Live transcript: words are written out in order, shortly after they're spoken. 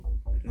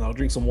and I'll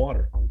drink some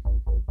water.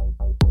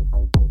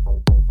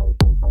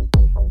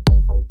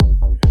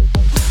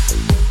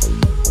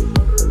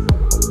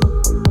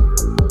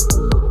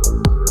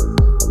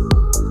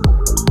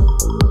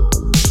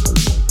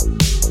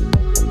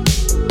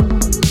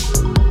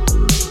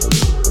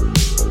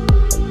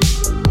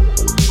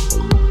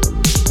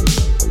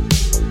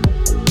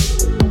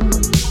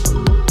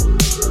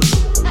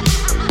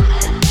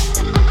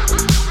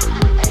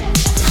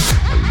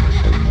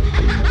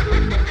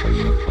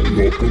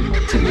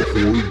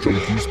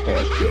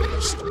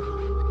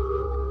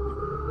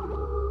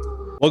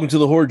 Welcome to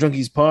the Horror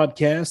Junkies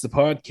podcast, the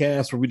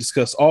podcast where we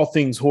discuss all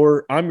things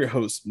horror. I'm your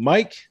host,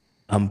 Mike.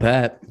 I'm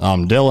Pat.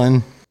 I'm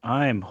Dylan.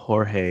 I'm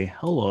Jorge.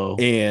 Hello.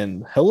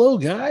 And hello,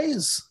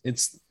 guys.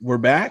 We're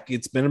back.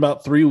 It's been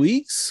about 3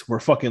 weeks. We're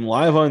fucking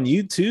live on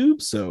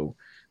YouTube. So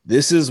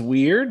this is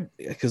weird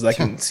because I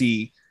can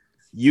see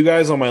you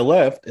guys on my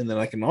left, and then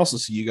I can also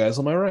see you guys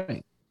on my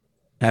right.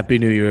 Happy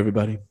New Year,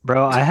 everybody.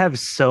 Bro, I have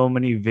so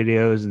many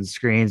videos and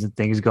screens and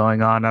things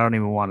going on. I don't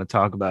even want to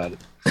talk about it.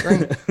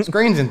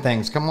 Screens and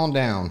things. Come on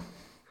down.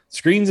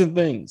 Screens and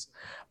things.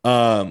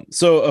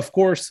 So of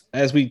course,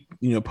 as we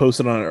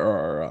posted on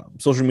our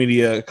social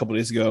media a couple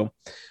days ago,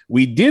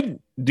 we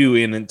did do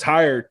an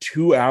entire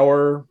 2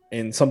 hour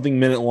and something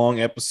minute long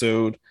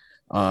episode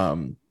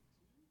on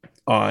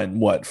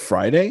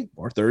Friday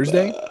or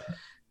Thursday.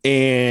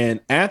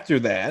 And after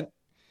that,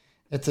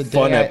 it's a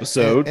fun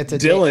episode. It's a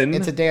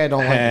day I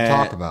don't like to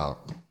talk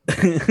about.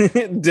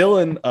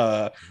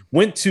 Dylan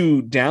went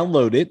to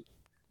download it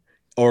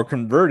or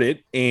convert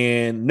it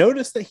and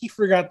noticed that he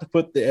forgot to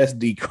put the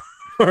SD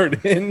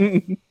card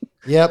in.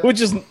 Yep.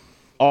 Which is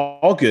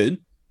all good,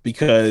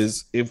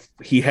 because if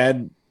he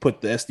had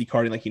put the SD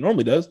card in like he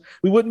normally does,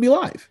 we wouldn't be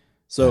live.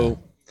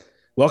 So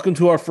welcome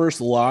to our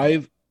first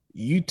live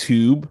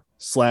YouTube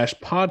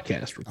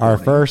 /podcast recording. Our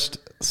first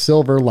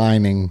silver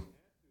lining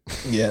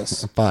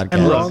yes podcast.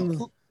 And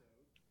look,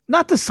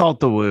 not to salt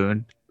the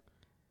wound,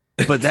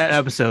 but that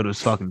episode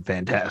was fucking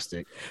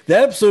fantastic.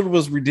 That episode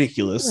was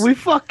ridiculous. We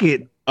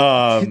fucking 2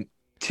 and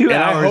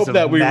hours. I hope of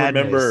that we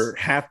madness. remember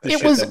half the It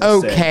shit was that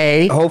was said.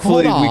 okay.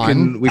 Hopefully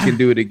Hold we can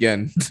do it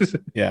again.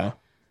 Yeah.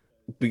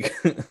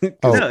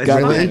 Oh, No, it's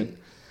really?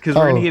 Because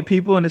we're gonna get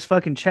people in this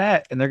fucking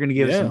chat and they're gonna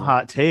give us some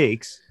hot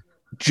takes.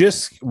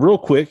 Just real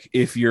quick,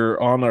 if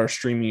you're on our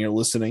streaming or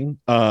listening,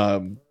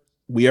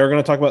 we are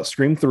going to talk about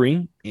Scream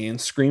 3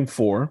 and Scream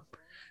 4,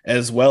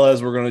 as well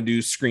as we're going to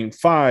do Scream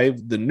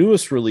 5, the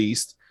newest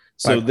released.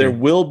 So there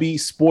will be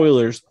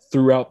spoilers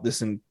throughout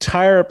this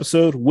entire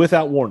episode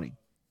without warning.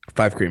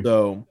 5 cream.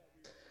 So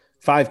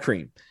 5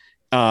 cream.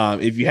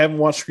 If you haven't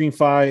watched Scream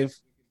 5,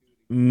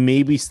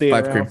 maybe stay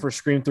around for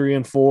Scream 3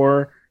 and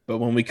 4. But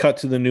when we cut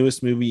to the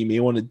newest movie, you may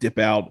want to dip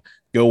out,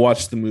 go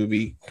watch the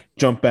movie,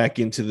 jump back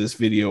into this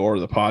video or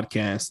the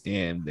podcast,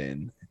 and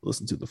then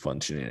listen to the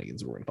fun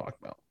shenanigans we're going to talk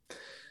about.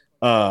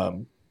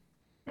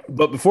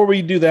 But before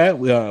we do that,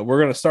 we're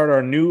going to start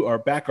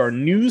our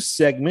news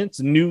segment. It's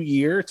a new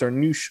year. It's our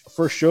new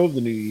first show of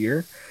the new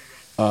year.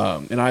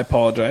 And I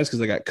apologize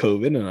because I got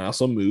COVID and I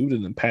also moved,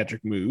 and then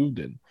Patrick moved,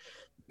 and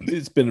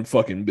it's been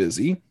fucking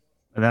busy.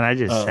 And then I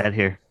just sat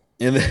here.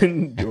 And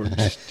then George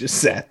just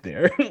sat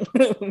there.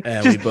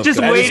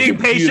 just waiting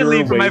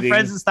patiently for my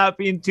friends to stop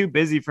being too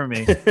busy for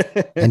me.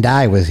 And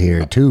I was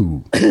here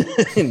too.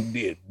 And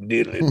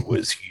Dylan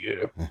was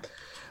here.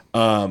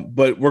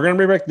 But we're going to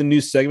bring back the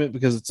news segment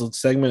because it's a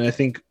segment I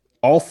think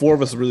all four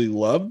of us really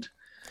loved.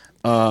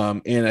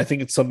 And I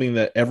think it's something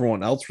that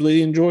everyone else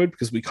really enjoyed,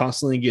 because we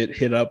constantly get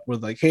hit up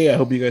with like, hey, I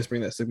hope you guys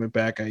bring that segment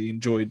back. I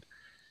enjoyed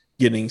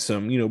getting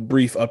some,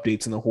 brief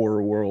updates in the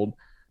horror world.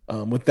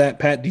 With that,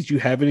 Pat, did you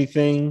have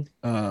anything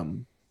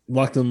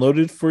locked and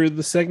loaded for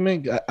the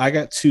segment? I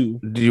got 2.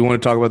 Do you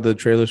want to talk about the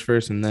trailers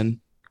first and then?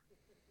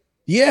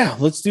 Yeah,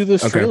 let's do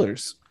those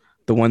trailers.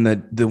 The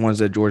ones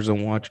that George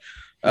don't watch.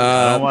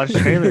 I don't watch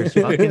trailers.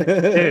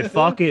 Dude,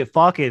 fuck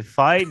it,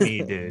 fight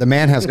me, dude. The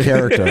man has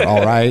character,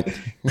 all right.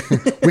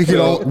 we could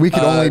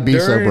only be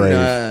so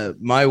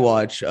brave. My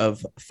watch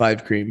of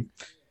 5 cream,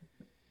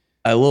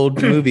 a little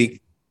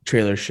movie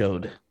trailer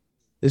showed.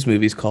 This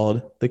movie's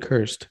called The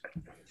Cursed.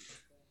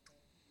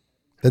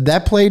 Did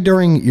that play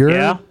during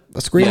your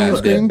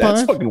screening?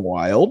 That's fucking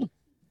wild.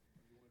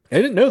 I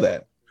didn't know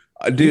that.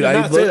 Dude,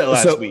 I say that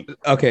last week.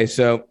 Okay,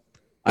 so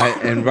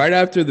and right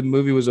after the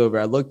movie was over,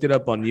 I looked it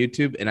up on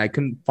YouTube and I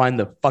couldn't find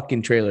the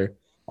fucking trailer.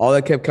 All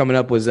that kept coming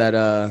up was that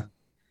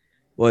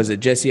what was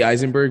it, Jesse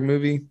Eisenberg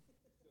movie?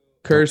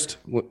 Cursed?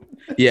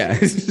 Yeah.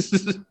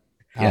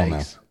 I don't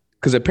know.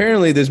 Because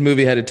apparently this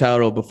movie had a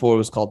title before it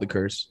was called The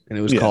Curse, and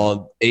it was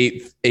called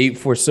Eight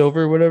for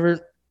Silver,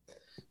 whatever.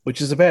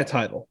 Which is a bad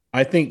title.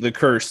 I think The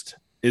Cursed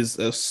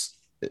is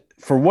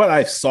for what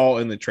I saw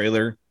in the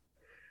trailer,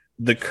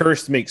 The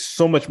Cursed makes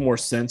so much more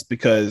sense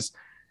because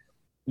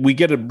we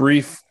get a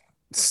brief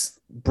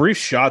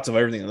shots of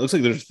everything. It looks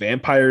like there's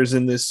vampires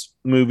in this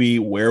movie,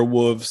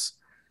 werewolves,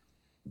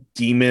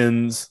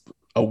 demons,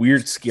 a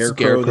weird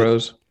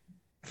scarecrows.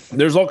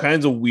 There's all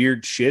kinds of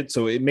weird shit,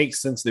 so it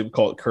makes sense they would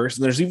call it cursed.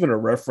 And there's even a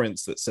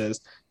reference that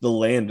says the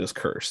land is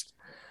cursed.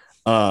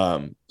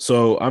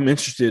 So I'm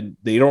interested.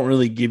 They don't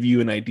really give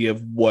you an idea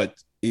of what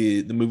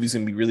the movie's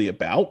gonna be really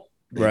about.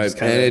 Right,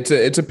 and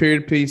it's a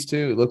period piece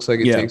too. It looks like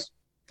it takes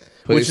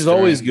place, which is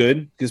always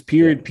good because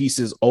period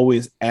pieces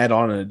always add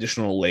on an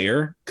additional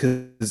layer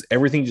because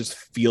everything just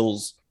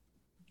feels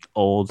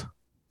old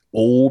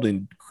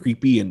and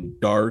creepy and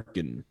dark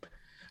and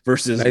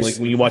versus like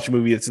when you watch a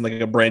movie that's in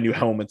like a brand new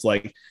home, it's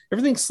like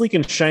everything's sleek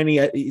and shiny.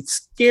 It's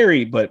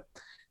scary, but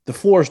the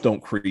floors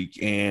don't creak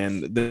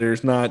and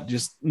there's not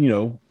just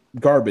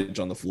garbage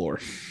on the floor.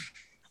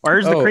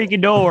 Where's the creaky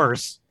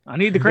doors? I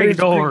need the creaky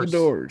doors.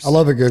 I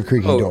love a good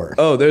creaky door.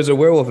 Oh, there's a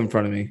werewolf in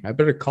front of me. I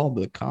better call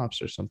the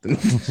cops or something.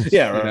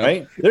 Yeah,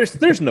 right.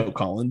 There's no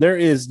calling. There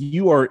is.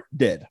 You are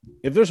dead.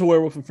 If there's a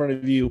werewolf in front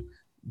of you,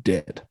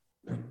 dead.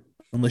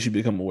 Unless you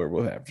become a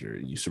werewolf after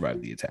you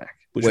survive the attack,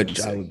 which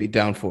I would be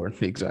down for.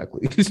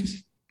 Exactly.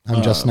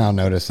 I'm just now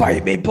noticing.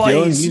 Bite me,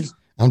 please.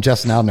 I'm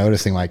just now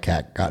noticing my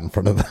cat got in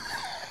front of the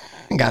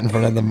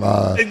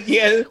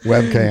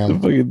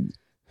webcam. Dude,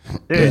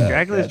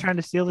 Dracula's trying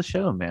to steal the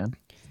show, man.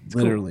 It's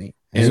literally. Cool.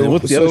 And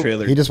what's the other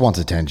trailer? He just wants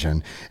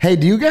attention. Hey,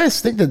 do you guys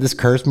think that this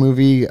Cursed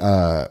movie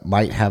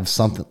might have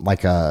something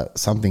like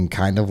something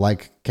kind of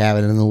like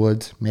Cabin in the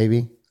Woods?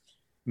 Maybe.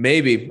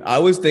 I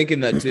was thinking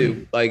that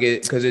too. Like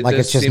it because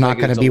it's just not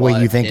going to be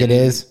what you think it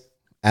is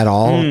at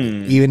all.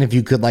 Even if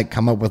you could like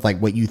come up with like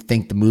what you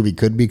think the movie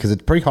could be, because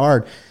it's pretty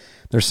hard.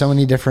 There's so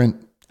many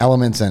different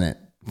elements in it,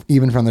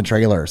 even from the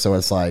trailer. So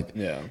it's like,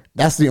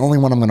 that's the only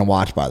one I'm going to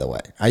watch. By the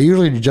way, I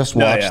usually just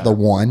watch the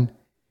one.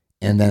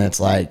 And then it's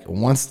like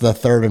once the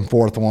third and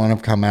fourth one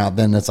have come out,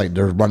 then it's like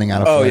they're running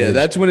out of footage. Yeah,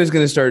 that's when it's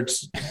gonna start.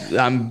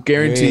 I'm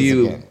guarantee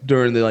you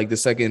during the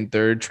second,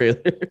 third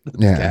trailer.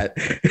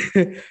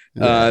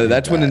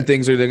 That's when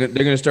things are they're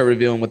gonna start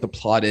revealing what the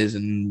plot is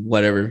and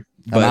whatever.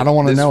 But and I don't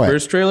want to know it.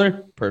 First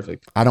trailer,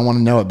 perfect. I don't want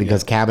to know it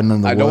because Cabin in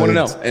the Woods. I don't want to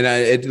know, and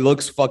it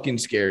looks fucking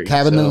scary.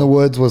 Cabin in the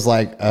Woods was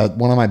like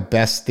one of my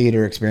best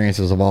theater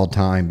experiences of all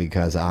time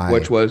because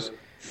which was.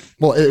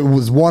 Well, it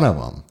was one of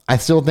them. I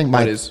still think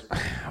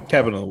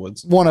Cabin in the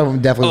Woods. One of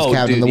them definitely was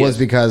Cabin in the Woods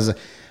because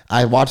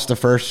I watched the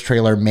first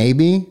trailer.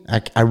 Maybe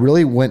I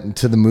really went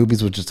to the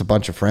movies with just a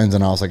bunch of friends,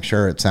 and I was like,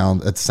 "Sure, it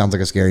sounds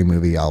like a scary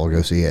movie. I'll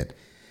go see it."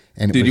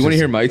 And dude, you want to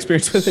hear my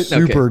experience with it?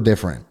 Super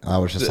different. I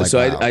was just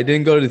so wow. I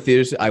didn't go to the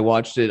theaters. I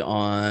watched it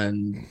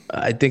on.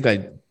 I think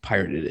I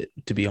pirated it.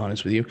 To be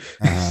honest with you,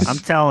 I'm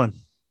telling.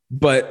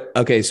 But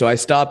okay, so I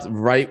stopped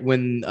right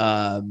when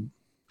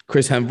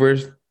Chris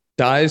Hemsworth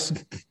dies.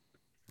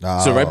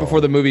 So right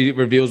before the movie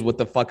reveals what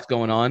the fuck's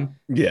going on,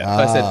 so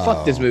I said,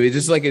 "Fuck this movie." It's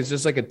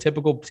just like a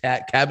typical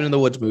Cabin in the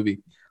Woods movie.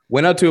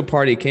 Went out to a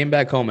party, came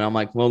back home, and I'm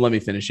like, "Well, let me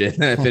finish it."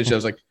 And then I finished. I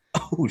was like,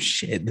 "Oh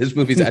shit, this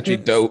movie's actually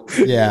dope."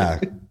 Yeah,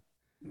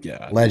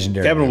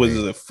 legendary. Cabin in the Woods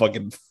is a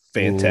fucking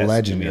fantastic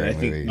legendary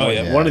movie. I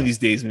think. One of these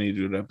days we need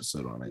to do an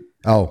episode on it.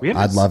 Oh,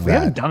 I'd love that. We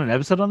haven't done an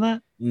episode on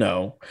that.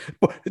 No,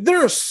 but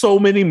there are so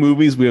many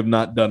movies we have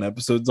not done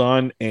episodes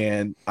on,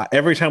 and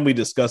every time we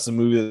discuss a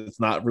movie that's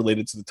not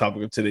related to the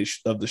topic of today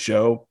of the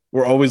show,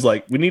 we're always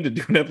like, we need to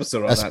do an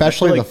episode on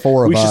especially that. The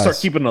four of us. We should start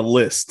keeping a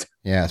list.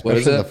 Yeah,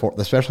 especially the four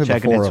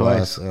of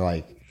us.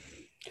 Like,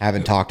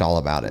 haven't talked all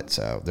about it,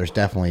 so there's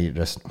definitely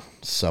just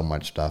so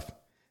much stuff.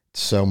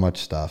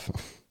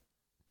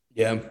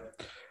 Yeah.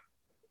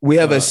 We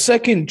have a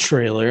second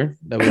trailer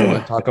that we want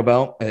to talk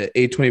about, an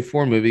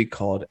A24 movie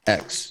called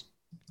X.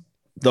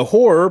 The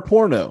horror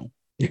porno.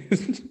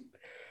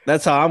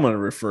 That's how I'm going to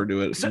refer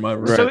to it.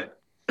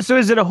 So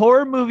is it a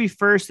horror movie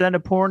first, then a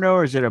porno,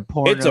 or is it a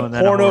porno? It's a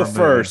porno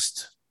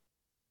first,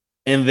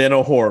 and then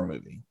a horror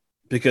movie.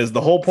 Because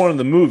the whole point of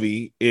the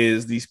movie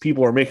is these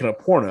people are making a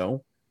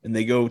porno, and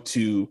they go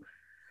to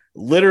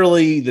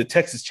literally the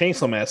Texas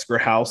Chainsaw Massacre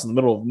house in the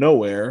middle of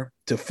nowhere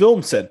to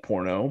film said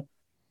porno.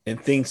 And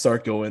things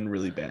start going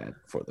really bad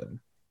for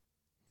them.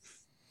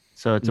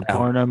 So it's a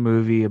porno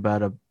movie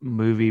about a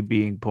movie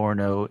being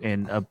porno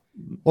in a.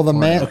 Well, the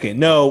man. Okay,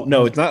 no,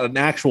 it's not an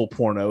actual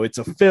porno. It's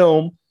a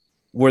film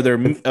where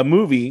a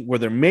movie where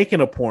they're making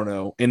a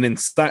porno, and then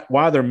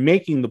while they're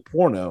making the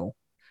porno,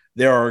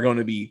 there are going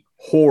to be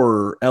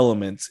horror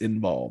elements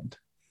involved.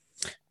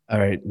 All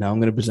right, now I'm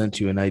going to present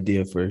you an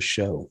idea for a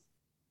show.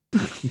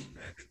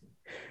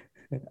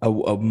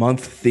 a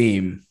month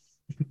theme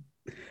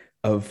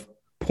of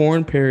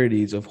porn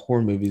parodies of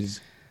horror movies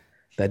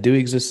that do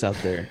exist out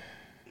there.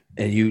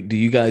 And do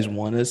you guys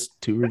want us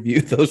to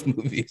review those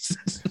movies?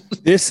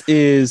 This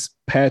is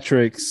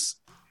Patrick's.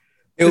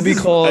 It'll be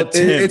called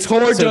it's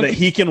horror so that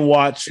he can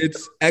watch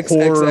it's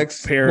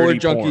XXX horror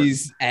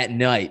junkies porn. At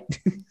night.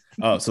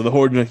 Oh, so the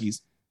horror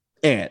junkies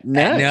at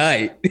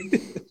night.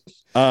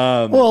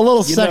 Well, a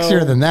little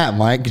sexier than that,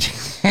 Mike.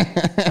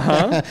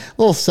 A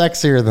little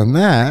sexier than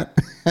that.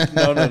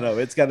 No.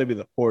 It's got to be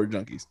the horror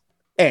junkies.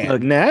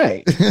 At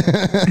night.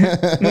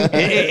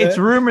 It's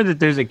rumored that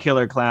there's a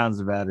Killer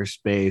Clowns of Outer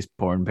Space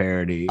porn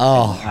parody.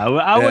 Oh,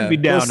 I would be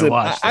down to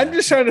watch that. I'm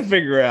just trying to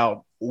figure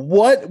out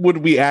what would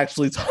we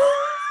actually talk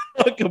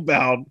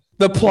about.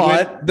 The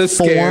plot, the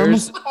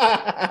scares,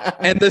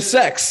 and the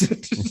sex.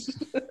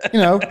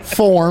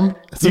 form.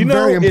 It's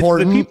very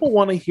important. If the people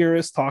want to hear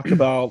us talk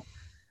about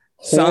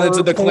Silence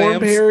of the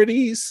Clams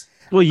parodies.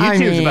 Well,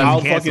 YouTube's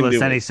about to cancel us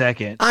any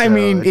second.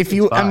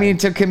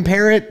 To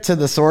compare it to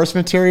the source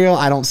material,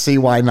 I don't see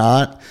why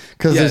not.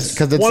 Because it's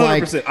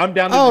 100%. Like, I'm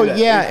down to do that.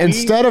 Yeah,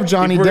 instead of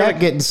Johnny Depp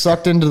getting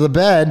sucked into the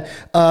bed,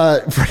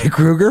 Freddy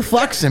Krueger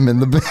fucks him in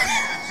the bed.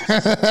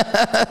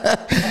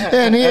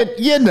 And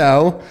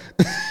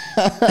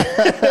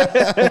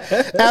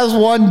as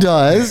one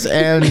does,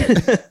 and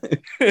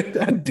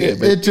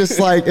it just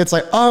like it's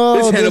like,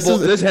 oh,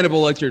 this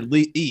Hannibal Lecter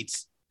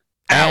eats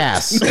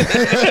ass.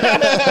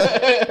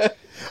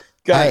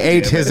 I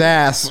ate his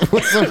ass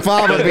with some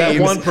fava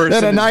beans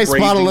and a nice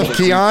bottle of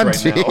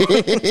Chianti.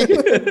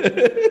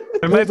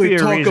 There might be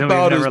a reason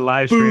we've never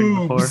live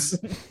streamed before.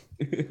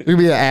 It could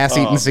be an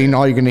ass-eating scene.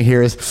 All you're going to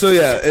hear is... So,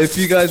 yeah, if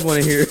you guys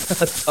want to hear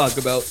us talk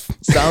about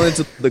Silence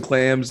of the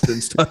Clams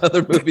and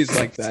other movies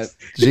like that.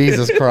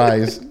 Jesus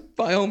Christ.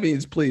 By all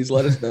means, please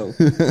let us know.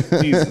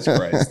 Jesus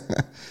Christ.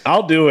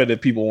 I'll do it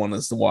if people want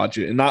us to watch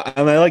it. And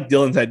I like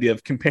Dylan's idea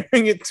of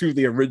comparing it to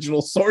the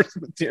original source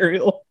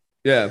material.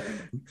 Yeah.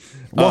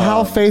 Well,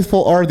 how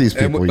faithful are these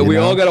people? And we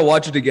all got to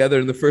watch it together.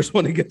 And the first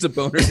one that gets a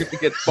boner is going to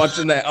get punched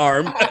in that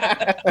arm.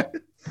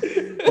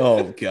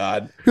 Oh,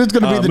 God. Who's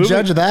going to be the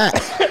judge of that?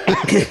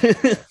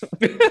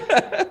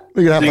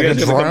 We're going to have like a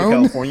drone?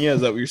 California? Is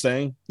that what you're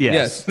saying?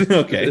 Yes.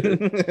 Okay.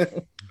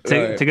 To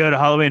go to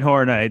Halloween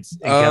Horror Nights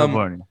in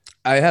California.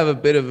 I have a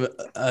bit of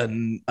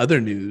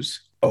other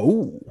news.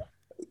 Oh.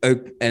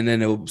 And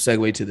then it'll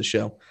segue to the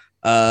show.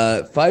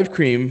 Five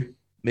Cream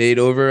made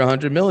over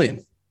 $100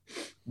 million.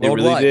 They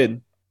really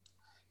did.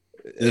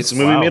 This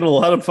movie made a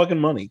lot of fucking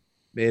money.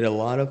 Made a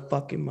lot of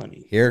fucking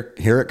money. Here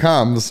it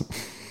comes.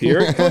 Here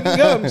it fucking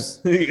comes.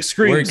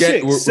 Scream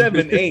 6,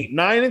 7, 8,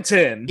 9, and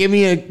 10. Give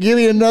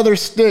me another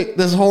stick.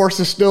 This horse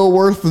is still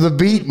worth the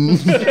beating.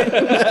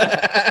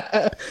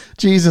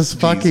 Jesus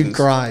fucking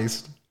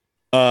Christ.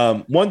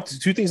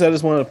 Two things I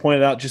just wanted to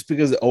point out, just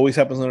because it always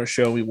happens on our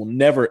show, we will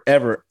never,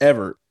 ever,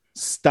 ever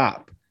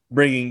stop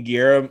bringing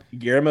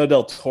Guillermo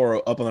del Toro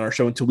up on our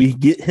show until we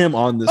get him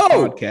on this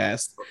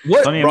podcast.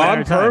 What?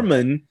 Ron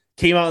Perlman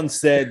came out and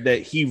said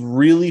that he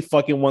really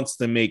fucking wants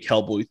to make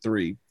Hellboy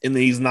 3, and that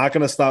he's not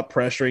going to stop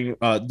pressuring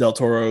del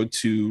Toro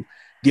to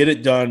get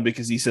it done,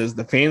 because he says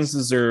the fans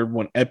deserve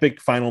one epic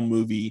final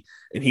movie,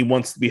 and he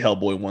wants to be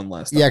Hellboy one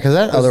last time. Yeah, because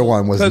that other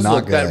one was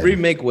not good. That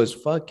remake was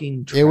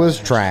fucking trash. It was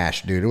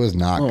trash, dude. It was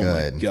not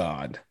good. Oh, my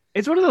God.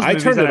 It's one of those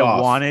movies that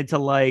I wanted to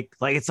like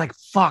it's like,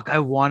 fuck, I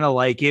want to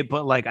like it,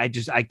 but like I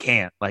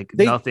can't. Like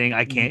nothing.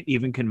 I can't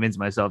even convince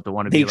myself to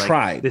want to be like,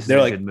 tried. This They're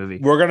is like, a good movie.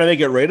 We're going to make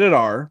it rated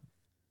R.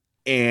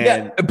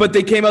 And but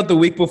they came out the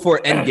week before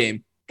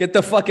Endgame. Get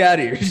the fuck out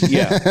of here.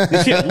 Yeah,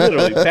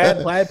 literally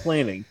bad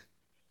planning.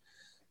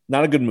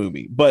 Not a good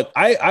movie. But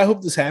I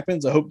hope this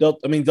happens. I hope Del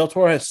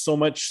Toro has so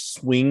much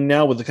swing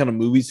now with the kind of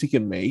movies he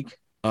can make.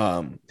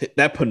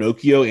 That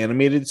Pinocchio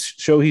animated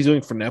show he's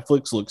doing for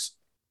Netflix looks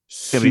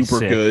super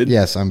good.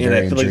 Yes, I'm very and I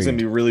feel intrigued. like it's gonna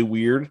be really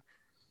weird.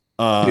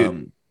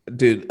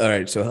 Dude, all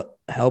right. So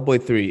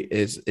Hellboy 3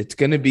 it's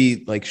gonna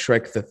be like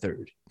Shrek the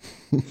Third.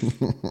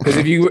 Because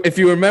if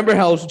you remember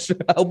how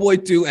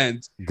Hellboy 2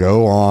 ends,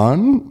 go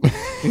on.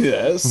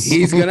 Yes,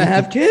 he's gonna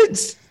have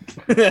kids.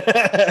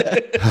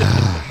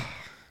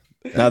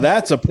 Now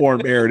that's a porn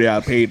parody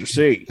I paid to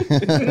see.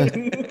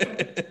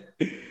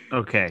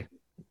 Okay,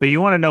 but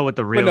you want to know what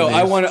the real? No, is.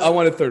 I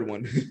want a third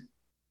one.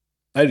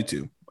 I do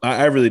too.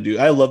 I really do.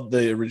 I love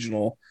the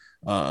original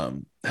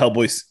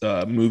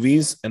Hellboy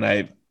movies, and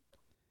I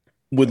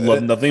would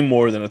love nothing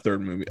more than a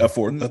third movie, a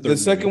third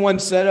second one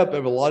set up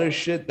of a lot of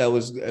shit that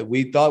was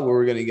we thought we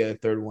were going to get a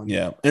third one.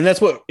 Yeah, and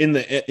that's what in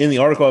the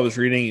article I was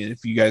reading. And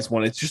if you guys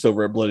want, it's just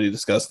over at Bloody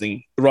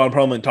Disgusting. Ron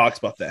Perlman talks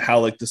about that,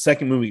 how like the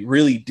second movie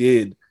really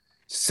did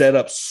set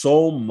up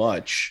so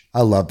much.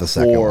 I love the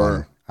second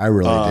one. I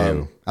really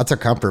do. That's a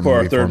comfort for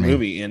movie our third for me.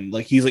 movie, and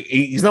like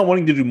he's not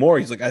wanting to do more.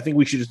 He's like, I think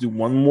we should just do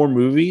one more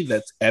movie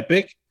that's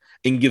epic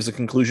and gives a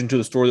conclusion to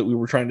the story that we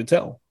were trying to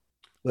tell.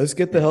 Let's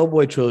get the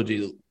Hellboy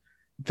trilogy.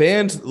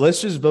 Fans,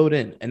 let's just vote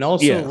in, and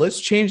also let's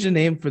change the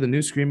name for the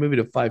new Scream movie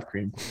to Five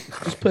Cream.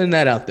 Just putting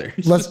that out there.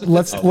 Let's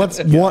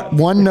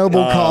one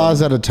noble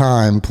cause at a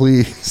time,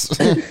 please.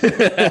 But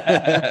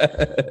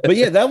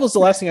yeah, that was the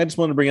last thing I just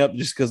wanted to bring up,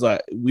 just because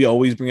we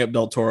always bring up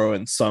Del Toro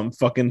in some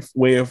fucking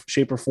way of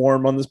shape or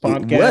form on this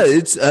podcast.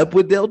 What's up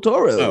with Del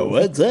Toro? Oh,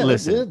 what's up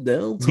with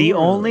Del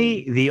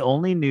Toro? The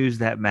only news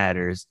that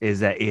matters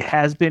is that it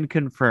has been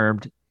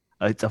confirmed.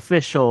 It's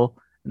official.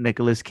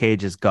 Nicolas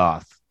Cage is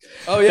goth.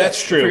 Oh yeah,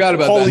 that's true. I forgot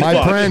about that.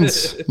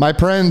 My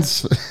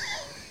prince.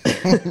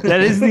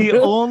 That is the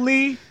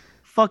only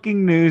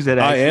fucking news that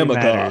I am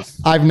matters.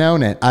 a goth. I've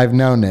known it.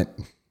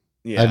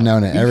 Yeah. I've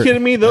known it. You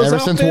kidding me? Those ever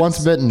outfits? Since Once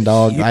Bitten,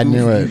 dog. I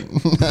knew it.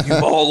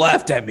 You've all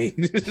laughed at me.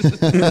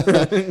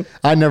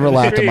 I never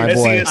laughed at my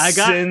boy. I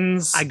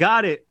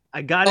got it.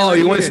 Oh,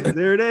 you want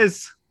there it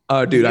is.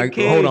 Oh, dude,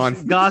 hold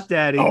on. Goth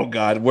Daddy. Oh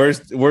God,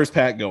 where's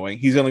Pat going?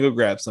 He's gonna go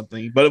grab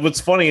something. But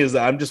what's funny is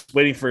that I'm just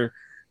waiting for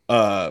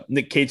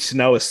Nick Cage to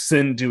now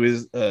ascend to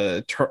his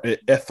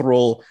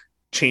ethereal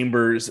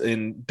chambers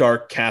and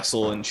dark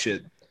castle and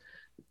shit.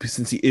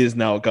 Since he is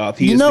now a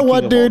goth, you know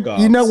what, dude?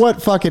 You know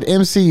what? Fucking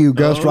MCU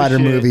Ghost Rider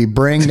movie.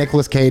 Bring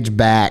Nicolas Cage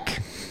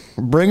back.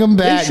 Bring him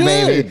back,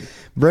 baby.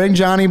 Bring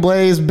Johnny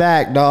Blaze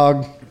back,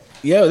 dog.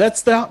 Yeah,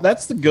 that's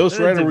the Ghost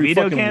Rider we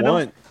fucking candle?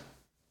 Want.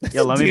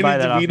 Yeah, let me buy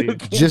that off you.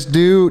 Just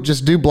do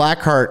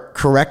Blackheart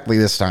correctly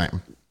this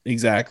time.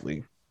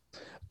 Exactly.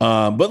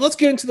 But let's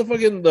get into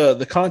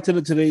the content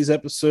of today's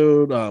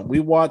episode. We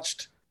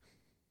watched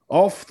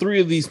all 3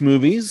 of these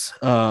movies.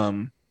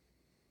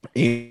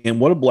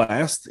 And what a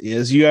blast.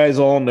 As you guys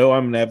all know,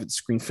 I'm an avid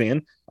Scream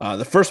fan.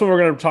 The first one we're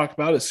going to talk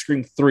about is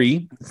Scream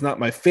 3. It's not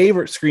my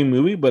favorite Scream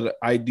movie, but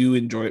I do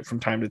enjoy it from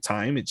time to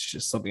time. It's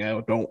just something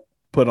I don't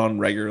put on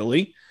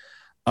regularly.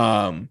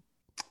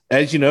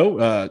 As you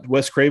know,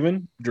 Wes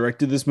Craven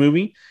directed this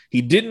movie.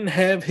 He didn't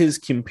have his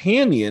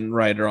companion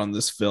writer on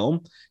this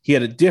film. He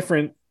had a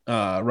different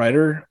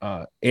writer,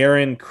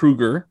 Aaron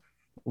Kruger,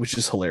 which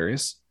is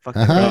hilarious.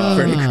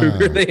 Freddy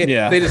Krueger.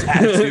 They just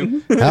had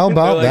to. How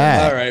about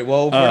that? All right.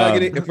 Well,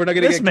 if we're not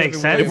gonna get makes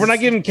sense. If we're not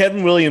getting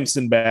Kevin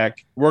Williamson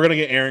back, we're gonna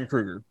get Aaron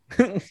Kruger.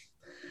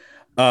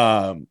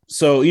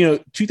 So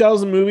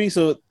 2000 movie.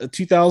 So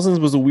 2000s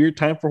was a weird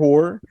time for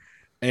horror,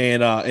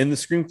 and in the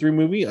Scream 3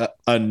 movie,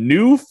 a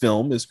new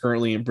film is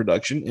currently in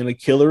production, and a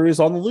killer is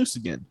on the loose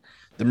again.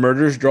 The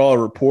murders draw a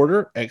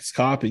reporter,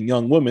 ex-cop, and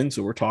young woman.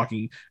 So we're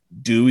talking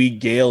Dewey,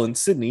 Gale, and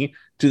Sydney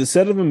to the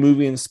set of a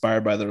movie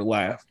inspired by their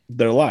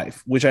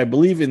life, which I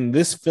believe in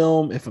this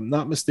film, if I'm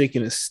not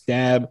mistaken, is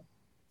Stab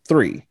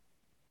 3,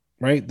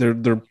 right?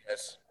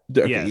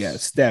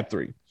 Yes. Stab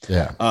 3.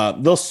 Yeah.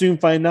 They'll soon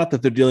find out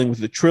that they're dealing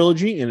with a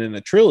trilogy, and in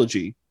a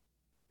trilogy,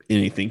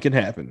 anything can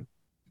happen.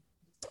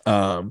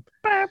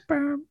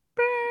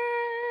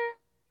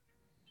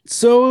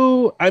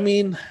 So, I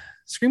mean,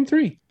 Scream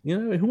 3,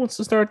 who wants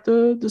to start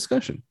the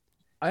discussion?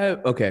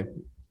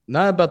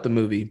 Not about the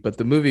movie, but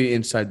the movie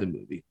inside the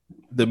movie.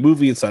 The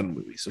movie inside the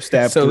movie. So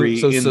Stab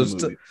 3 in the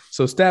movie.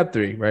 So Stab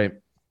 3, right,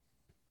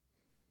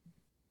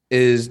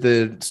 is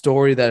the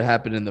story that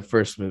happened in the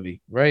first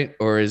movie, right?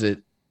 Or is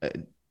it?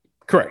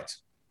 Correct.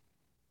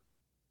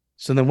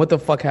 So then what the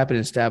fuck happened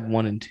in Stab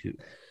 1 and 2?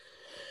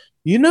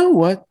 You know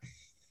what?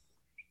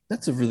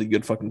 That's a really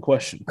good fucking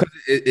question.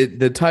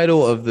 The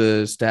title of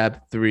the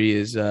Stab 3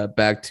 is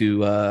back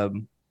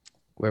to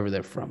wherever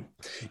they're from.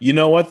 You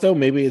know what, though?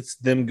 Maybe it's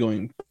them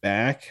going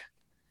back.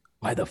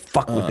 Why the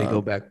fuck would they go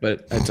back?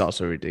 But it's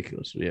also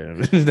ridiculous. Yeah.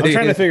 I'm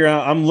trying to figure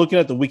out. I'm looking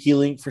at the wiki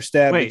link for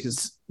Stab. Wait,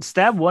 because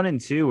Stab 1 and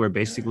 2 were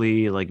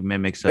basically like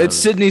mimics of it's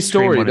Sydney's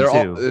story. They're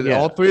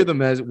all 3 of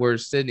them were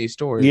Sydney's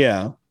story.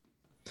 Yeah.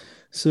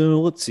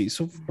 So let's see.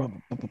 So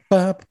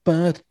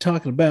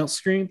talking about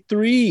Scream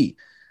 3.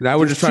 Now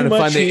we're just trying to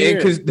find the end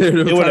because they're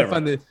trying to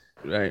find the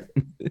right.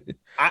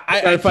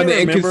 I can't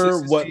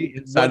remember what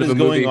is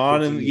going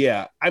on. And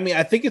I mean,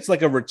 I think it's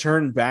like a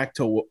return back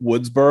to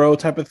Woodsboro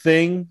type of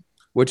thing.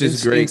 Which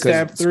is great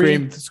because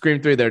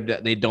Scream 3,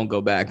 they don't go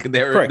back.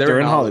 They're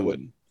in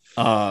Hollywood.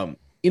 Like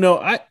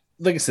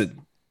I said,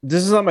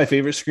 this is not my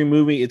favorite Scream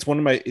movie.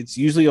 It's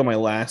usually on my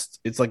last.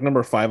 It's like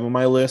number 5 on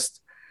my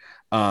list.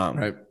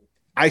 Right.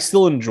 I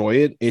still enjoy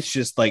it. It's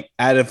just like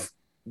out of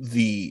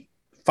the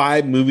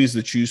 5 movies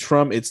to choose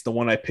from, it's the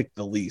one I picked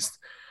the least.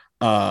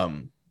 I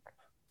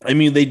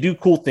mean, they do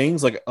cool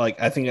things. Like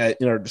I think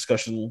in our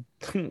discussion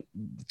 3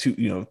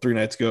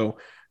 nights ago,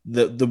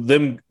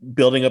 them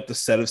building up the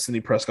set of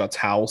Sidney Prescott's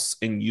house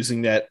and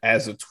using that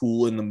as a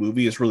tool in the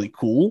movie is really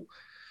cool.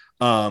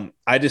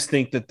 I just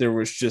think that there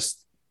was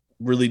just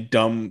really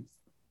dumb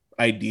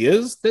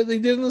ideas that they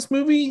did in this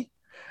movie,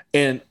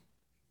 and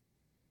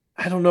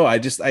I don't know. I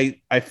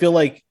feel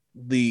like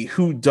the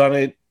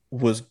whodunit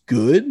was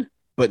good,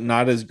 but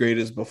not as great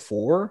as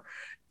before,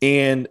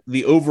 and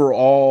the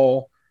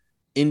overall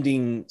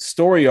ending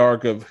story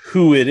arc of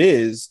who it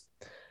is,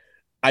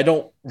 I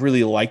don't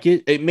really like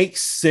it. It makes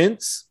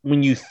sense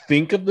when you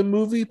think of the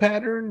movie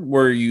pattern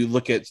where you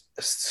look at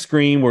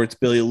Scream, where it's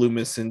Billy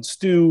Loomis and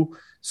Stu.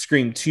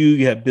 Scream 2,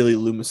 you have Billy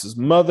Loomis's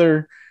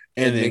mother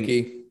and then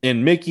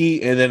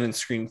Mickey. And then in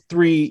Scream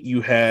 3,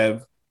 you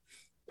have,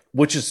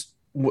 which is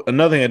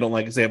another thing I don't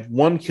like, is they have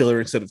 1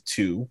 killer instead of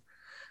 2.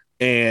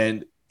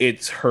 And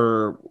it's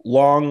her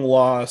long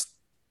lost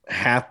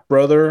half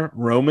brother,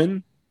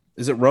 Roman.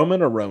 Is it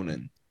Roman or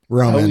Ronan?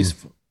 Roman.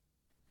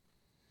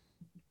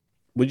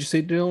 What'd you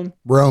say, Dylan?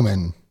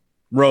 Roman.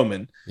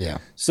 Yeah.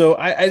 So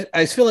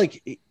I feel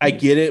like I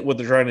get it what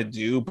they're trying to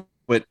do,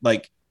 but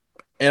like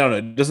I don't know,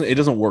 it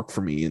doesn't work for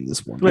me in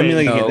this one. Right. I mean,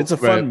 again, it's a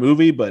fun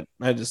movie, but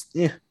I just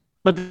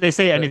But they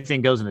say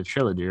anything goes in a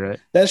trilogy, right?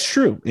 That's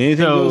true.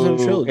 Anything goes in a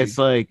trilogy. It's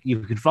like you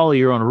can follow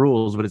your own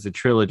rules, but it's a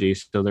trilogy,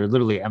 so they're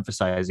literally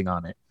emphasizing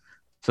on it.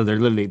 So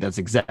that's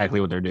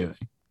exactly what they're doing.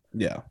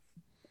 Yeah.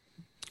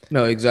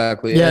 No,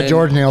 exactly. Yeah,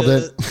 George nailed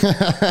it.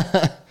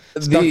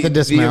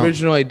 The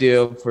original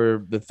idea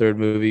for the 3rd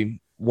movie,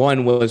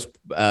 one was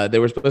they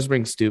were supposed to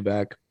bring Stu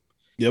back.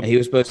 Yep. And he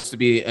was supposed to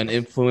be an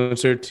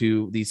influencer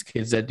to these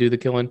kids that do the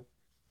killing.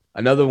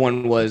 Another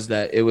one was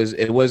that it was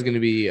going to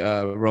be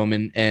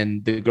Roman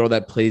and the girl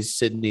that plays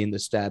Sydney in the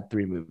Stab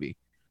 3 movie.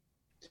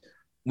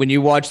 when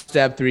you watch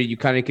Stab 3, you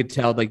kind of could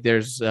tell like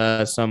there's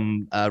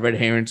some red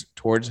herrings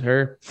towards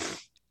her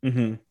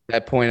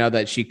that point out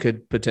that she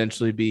could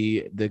potentially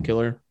be the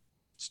killer.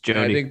 It's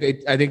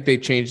Joni. I think they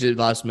changed it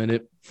last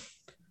minute.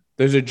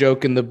 There's a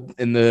joke in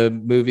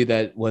the movie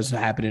that was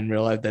happening in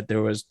real life that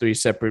there was 3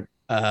 separate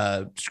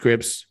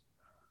scripts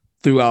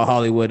throughout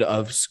Hollywood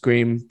of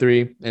Scream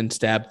 3 and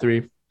Stab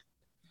 3.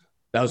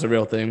 That was a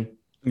real thing.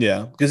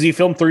 Yeah, because he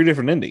filmed 3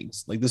 different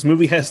endings. Like this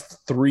movie has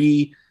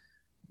 3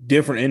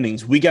 different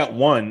endings. We got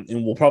one,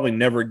 and we'll probably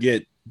never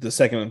get the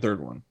second and third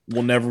one.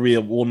 We'll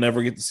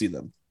never get to see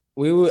them.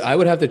 I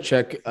would have to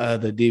check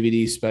the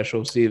DVD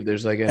special, see if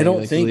there's like any. I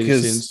don't think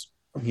because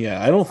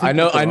I don't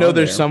think I know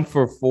there's some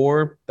for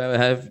 4 that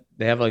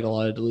have like a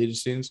lot of deleted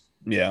scenes.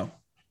 Yeah,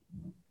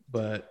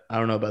 but I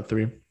don't know about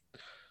 3.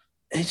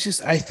 It's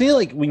just I feel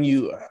like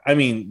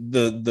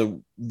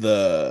the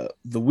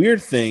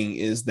weird thing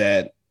is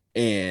that,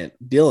 and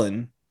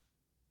Dylan,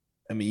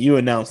 you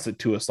announced it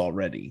to us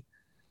already,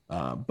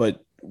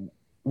 but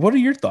what are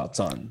your thoughts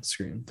on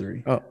Scream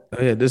 3? Oh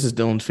yeah, this is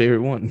Dylan's favorite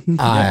one.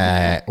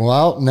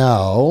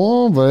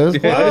 No, but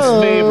it's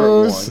close.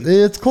 Favorite one.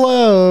 It's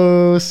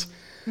close.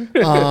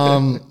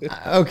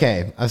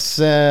 Okay, I've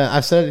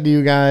said it to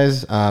you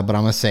guys, but I'm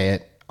gonna say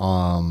it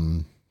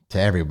to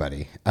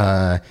everybody.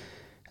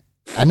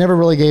 I never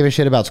really gave a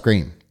shit about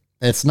Scream.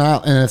 It's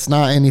not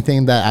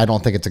anything that I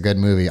don't think it's a good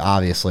movie.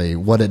 Obviously,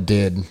 what it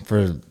did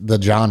for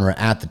the genre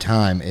at the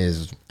time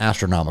is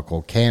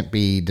astronomical. Can't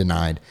be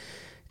denied.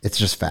 It's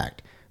just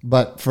fact.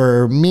 But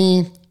for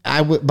me,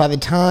 by the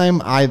time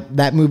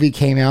that movie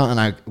came out and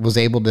I was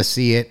able to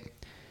see it,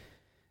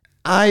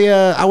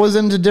 I was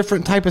into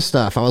different type of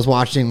stuff. I was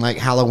watching like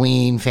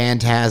Halloween,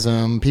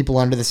 Phantasm, People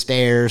Under the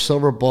Stairs,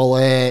 Silver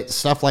Bullet,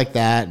 stuff like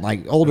that.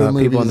 Like older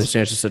movies. People Under the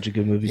Stairs is such a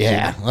good movie.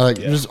 Yeah,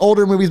 just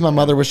older movies my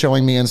mother was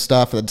showing me and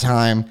stuff at the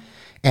time.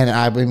 And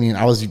I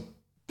was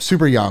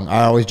super young.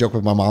 I always joke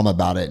with my mom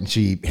about it, and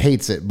she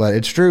hates it, but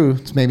it's true.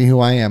 It's maybe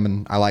who I am,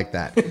 and I like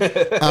that.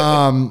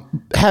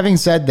 Having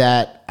said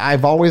that,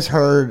 I've always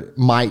heard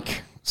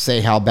Mike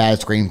say how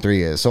bad Scream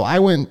 3 is. So I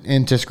went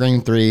into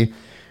Scream 3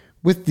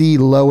 with the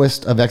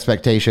lowest of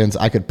expectations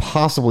I could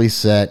possibly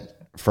set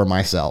for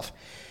myself.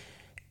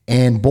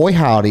 And boy,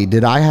 howdy,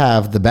 did I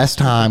have the best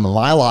time of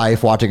my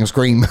life watching a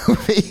Scream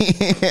movie.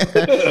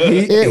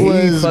 It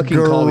was fucking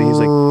great. He's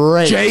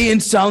like, Jay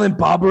and Silent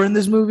Bob are in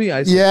this movie?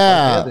 I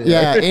said,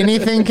 yeah.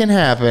 Anything can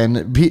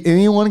happen.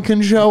 Anyone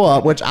can show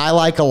up, which I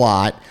like a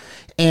lot.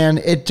 And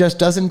it just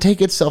doesn't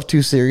take itself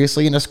too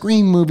seriously. And a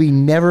Scream movie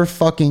never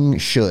fucking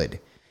should.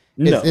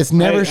 It's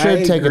never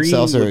should take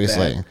itself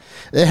seriously.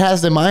 It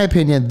has, in my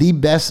opinion, the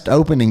best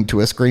opening to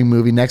a Scream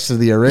movie next to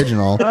the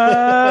original.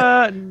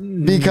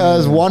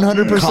 Because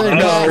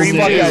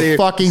 100% is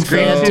fucking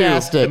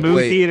fantastic. The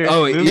movie theater.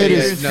 It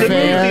is the movie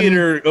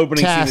theater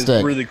opening scene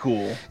is really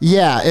cool.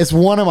 Yeah, it's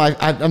one of my.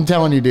 I'm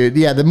telling you, dude.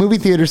 Yeah, the movie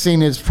theater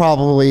scene is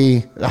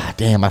probably.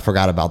 Damn, I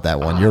forgot about that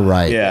one. You're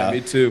right. Yeah, me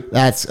too.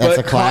 That's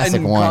a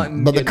classic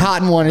one. But the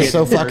Cotton one is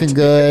so fucking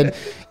good.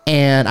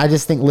 And I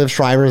just think Liv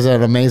Schreiber is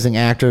an amazing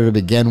actor to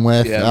begin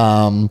with.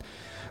 Yeah.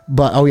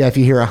 But, if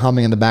you hear a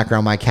humming in the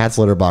background, my cat's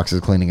litter box is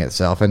cleaning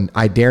itself. And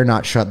I dare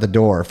not shut the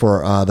door,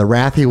 for the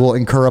wrath he will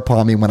incur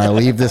upon me when I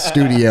leave this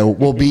studio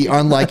will be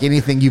unlike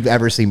anything you've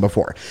ever seen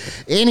before.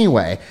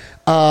 Anyway,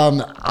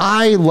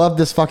 I love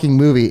this fucking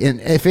movie. And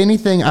if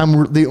anything,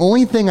 the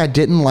only thing I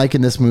didn't like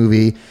in this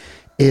movie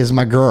is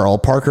my girl,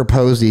 Parker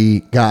Posey,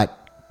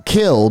 got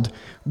killed.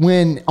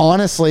 When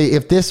honestly,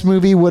 if this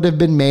movie would have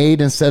been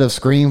made instead of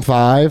Scream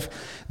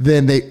 5,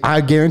 then I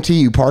guarantee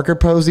you Parker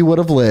Posey would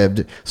have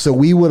lived. So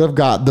we would have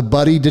got the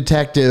buddy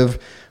detective,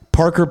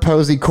 Parker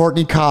Posey,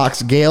 Courtney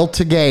Cox, Gale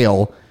to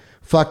Gale,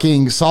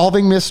 fucking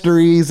solving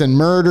mysteries and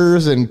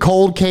murders and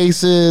cold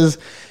cases.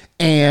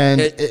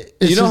 And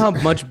you know how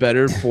much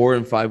better 4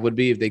 and 5 would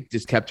be if they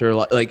just kept her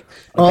alive. Like,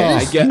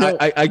 okay,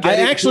 I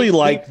actually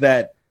like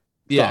that.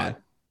 Yeah. Thought.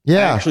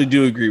 Yeah, I actually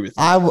do agree with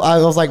you. I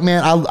was like,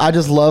 man, I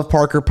just love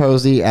Parker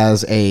Posey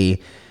as a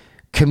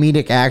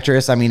comedic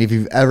actress. I mean, if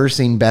you've ever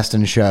seen Best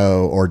in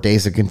Show or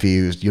Dazed and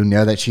Confused, you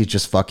know that she's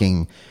just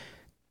fucking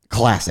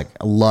classic.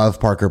 I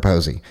love Parker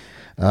Posey.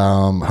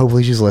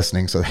 Hopefully she's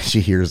listening so that she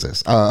hears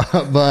this.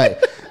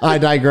 But I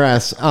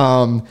digress.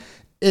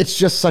 It's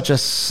just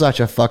such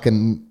a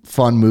fucking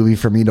fun movie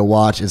for me to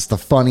watch. It's the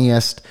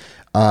funniest.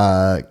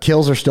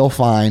 Kills are still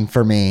fine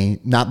for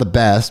me. Not the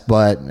best,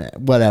 but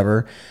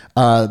whatever.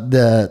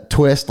 The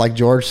twist, like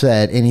George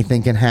said,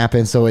 anything can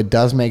happen. So it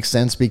does make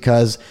sense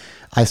because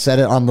I said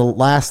it on the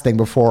last thing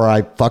before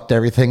I fucked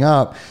everything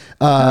up.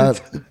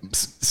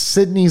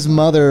 Sydney's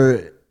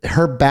mother,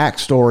 her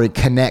backstory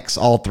connects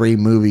all 3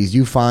 movies.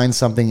 You find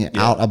something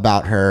out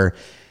about her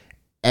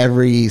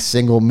every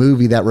single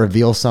movie that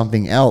reveals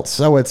something else.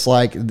 So it's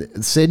like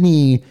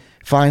Sydney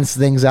finds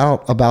things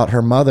out about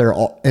her mother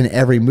in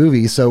every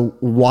movie. So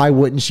why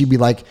wouldn't she be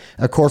like,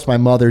 of course my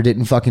mother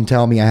didn't fucking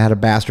tell me I had a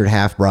bastard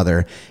half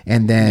brother,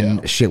 and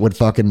then shit would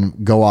fucking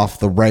go off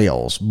the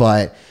rails.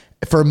 But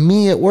for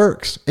me, it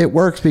works. It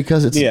works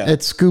because it's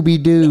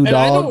Scooby-Doo,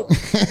 dog.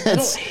 I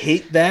don't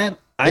hate that.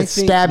 It's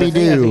stabby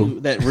do.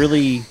 That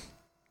really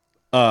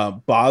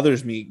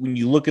bothers me when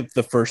you look at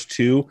the first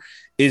two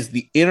is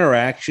the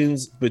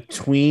interactions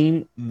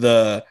between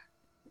the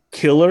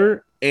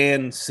killer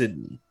and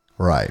Sidney.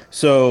 Right.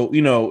 So,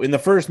 in the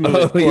first movie,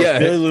 of course,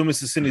 Billy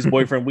Loomis is Sidney's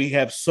boyfriend. We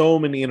have so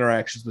many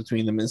interactions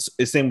between them. It's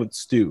the same with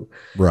Stu.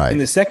 Right. In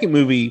the second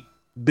movie,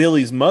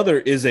 Billy's mother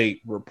is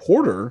a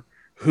reporter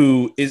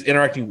who is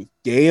interacting with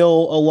Gail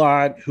a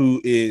lot,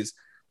 who is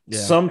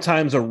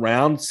sometimes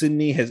around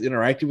Sidney, has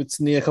interacted with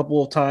Sidney a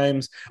couple of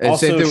times. And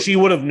also, she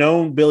would have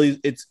known Billy.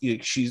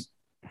 She's,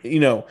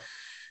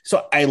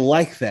 so I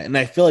like that. And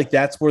I feel like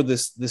that's where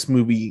this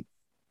movie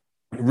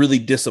really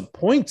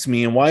disappoints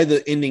me, and why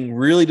the ending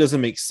really doesn't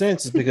make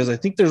sense is because I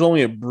think there's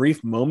only a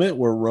brief moment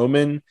where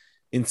Roman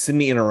and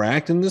Sidney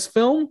interact in this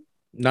film.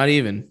 Not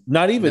even.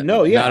 No,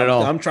 yeah, not at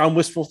all. I'm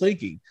wistful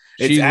thinking.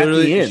 It's at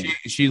the end.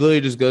 She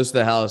literally just goes to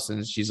the house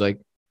and she's like,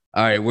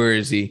 "All right, where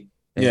is he?"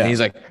 And he's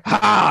like,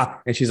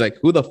 "Ha!" And she's like,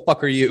 "Who the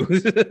fuck are you?"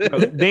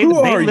 They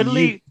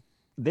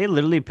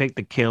literally picked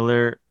the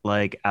killer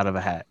like out of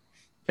a hat.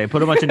 They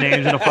put a bunch of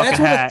names in a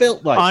fucking hat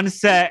on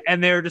set,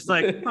 and they were just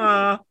like,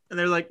 and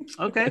they're like,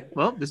 okay,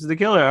 well, this is the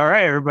killer. All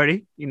right,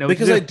 everybody,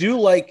 because I do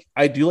like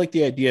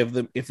the idea of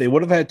them. If they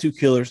would have had two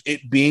killers,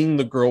 it being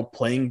the girl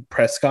playing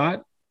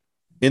Prescott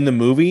in the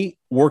movie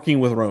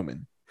working with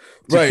Roman,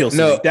 right?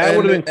 No, that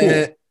would have been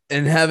cool.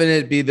 And having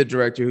it be the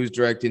director who's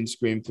directing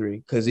Scream 3,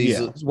 because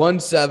he's one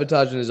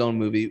sabotaging his own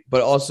movie,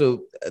 but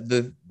also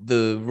the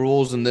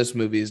rules in this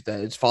movie is that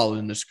it's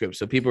following the script,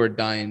 so people are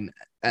dying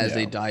as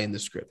they die in the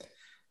script.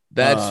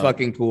 That's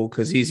fucking cool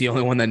because he's the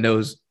only one that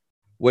knows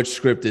which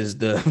script is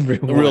the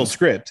real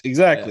script.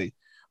 Exactly.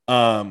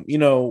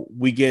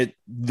 We get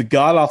the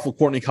god awful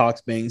Courtney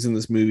Cox bangs in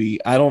this movie.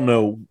 I don't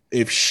know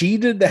if she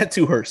did that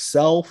to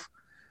herself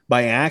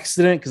by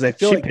accident, because I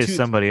feel like pissed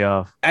somebody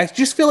off. I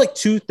just feel like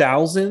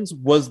 2000s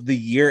was the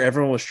year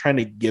everyone was trying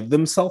to give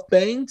themselves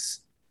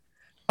bangs.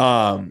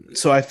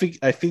 So I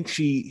think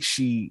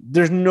she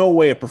there's no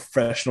way a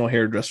professional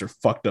hairdresser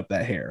fucked up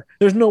that hair.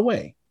 There's no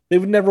way. They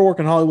would never work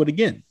in Hollywood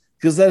again,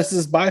 because that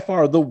is by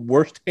far the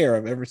worst hair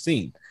I've ever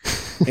seen.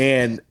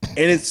 And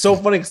it's so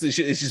funny because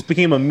it just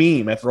became a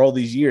meme after all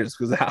these years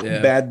because of how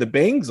bad the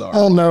bangs are.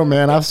 Oh no,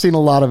 man! I've seen a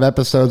lot of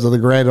episodes of the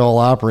Grand Ole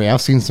Opry.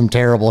 I've seen some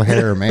terrible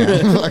hair,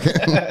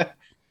 man.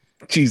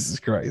 Jesus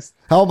Christ!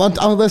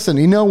 Listen,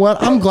 you know what?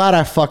 I'm glad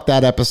I fucked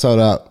that episode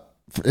up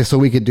so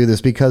we could do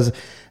this, because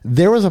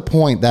there was a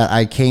point that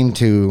I came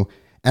to,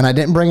 and I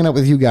didn't bring it up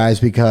with you guys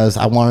because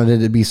I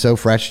wanted it to be so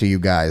fresh to you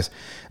guys.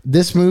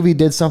 This movie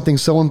did something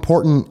so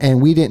important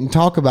and we didn't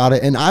talk about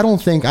it. And I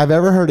don't think I've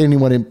ever heard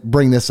anyone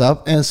bring this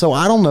up. And so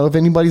I don't know if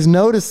anybody's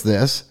noticed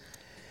this.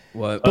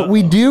 What? But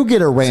we do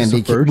get a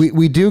Randy.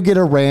 We do get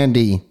a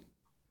Randy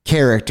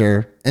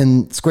character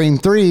in Scream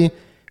 3,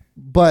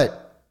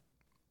 but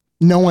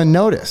no one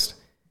noticed.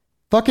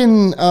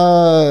 Fucking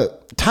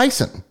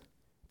Tyson,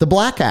 the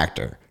black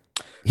actor.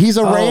 He's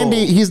a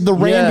Randy. He's the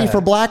Randy for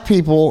black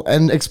people,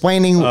 and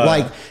explaining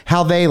like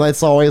how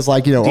it's always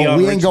like, we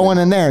ain't going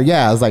in there.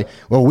 Yeah. It's like,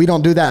 well, we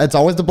don't do that. It's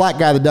always the black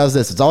guy that does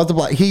this. It's always the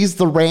black. He's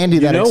the Randy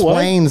that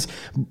explains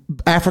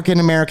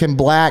African-American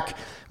black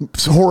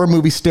horror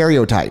movie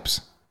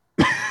stereotypes.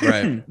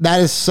 Right. That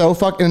is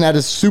that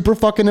is super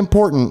fucking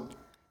important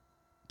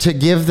to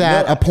give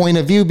that a point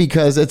of view,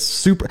 because it's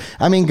super.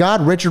 I mean,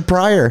 God, Richard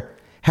Pryor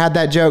had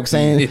that joke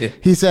saying,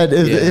 he said,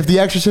 if The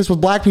Exorcist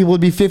with black people, would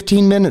be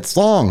 15 minutes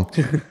long.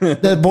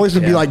 That voice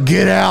would be like,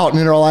 get out. And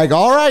they're like,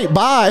 all right,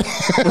 bye.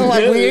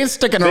 Like, we ain't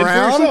sticking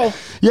around.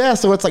 Yeah.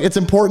 So it's like, it's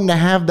important to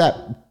have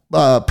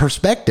that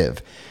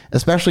perspective,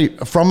 especially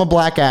from a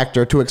black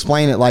actor, to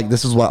explain it like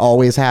this is what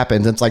always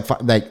happens. It's like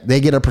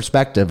they get a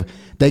perspective.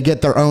 They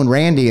get their own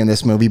Randy in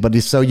this movie, but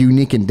he's so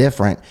unique and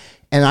different.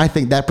 And I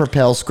think that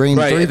propels Scream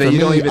 3 for me. You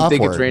don't even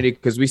think it's Randy,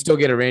 because we still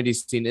get a Randy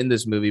scene in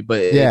this movie,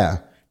 but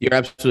you're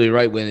absolutely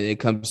right when it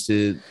comes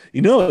to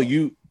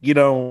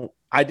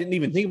I didn't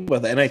even think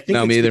about that, and I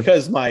think it's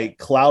because my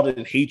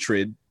clouded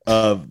hatred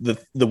of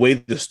the way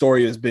the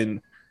story has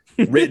been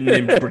written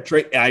and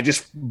portrayed, I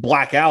just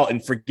black out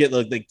and forget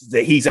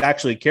that he's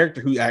actually a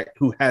character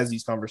who has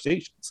these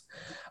conversations,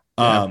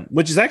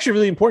 which is actually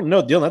really important.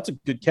 No, Dylan, that's a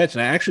good catch,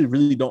 and I actually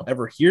really don't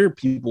ever hear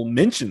people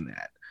mention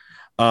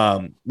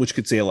that, which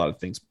could say a lot of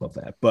things about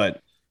that.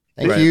 But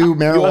thank you,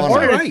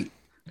 marijuana. Right.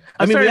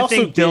 I started to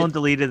think Dylan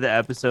deleted the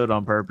episode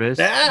on purpose,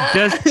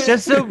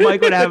 just so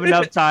Mike would have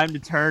enough time to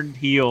turn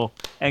heel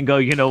and go,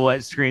 you know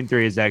what, Scream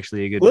 3 is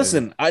actually a good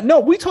movie. I know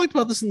we talked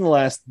about this in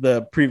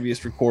the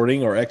previous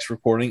recording or X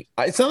recording.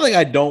 It's not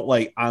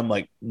like I'm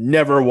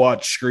never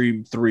watch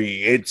Scream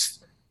 3.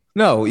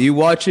 No, you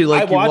watch it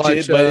like I watch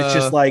it, but it's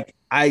just like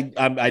I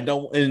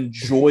don't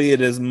enjoy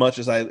it as much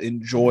as I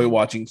enjoy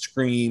watching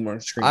Scream or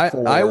Scream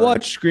 4. I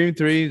watch Scream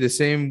 3 the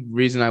same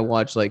reason I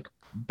watch like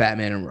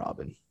Batman and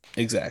Robin.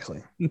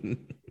 Exactly.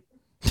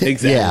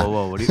 Yeah.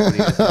 Whoa, what do you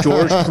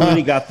George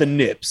Clooney got the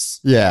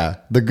nips. Yeah,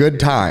 the good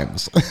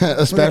times,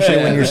 especially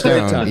when you're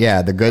stoned.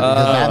 Yeah, the good.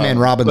 Batman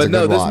Robin's but a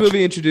good this watch.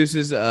 movie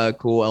introduces a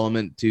cool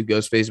element to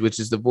Ghostface,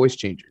 which is the voice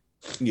changer.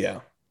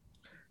 Yeah.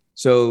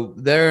 So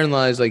therein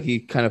lies like he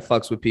kind of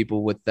fucks with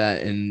people with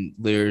that, and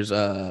there's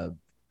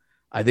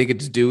I think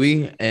it's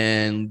Dewey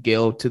and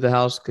Gail to the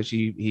house because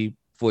he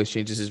voice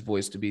changes his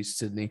voice to be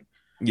Sidney.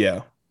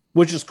 Yeah,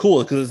 which is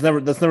cool because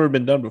that's never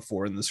been done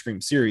before in the Scream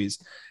series.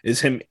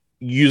 Is him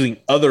using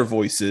other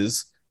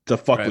voices to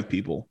fuck with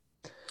people.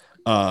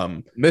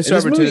 Missed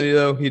opportunity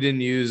though. He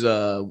didn't use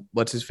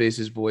what's his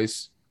face's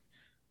voice.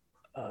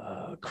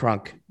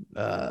 Crunk.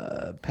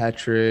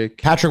 Patrick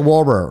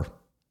Wahlberg.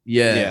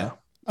 Yeah.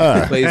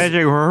 Patrick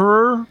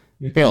Wahlberg.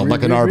 Feels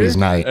like an Arby's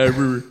night.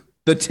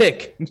 The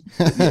Tick.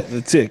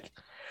 The Tick.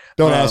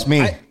 Don't ask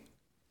me.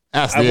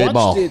 Ask the 8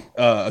 Ball. It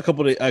a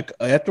couple of days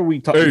after we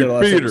talked about the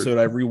last episode.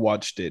 I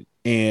rewatched it,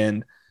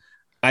 and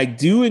I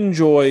do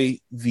enjoy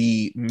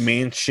the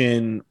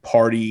mansion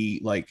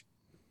party, like,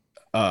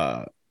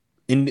 the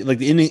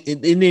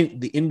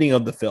ending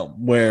of the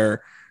film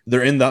where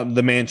they're in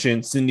the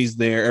mansion. Cindy's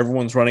there.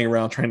 Everyone's running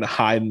around trying to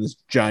hide in this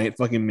giant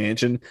fucking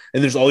mansion,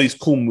 and there's all these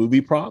cool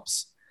movie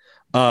props.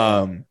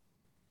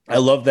 I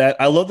love that.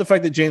 I love the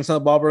fact that Jay and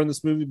Silent Bob are in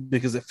this movie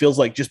because it feels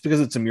like just because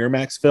it's a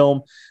Miramax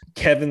film,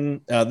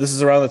 Kevin. This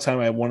is around the time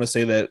I want to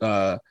say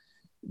that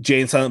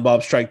Jay and Silent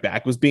Bob Strike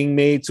Back was being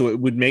made, so it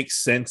would make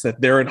sense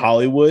that they're in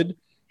Hollywood.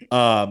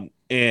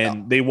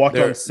 And they walked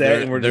on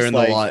set and we're just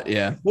like, lot,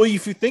 yeah. Well,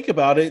 if you think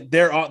about it,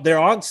 they're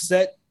on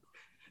set.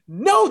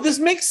 No, this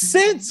makes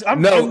sense.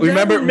 I'm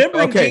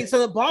remembering Jay and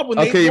Silent Bob when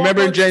they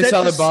remember Jay and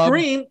Silent Bob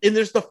Scream, and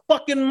there's the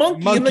fucking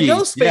monkey in the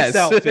Ghostface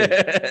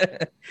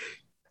outfit.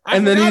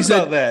 And then he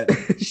said that.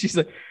 She's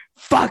like,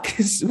 "Fuck,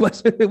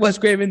 Wes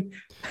Craven."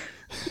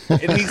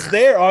 And he's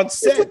there on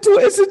set.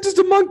 It's just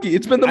a monkey.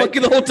 It's been the monkey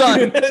the whole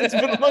time. It's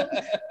been a monkey.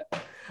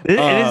 It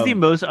is the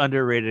most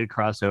underrated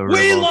crossover.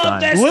 We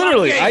love this.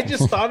 Literally, I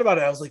just thought about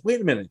it. I was like,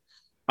 wait a minute.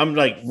 I'm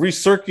like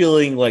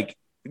recirculating like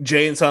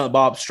Jay and Silent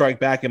Bob Strike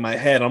Back in my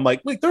head. I'm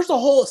like, wait, there's a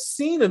whole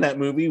scene in that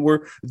movie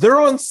where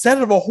they're on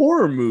set of a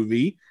horror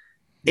movie,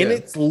 and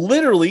it's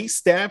literally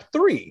Stab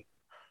 3.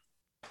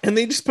 And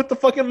they just put the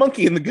fucking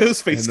monkey in the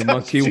Ghostface. And the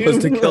monkey was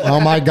to kill. Oh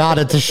my god,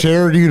 it's a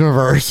shared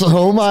universe.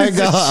 Oh my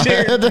god.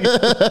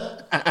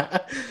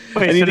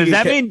 Wait, does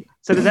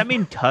that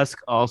mean Tusk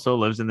also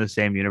lives in the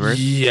same universe?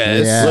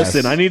 Yes.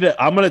 Listen, I'm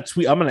gonna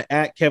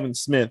at Kevin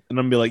Smith and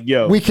I'm gonna be like,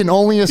 yo. We can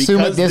only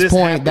assume at this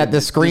point that the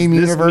Scream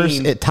universe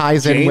it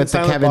ties in with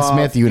the Kevin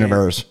Smith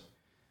universe.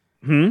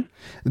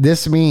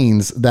 This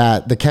means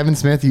that the Kevin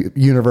Smith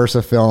universe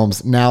of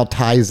films now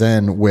ties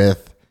in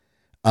with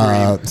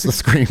the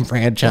Scream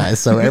franchise,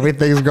 so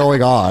everything's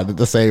going on at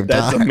the same time.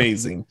 That's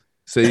amazing.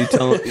 So you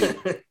tell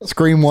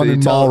Scream 1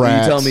 and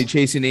Mallrats. You tell me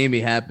Chasing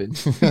Amy happened.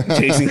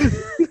 Chasing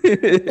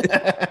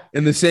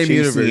in the same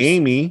universe.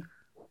 Amy,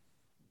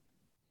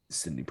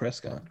 Sidney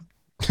Prescott.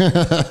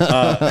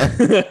 Nah,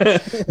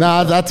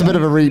 that's a bit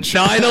of a reach.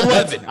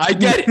 9/11. I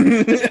get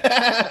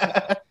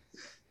it.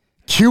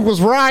 Q was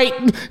right.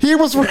 He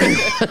was right.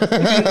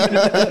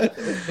 I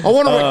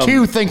wonder what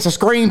Q thinks of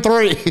Scream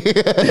 3.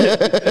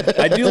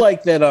 I do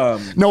like that.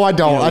 No, I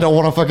don't. I don't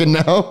want to fucking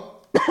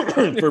know.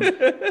 For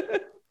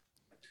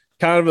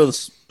kind of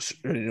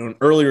an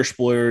earlier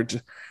spoiler,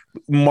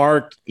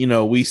 Mark.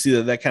 We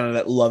see that kind of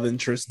that love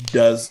interest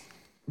does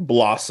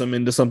blossom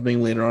into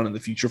something later on in the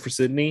future for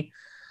Sydney.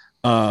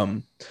 But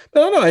I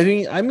don't know.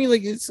 I mean,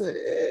 like it's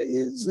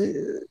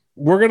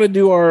we're going to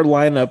do our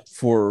lineup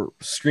for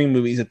Scream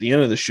movies at the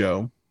end of the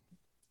show.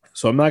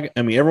 So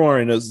everyone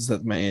already knows this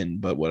at my end,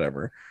 but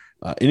whatever.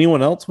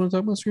 Anyone else want to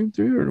talk about Scream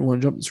 3 or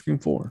want to jump to Scream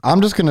 4? I'm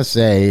just going to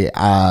say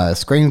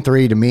Scream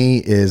 3 to me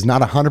is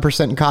not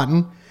 100%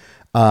 cotton.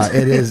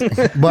 It is,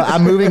 but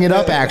I'm moving it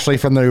up actually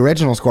from the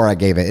original score I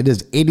gave it. It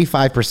is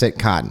 85%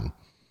 cotton.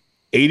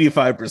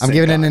 85%. I'm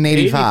giving it an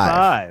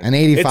 85. An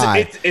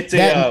 85.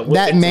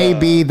 That may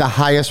be the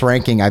highest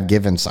ranking I've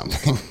given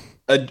something.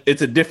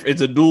 It's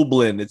a dual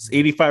blend. It's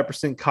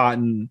 85%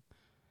 cotton,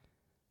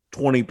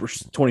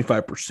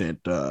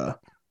 25%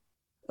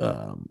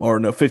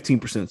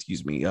 15%,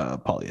 excuse me,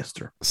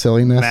 polyester.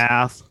 Silliness.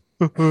 Math.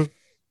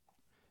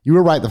 You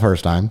were right the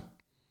first time.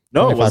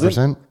 No,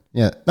 25%.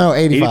 Yeah. No,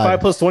 85. 85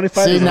 plus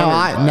 25. See, now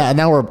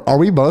are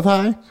we both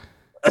high?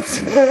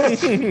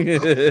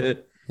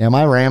 Yeah,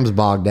 my Rams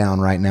bogged down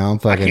right now.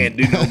 I can't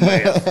do no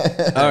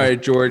math. All right,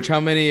 George,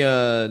 how many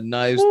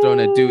knives thrown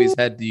at Dewey's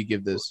head do you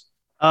give this?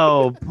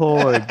 Oh,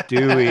 poor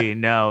Dewey.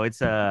 No,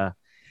 it's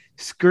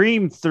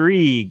Scream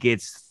 3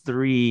 gets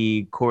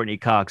 3 Courtney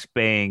Cox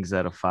bangs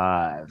out of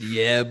 5.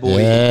 Yeah, boy.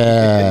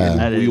 Yeah.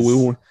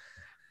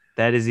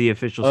 That is the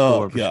official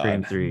score for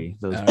Scream 3.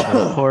 Those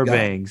poor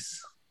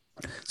bangs.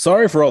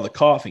 Sorry for all the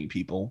coughing,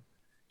 people.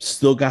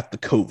 Still got the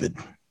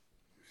COVID.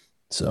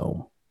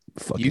 So,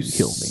 fucking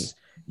kill me.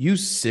 You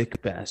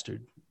sick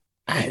bastard.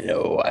 I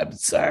know. I'm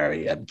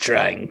sorry. I'm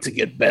trying to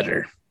get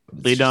better.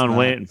 They done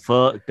went and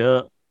fucked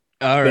up.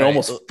 All right. Been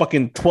almost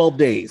fucking 12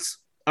 days.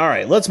 All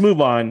right, let's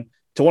move on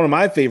to one of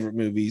my favorite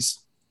movies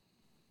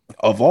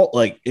of all.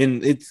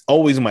 It's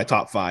always in my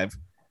top 5.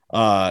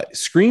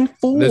 Scream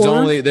 4.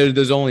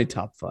 There's only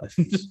top 5.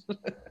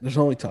 There's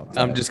only top 5.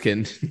 I'm just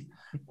kidding.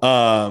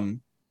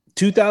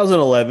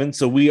 2011.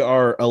 So we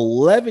are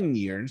 11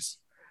 years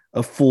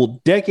a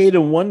full decade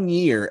and 1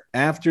 year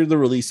after the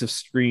release of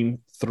Scream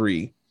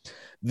 3.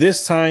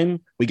 This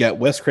time we got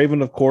Wes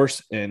Craven, of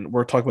course, and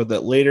we're talking about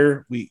that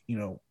later.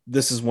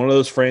 This is one of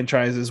those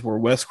franchises where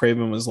Wes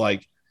Craven was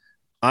like,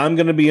 I'm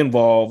going to be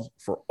involved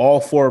for all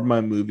 4 of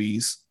my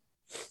movies.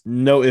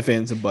 No ifs,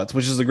 ands, and buts,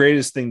 which is the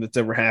greatest thing that's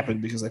ever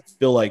happened, because I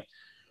feel like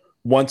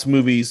once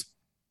movies,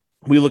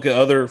 we look at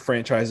other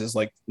franchises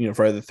like,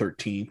 Friday the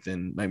 13th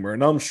and Nightmare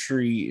on Elm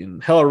Street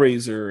and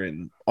Hellraiser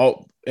and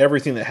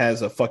everything that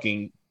has a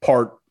fucking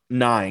part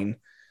 9.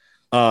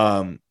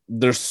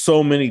 There's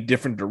so many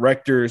different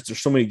directors. There's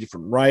so many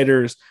different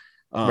writers.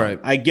 Right.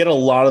 I get a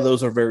lot of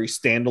those are very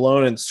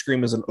standalone, and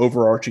Scream is an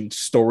overarching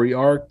story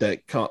arc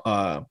that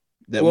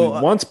we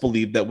once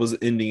believed that was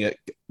going to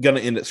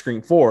end at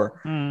Scream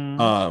 4.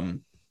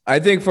 I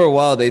think for a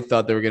while they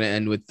thought they were going to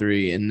end with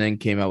 3 and then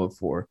came out with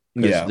 4.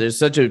 Yeah. There's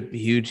such a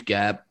huge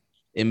gap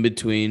in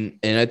between.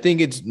 And I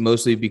think it's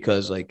mostly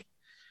because like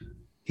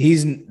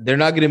they're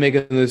not going to make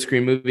another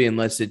Scream movie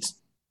unless it's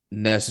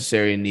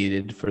necessary and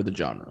needed for the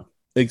genre.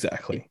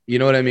 Exactly. You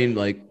know what I mean?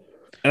 Like,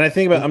 and I'm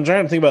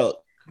trying to think about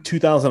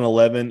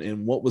 2011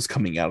 and what was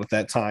coming out at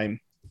that time.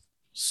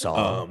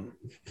 Saw.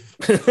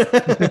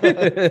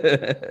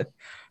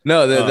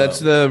 No, that's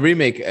the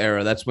remake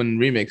era. That's when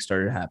remakes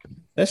started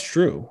happening. That's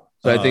true.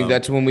 So I think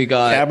that's when we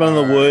got Cabin in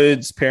the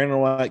Woods,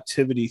 Paranormal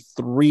Activity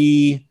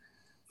 3,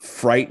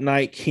 Fright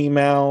Night came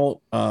out.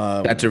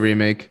 That's a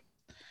remake.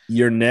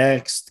 You're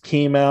Next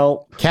came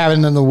out.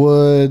 Cabin in the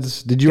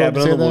Woods. Did you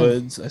Cabin say in the that?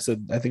 Woods?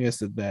 I think I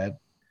said that.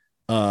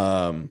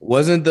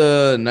 Wasn't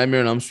the Nightmare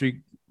on Elm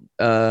Street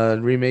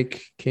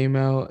remake came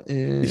out?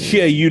 Yeah,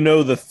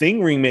 The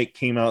Thing remake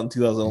came out in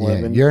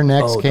 2011. Yeah, Your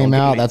Next came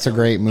out. That's a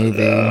great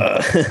movie.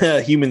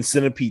 Human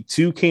Centipede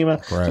 2 came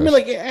out. Gross. I mean,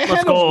 like,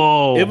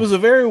 it was a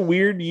very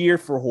weird year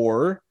for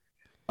horror.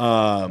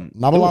 Not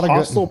a lot of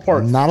good stuff.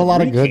 Not a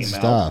lot of good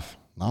stuff.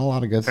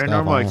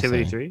 Paranormal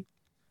Activity 3.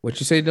 What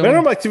you say, Dylan?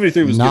 Paranormal Activity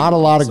 3 was not good, a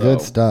lot of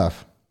good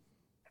stuff.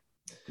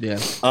 Yeah.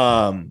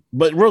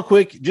 But real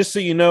quick, just so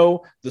you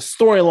know, the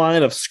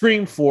storyline of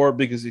Scream 4,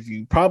 because if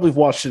you probably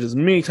watched it as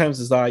many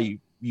times as I,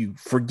 you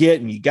forget,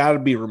 and you got to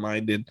be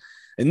reminded.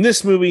 In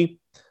this movie,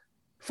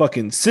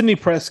 fucking Sidney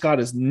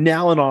Prescott is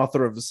now an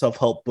author of a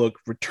self-help book,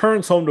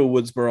 returns home to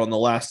Woodsboro on the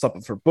last stop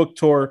of her book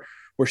tour,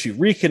 where she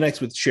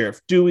reconnects with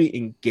Sheriff Dewey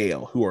and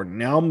Gail, who are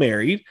now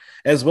married,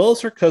 as well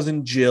as her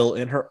cousin Jill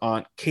and her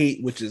aunt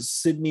Kate, which is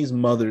Sidney's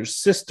mother's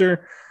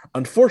sister.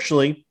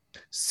 Unfortunately,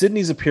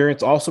 Sidney's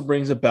appearance also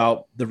brings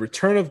about the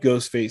return of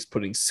Ghostface,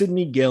 putting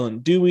Sidney, Gail,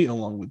 and Dewey,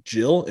 along with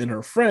Jill and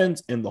her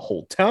friends and the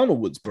whole town of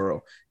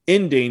Woodsboro,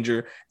 in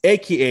danger,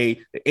 aka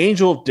the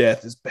Angel of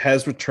Death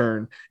has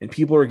returned, and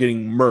people are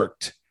getting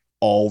murked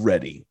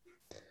already.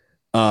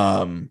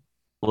 Whoa.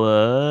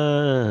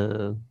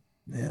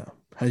 Yeah.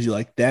 How'd you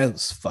like that? It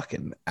was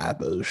fucking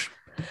abosh.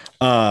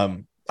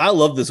 I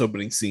love this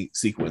opening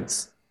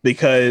sequence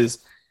because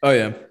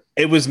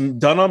it was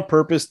done on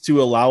purpose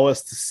to allow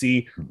us to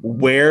see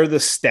where the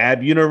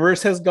Stab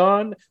universe has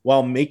gone,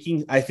 while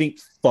making, I think,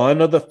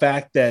 fun of the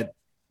fact that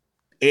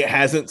it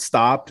hasn't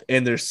stopped,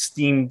 and there's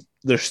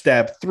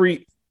Stab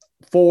 3,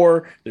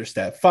 4, there's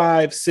Stab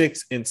 5,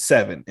 6, and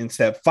 7. And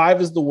Stab 5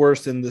 is the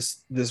worst in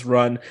this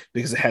run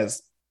because it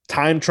has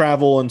time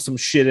travel and some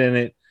shit in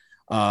it.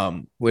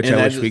 Which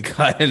I wish we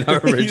got in our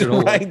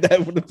original right? one.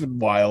 That would have been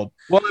wild.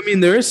 Well, I mean,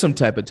 there is some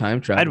type of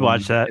time travel. I'd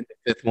watch that. In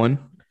the 5th one,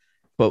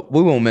 but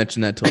we won't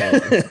mention that till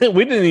later.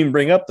 We didn't even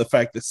bring up the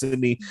fact that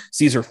Sidney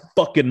sees her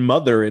fucking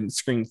mother in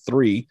Scream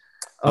 3,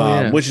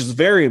 which is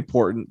very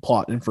important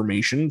plot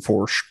information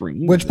for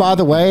Scream. Which, by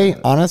the way,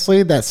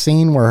 honestly, that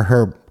scene where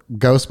her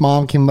ghost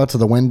mom came up to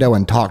the window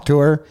and talked to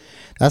her,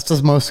 that's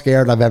the most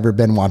scared I've ever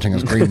been watching a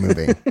Scream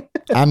movie.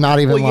 I'm not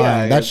even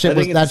lying. That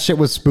shit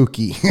was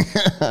spooky.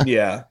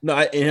 Yeah. No,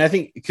 I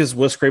think because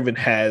Wes Craven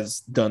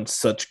has done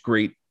such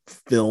great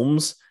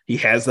films, he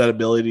has that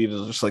ability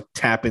to just like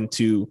tap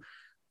into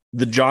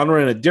the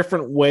genre in a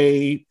different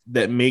way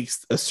that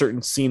makes a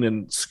certain scene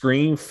in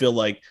Scream feel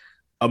like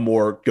a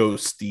more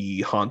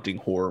ghosty, haunting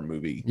horror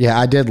movie. Yeah,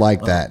 I did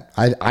like that.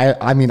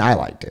 I mean, I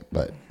liked it,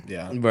 but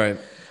yeah, right.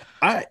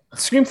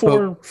 Scream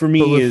 4 for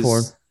me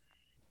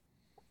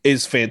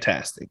is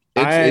fantastic.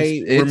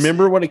 I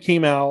remember when it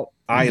came out.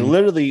 I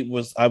literally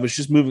was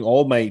just moving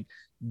all my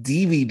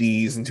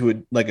DVDs into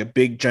a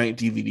big giant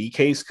DVD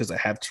case because I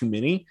have too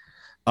many.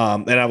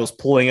 And I was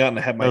pulling out, and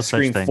I had my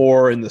Scream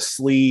 4 in the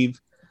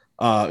sleeve,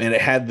 and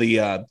it had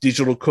the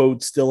digital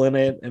code still in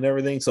it and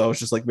everything. So I was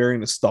just like very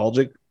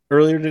nostalgic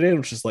earlier today. I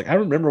was just like, I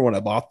remember when I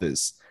bought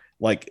this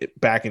like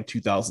back in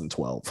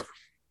 2012.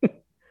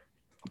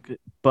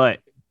 But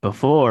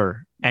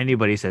before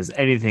anybody says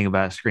anything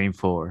about Scream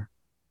 4,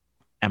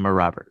 Emma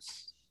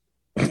Roberts.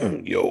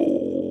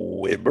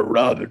 Yo, Emma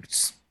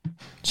Roberts.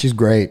 She's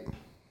great.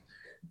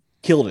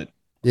 Killed it.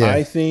 Yeah.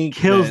 I think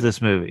kills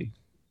this movie.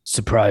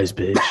 Surprise,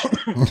 bitch.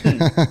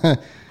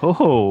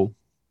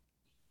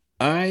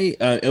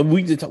 And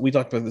we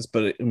talked about this,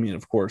 but I mean,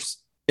 of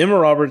course, Emma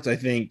Roberts, I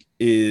think,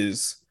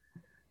 is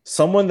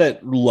someone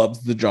that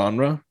loves the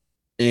genre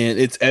And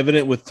it's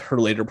evident with her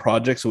later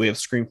projects. So we have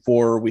Scream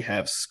 4, we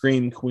have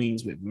Scream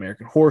Queens, we have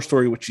American Horror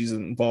Story, which she's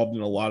involved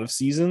in a lot of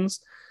seasons.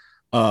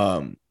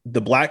 The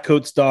Black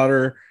Coat's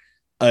Daughter.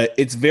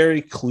 It's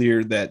very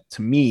clear that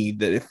to me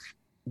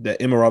that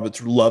Emma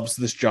Roberts loves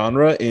this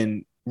genre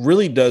and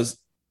really does,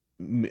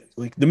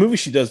 like, the movies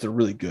she does, they're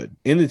really good,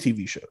 in the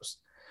TV shows.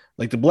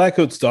 Like the Black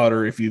Coat's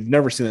Daughter, if you've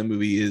never seen that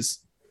movie, is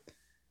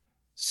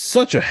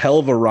such a hell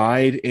of a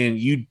ride, and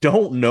you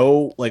don't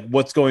know like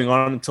what's going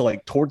on until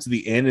like towards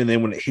the end, and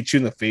then when it hits you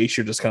in the face,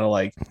 you're just kind of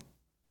like,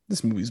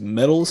 this movie's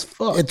metal as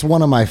fuck. It's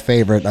one of my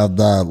favorite of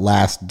the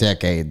last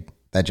decade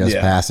that just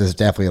passed. Is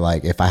definitely,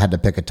 like, if I had to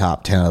pick a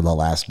top 10 of the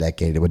last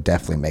decade, it would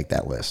definitely make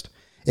that list.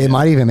 It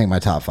might even make my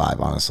top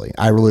 5, honestly.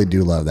 I really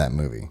do love that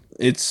movie.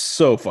 It's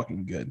so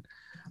fucking good.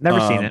 Never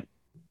seen it.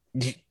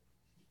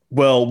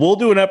 Well, we'll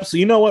do an episode.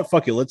 You know what?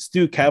 Fuck it. Let's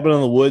do Cabin in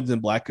the Woods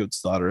and Black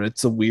Coat's Daughter.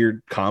 It's a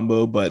weird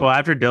combo, but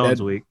after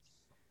Dylan's week.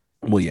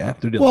 Well, yeah,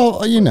 after Dylan's.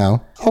 Well, you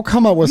know, I'll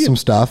come up with some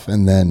stuff,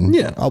 and then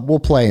we'll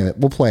play it.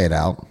 We'll play it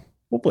out.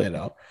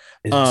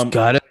 It's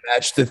gotta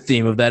match the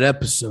theme of that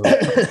episode.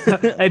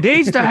 It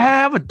needs to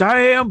have a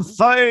damn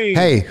thing.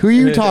 Hey, who are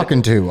you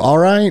talking to? All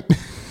right,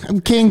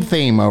 I'm King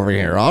Theme over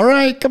here. All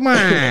right, come on.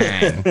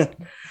 I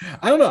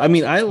don't know. I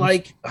mean, I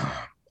like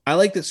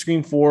that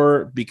Scream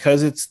 4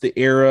 because it's the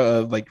era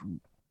of, like,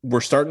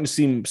 we're starting to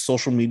see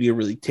social media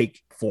really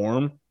take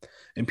form,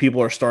 and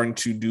people are starting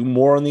to do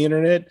more on the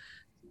internet.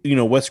 You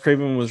know, Wes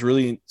Craven was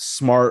really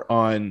smart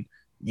on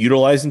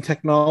utilizing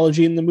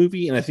technology in the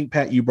movie, and I think,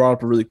 Pat, you brought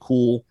up a really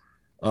cool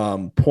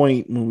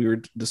point when we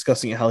were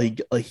discussing how he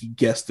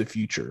guessed the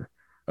future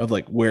of,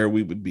 like, where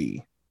we would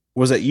be.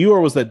 Was that you,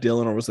 or was that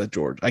Dylan, or was that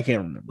George? I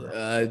can't remember.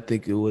 I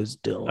think it was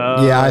Dylan.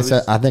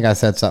 I think I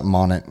said something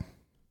on it.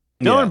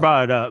 Dylan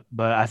brought it up,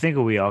 but I think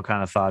we all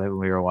kind of thought it when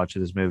we were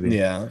watching this movie.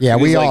 Yeah,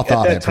 we all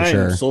thought it for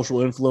sure. Social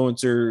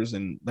influencers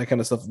and that kind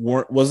of stuff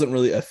wasn't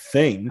really a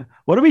thing.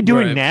 What are we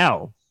doing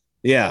now?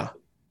 Yeah.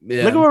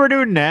 Look at what we're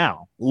doing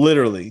now.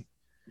 Literally,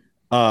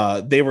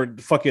 they were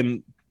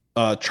fucking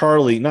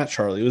Charlie, not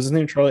Charlie. Was his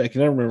name Charlie? I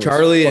can never remember.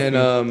 Charlie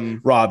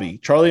and Robbie.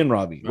 Charlie and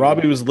Robbie.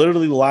 Robbie was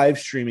literally live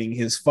streaming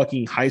his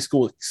fucking high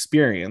school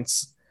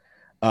experience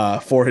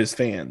for his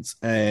fans,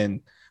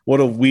 and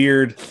what a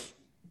weird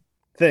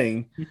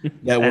thing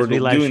that we're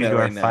doing that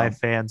right now. 5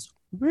 fans.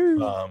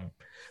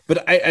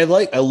 But I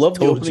love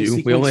the opening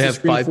sequence. We only have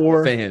 5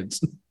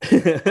 fans.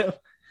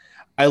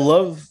 I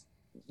love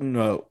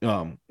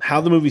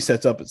how the movie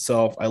sets up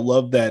itself. I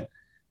love that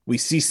we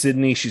see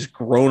Sydney. She's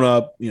grown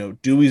up. You know,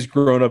 Dewey's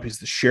grown up. He's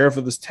the sheriff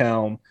of this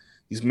town.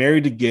 He's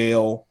married to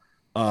Gail,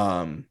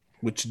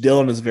 which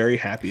Dylan is very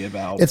happy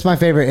about. It's my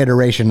favorite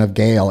iteration of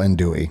Gail and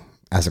Dewey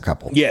as a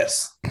couple.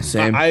 Yes,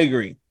 same. I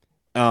agree.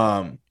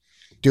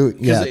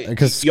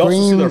 Because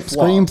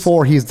Scream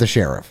 4, he's the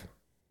sheriff.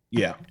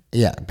 Yeah.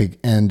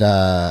 And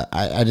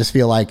I just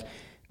feel like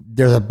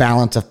there's a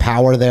balance of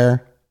power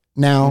there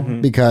now,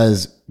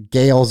 because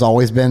Gail's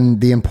always been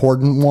the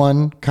important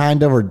one,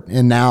 kind of,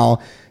 and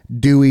now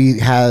Dewey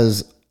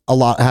has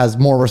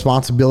more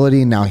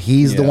responsibility. Now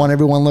he's the one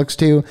everyone looks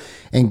to,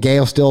 and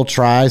Gail still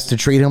tries to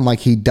treat him like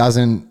he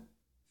doesn't,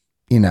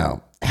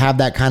 have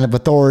that kind of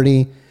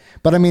authority.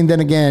 But I mean, then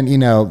again,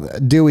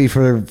 Dewey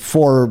for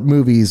 4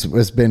 movies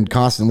has been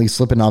constantly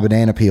slipping on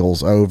banana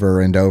peels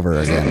over and over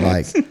again.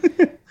 Like,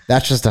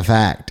 that's just a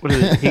fact. What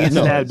is it? He gets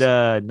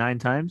stabbed 9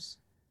 times,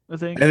 I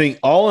think. I think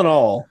all in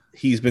all,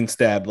 he's been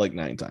stabbed like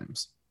 9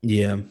 times.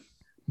 Yeah.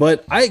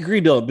 But I agree,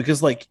 Dylan,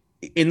 because like,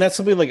 and that's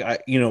something like,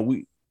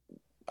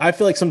 I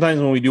feel like sometimes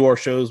when we do our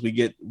shows, we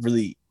get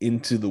really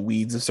into the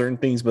weeds of certain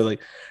things, but like,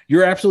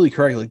 you're absolutely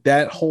correct. Like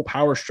that whole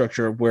power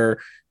structure of where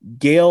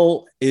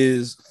Gail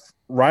is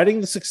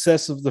writing the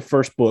success of the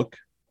first book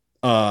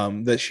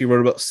that she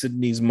wrote about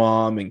Sydney's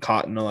mom and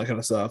Cotton and all that kind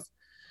of stuff.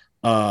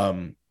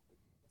 And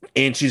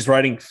she's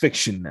writing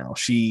fiction now.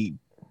 She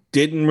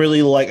didn't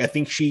really I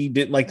think she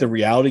didn't like the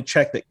reality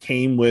check that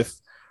came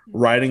with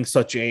writing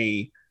such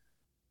a,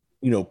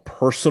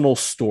 personal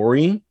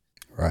story.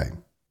 Right.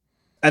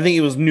 I think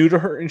it was new to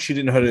her and she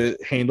didn't know how to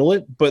handle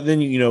it. But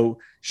then,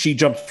 she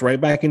jumps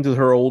right back into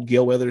her old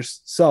Gale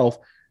Weathers self,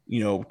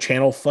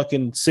 channel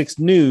fucking 6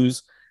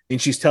 News.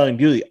 And she's telling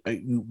Dewey,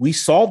 we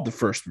solved the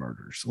first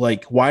murders.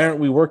 Like, why aren't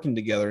we working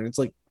together? And it's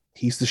like,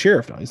 he's the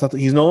sheriff now.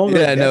 He's no longer.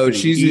 Yeah, no,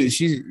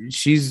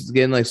 she's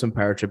getting like some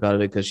power trip out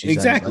of it because she's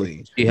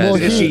exactly. She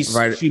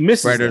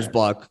misses writer's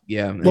block.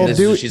 Yeah. Well,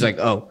 she's like,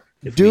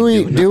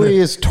 Dewey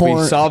is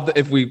torn.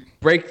 If we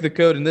break the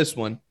code in this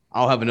one,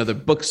 I'll have another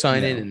book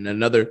signing and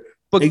another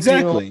book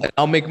deal, and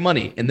I'll make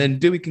money, and then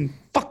Dewey can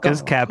fuck off.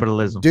 It's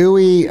capitalism.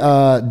 Dewey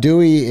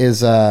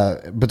is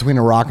between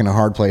a rock and a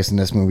hard place in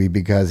this movie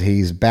because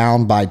he's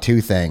bound by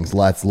 2 things: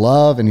 let's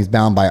love, and he's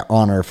bound by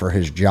honor for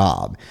his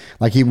job.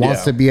 Like he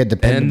wants to be a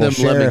dependable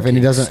sheriff, and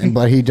he doesn't.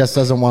 But he just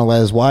doesn't want to let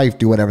his wife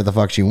do whatever the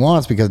fuck she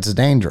wants because it's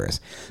dangerous.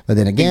 But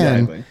then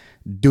again,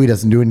 Dewey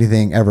doesn't do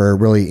anything ever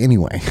really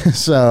anyway.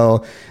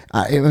 So,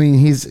 I mean,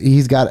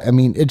 he's got, I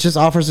mean, it just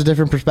offers a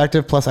different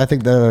perspective. Plus, I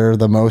think they're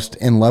the most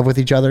in love with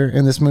each other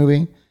in this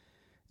movie.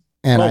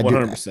 And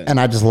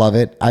I just love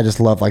it. I just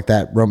love like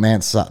that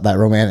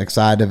romantic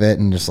side of it,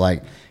 and just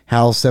like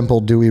how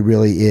simple Dewey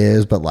really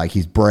is, but like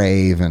he's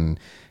brave, and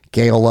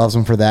Gale loves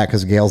him for that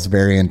because Gale's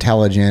very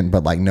intelligent,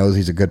 but like knows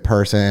he's a good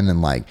person,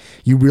 and like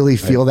you really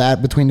feel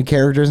that between the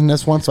characters in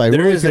this one. So I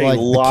really feel like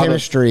the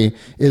chemistry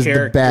is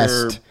the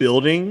best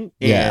building,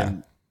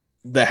 and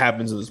that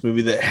happens in this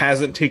movie that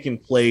hasn't taken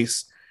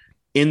place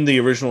in the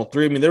original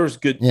 3. I mean, there was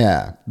good,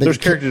 there's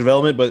character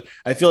development, but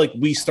I feel like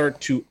we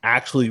start to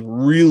actually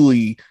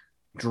really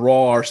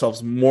draw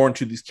ourselves more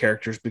into these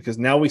characters because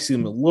now we see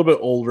them a little bit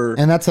older,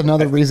 and that's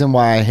another reason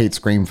why I hate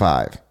Scream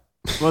 5.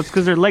 Well, it's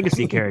because they're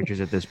legacy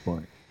characters at this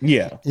point.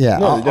 Yeah.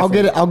 No,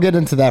 I'll get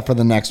into that for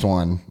the next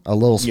one. A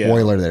little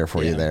spoiler there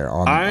for you there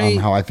on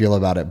how I feel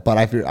about it. But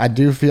I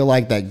do feel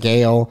like that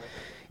Gale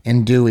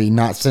and Dewey,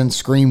 not since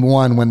Scream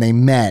 1 when they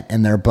met,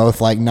 and they're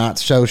both like not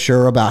so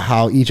sure about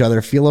how each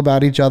other feel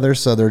about each other,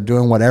 so they're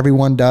doing what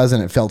everyone does,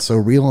 and it felt so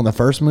real in the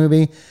first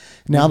movie.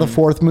 Now the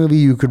fourth movie,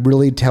 you could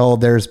really tell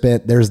there's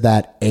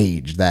that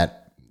age,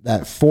 that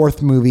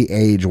fourth movie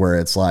age where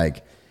it's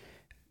like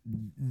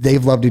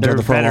they've loved each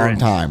other for a long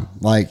time.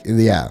 Like,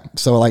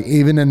 so like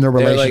even in their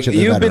relationship,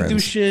 like, you've been through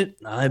shit,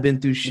 I've been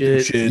through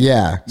shit.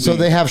 Yeah, so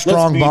they have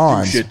strong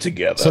bonds. Shit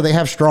together. So they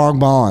have strong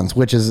bonds,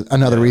 which is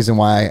another reason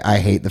why I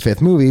hate the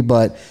fifth movie.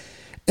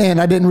 And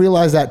I didn't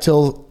realize that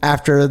till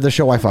after the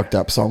show I fucked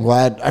up. So I'm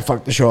glad I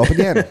fucked the show up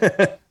again.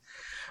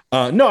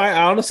 No,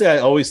 I honestly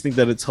always think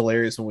that it's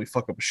hilarious when we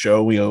fuck up a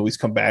show. We always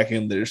come back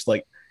and there's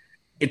like,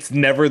 it's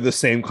never the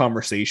same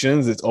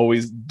conversations. It's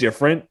always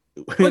different.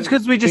 Well, it's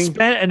because we just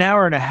spent an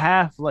hour and a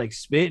half like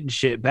spitting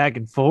shit back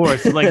and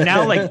forth. Like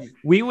now, like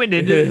we went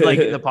into like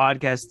the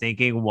podcast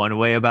thinking one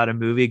way about a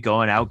movie,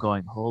 going out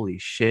going, "Holy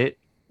shit,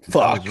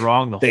 fuck, I was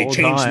wrong the whole time." They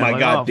changed my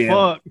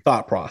goddamn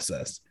thought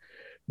process.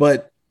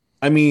 But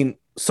I mean,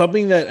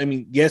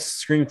 yes,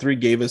 Scream 3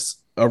 gave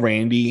us a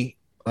Randy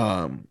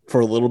for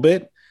a little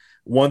bit.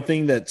 One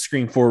thing that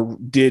Scream 4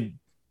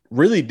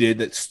 really did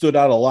that stood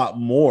out a lot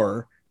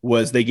more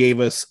was they gave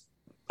us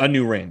a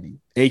new Randy,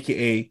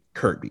 aka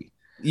Kirby.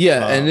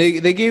 Yeah, and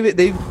they gave it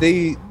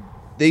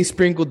they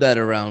sprinkled that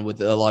around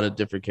with a lot of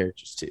different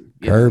characters too.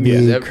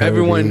 Kirby,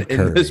 everyone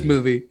in this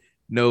movie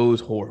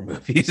knows horror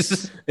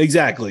movies.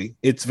 Exactly.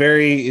 It's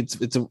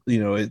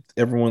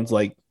everyone's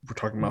like, we're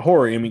talking about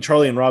horror. I mean,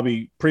 Charlie and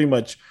Robbie, pretty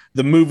much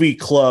the movie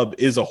club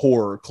is a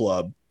horror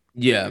club.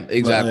 Yeah,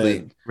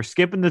 exactly. We're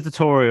skipping the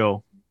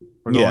tutorial.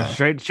 We're going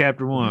straight to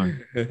chapter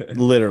 1.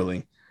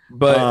 Literally.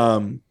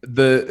 But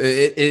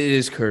it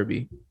is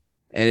Kirby.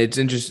 And it's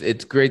interesting.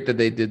 It's great that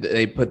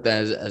they put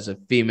that as a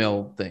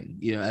female thing,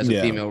 as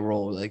a female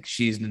role. Like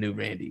she's the new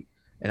Randy.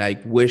 And I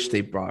wish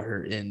they brought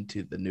her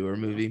into the newer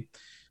movie.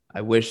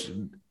 I wish,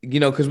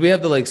 because we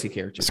have the legacy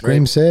characters.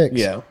 Scream 6.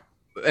 Yeah.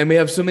 And we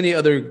have so many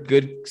other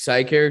good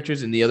side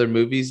characters in the other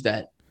movies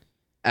that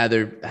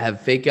either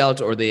have fake outs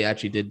or they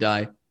actually did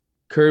die.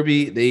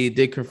 Kirby, they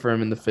did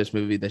confirm in the fifth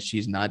movie that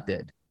she's not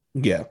dead.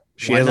 Yeah.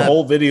 She has a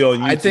whole video on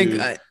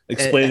YouTube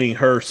explaining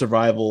her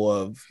survival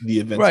of the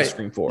events of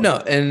Scream 4. No,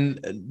 and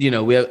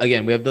we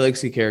have the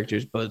legacy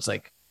characters, but it's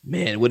like,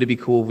 man, would it be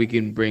cool if we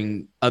can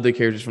bring other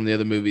characters from the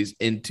other movies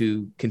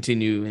into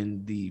continue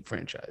in the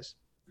franchise?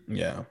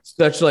 Yeah.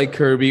 Such like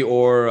Kirby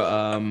or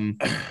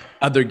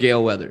other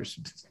Gale Weathers.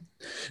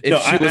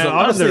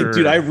 Honestly,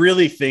 dude, I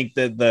really think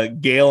that the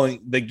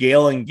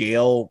Gale and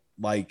Gale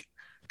like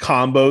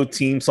combo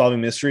team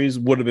solving mysteries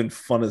would have been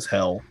fun as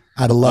hell.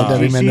 I'd have loved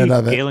every minute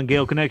of it. Gale and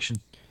Gale connection.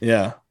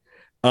 Yeah.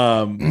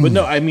 But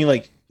no, I mean,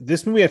 like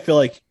this movie, I feel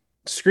like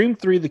Scream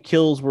 3, the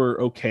kills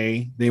were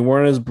okay. They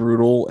weren't as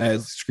brutal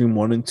as Scream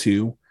 1 and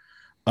 2.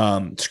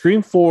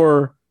 Scream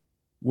 4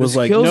 was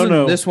like,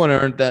 no. This one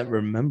aren't that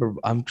remember.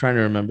 I'm trying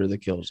to remember the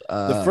kills.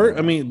 The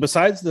first,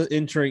 besides the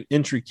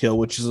entry kill,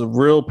 which is a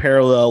real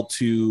parallel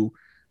to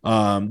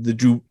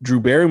the Drew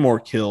Barrymore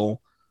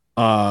kill,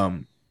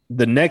 the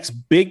next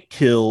big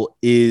kill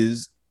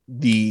is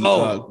the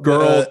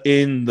girl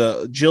in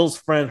the Jill's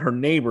friend, her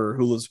neighbor,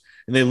 and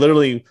they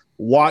literally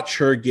watch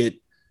her get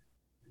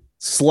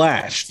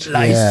sliced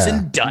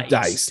and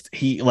diced.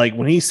 He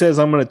when he says,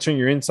 "I'm going to turn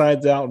your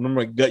insides out and I'm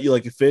going to gut you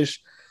like a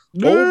fish."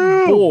 No!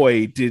 Oh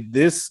boy, did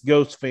this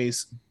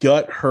Ghostface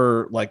gut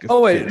her like a fish.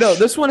 Oh wait, no,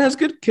 this one has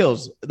good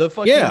kills. The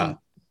fucking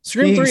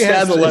Scream 3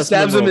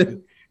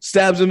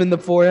 stabs him in the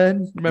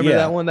forehead. Remember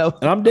that one? And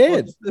I'm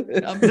dead.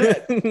 I'm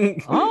dead.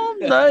 I'm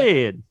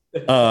dead.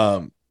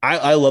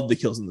 I love the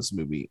kills in this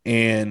movie,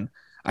 and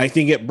I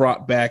think it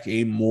brought back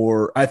bring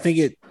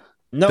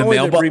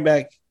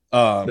back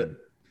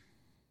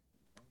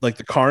like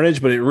the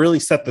carnage, but it really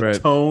set the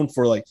tone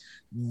for like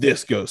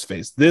this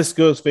Ghostface. This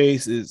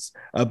Ghostface is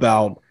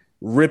about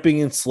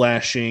ripping and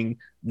slashing,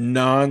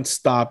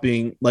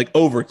 non-stopping, like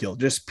overkill,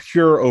 just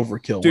pure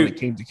overkill. Dude, when it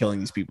came to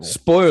killing these people.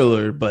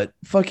 Spoiler, but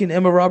fucking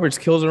Emma Roberts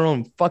kills her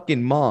own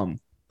fucking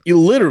mom. You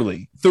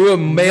literally through a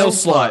mail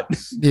slot.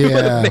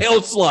 Yeah. A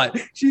mail slot.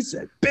 She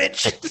said,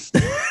 "Bitch."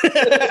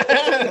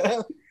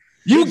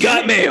 You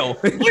got mail.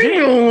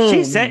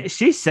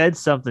 she said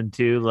something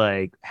too,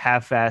 like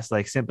half-assed,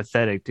 like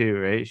sympathetic too,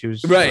 right? She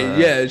was right.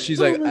 Yeah,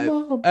 she's like,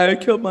 I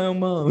killed my own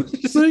mom.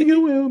 She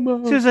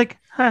was like,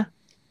 huh.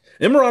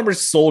 Emma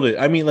Roberts sold it.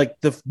 I mean, like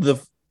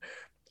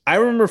I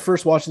remember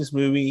first watching this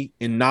movie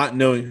and not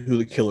knowing who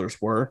the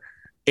killers were,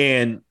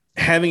 and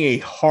having a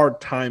hard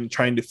time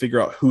trying to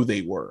figure out who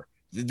they were.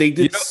 They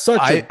did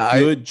such a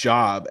good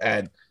job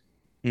at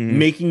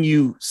making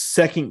you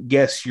second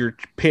guess your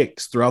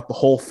picks throughout the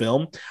whole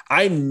film.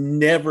 I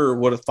never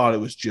would have thought it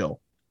was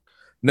Jill.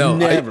 No,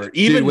 never.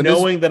 Even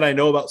knowing that I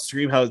know about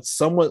Scream, how it's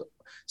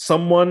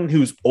someone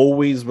who's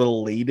always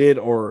related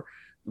or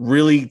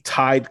really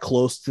tied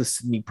close to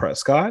Sidney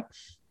Prescott.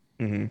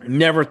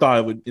 Never thought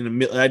it would.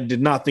 I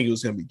did not think it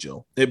was going to be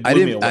Jill. I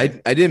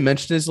didn't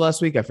mention this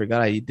last week. I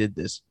forgot I did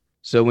this.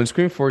 So when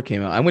Scream 4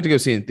 came out, I went to go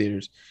see it in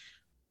theaters.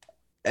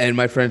 And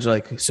my friends are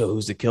like, so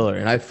who's the killer?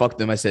 And I fucked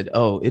them. I said,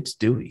 oh, it's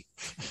Dewey.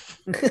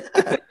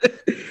 They're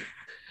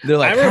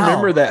like, I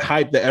remember that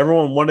hype that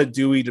everyone wanted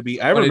Dewey to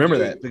be. I remember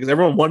that because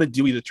everyone wanted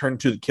Dewey to turn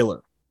to the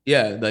killer.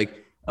 Yeah,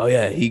 like, oh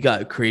yeah, he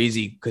got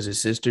crazy because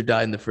his sister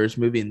died in the first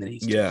movie, and then he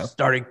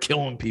started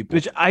killing people.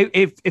 Which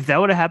if that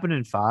would have happened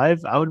in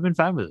 5, I would have been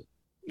fine with it.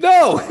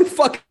 No,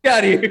 fuck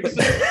out of here.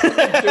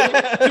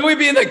 Dewey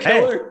being the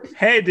killer.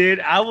 Hey, dude,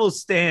 I will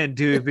stand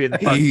Dewey being the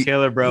fucking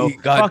killer, bro.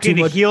 Fucking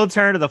heel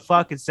turn of the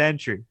fucking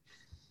century.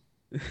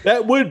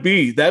 That would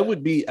be.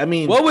 I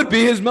mean, what would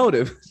be his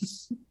motive?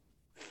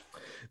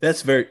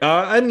 That's very.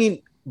 I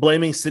mean,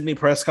 blaming Sidney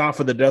Prescott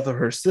for the death of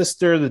her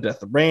sister, the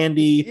death of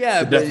Randy,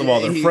 the death of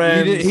all their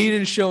friends. He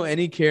didn't show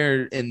any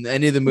care in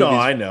any of the movies. No,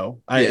 I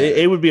know.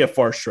 It would be a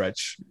far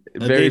stretch.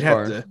 Very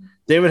far.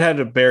 They would have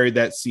to bury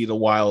that seed a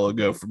while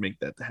ago for make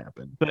that to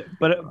happen. But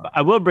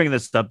I will bring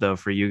this up though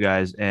for you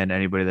guys and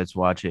anybody that's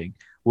watching.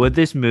 Would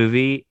this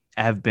movie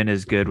have been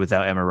as good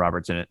without Emma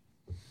Roberts in it?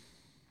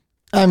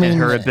 I mean, and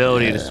her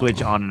ability to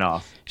switch on and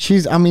off.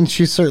 She's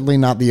certainly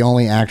not the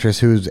only actress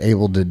who's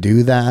able to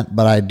do that,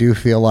 but I do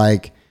feel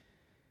like,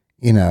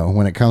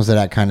 when it comes to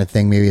that kind of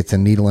thing, maybe it's a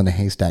needle in a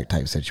haystack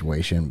type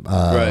situation.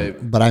 Right.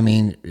 But I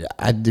mean,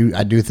 I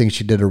do think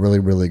she did a really,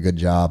 really good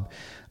job,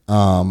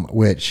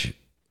 which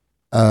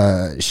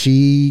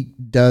she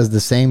does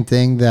the same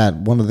thing that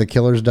one of the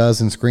killers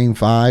does in Scream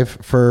 5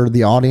 for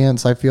the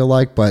audience, I feel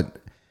like, but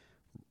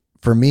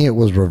for me it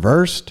was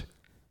reversed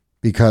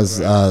because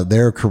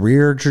their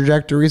career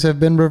trajectories have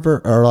been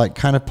or like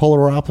kind of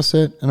polar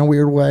opposite in a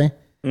weird way.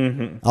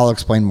 I'll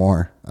explain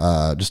more.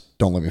 Just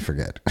don't let me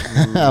forget.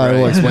 I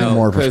will explain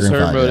more for Scream 5.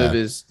 Because her motive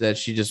is that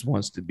she just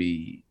wants to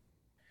be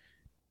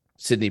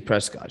Sidney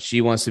Prescott. She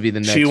wants to be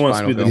the next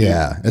final film.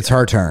 Yeah, it's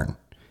her turn.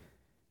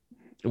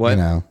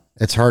 What?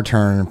 It's her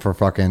turn for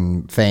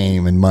fucking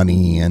fame and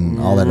money and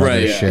all that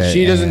other shit.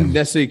 She doesn't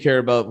necessarily care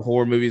about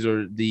horror movies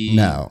or she's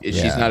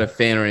not a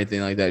fan or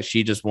anything like that.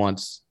 She just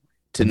wants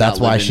to. That's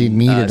why she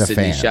needed a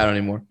fan. Shadow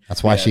anymore.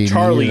 That's why she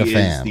Charlie needed a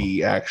fan. Is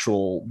the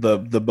actual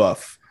the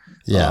buff.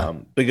 Yeah,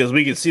 because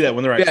we can see that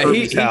when they're at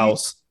Kirby's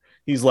house,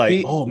 he's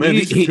like, "Oh man,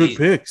 these are good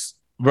picks."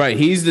 Right.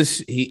 He's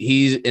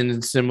in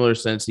a similar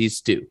sense. He's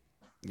Stu.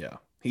 Yeah.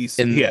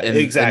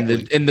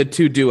 Exactly. In the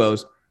two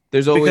duos.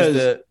 There's always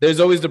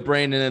the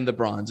brain and then the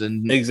bronze,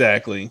 and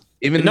exactly.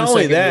 Even not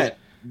only that,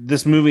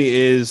 this movie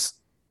is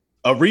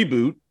a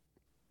reboot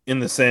in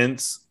the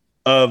sense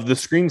of the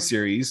Scream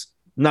series.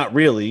 Not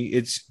really.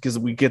 It's because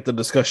we get the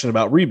discussion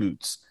about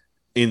reboots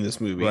in this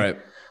movie, right?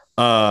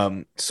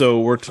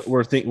 So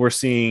we're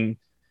seeing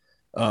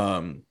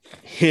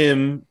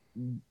him,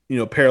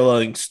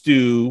 paralleling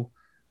Stu,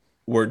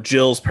 where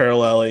Jill's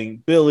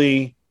paralleling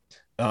Billy.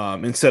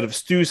 Instead of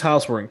Stu's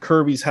house, we're in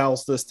Kirby's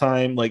house this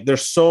time. Like,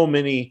 there's so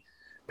many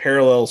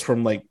parallels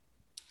from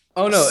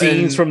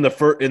scenes from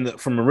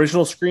from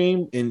original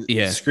Scream in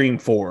Scream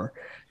 4,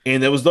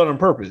 and that was done on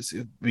purpose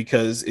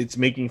because it's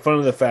making fun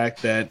of the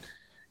fact that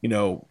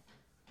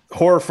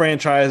horror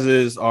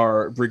franchises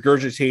are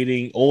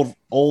regurgitating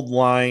old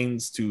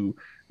lines to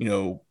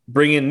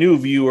bring in new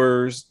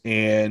viewers,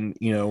 and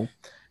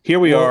here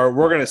we are.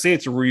 We're going to say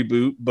it's a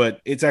reboot,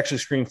 but it's actually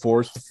Scream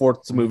 4. It's the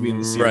fourth movie in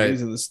the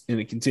series, and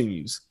it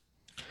continues.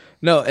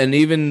 No, and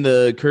even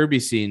the Kirby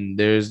scene,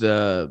 there's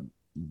the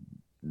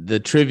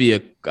trivia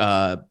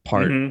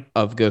part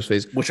of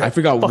Ghostface, which I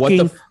forgot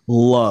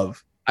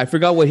love. I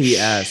forgot what he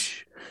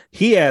asked.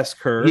 He asked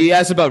her. He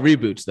asked about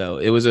reboots, though.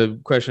 It was a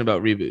question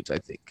about reboots, I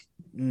think.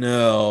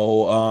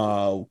 No,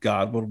 oh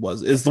God, what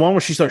was it? It's the one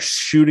where she starts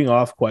shooting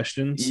off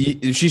questions.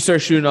 She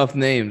starts shooting off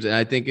names, and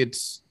I think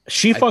it's.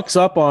 She fucks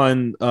up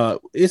on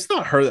it's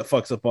not her that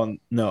fucks up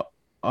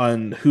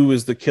on who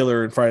is the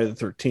killer in Friday the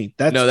 13th.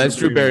 That's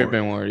Drew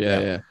Barrymore.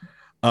 Yeah.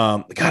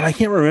 God, I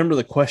can't remember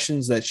the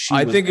questions that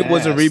I think it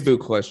was a reboot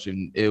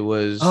question. It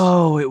was.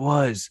 Oh, it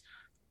was.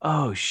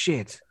 Oh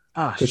shit.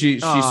 Oh, she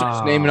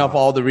starts naming off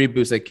all the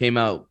reboots that came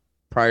out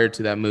prior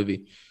to that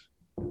movie.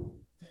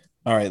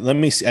 All right, let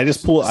me see. I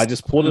just pulled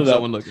it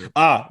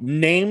up.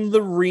 Name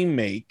the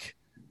remake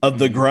of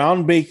the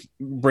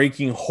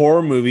groundbreaking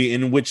horror movie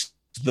in which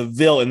the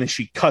villain, and then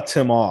she cuts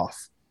him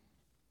off.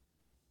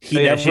 he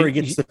never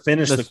gets to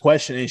finish the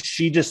question, and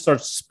she just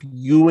starts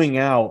spewing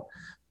out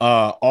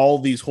all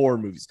these horror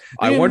movies.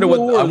 I wonder what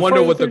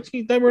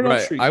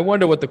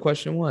the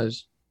question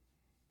was.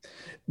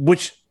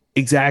 Which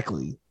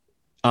exactly,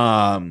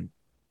 and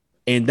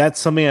that's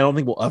something I don't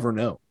think we'll ever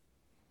know.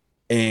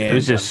 And it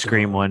was just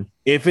Scream one.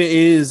 If it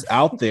is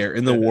out there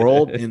in the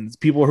world, and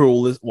people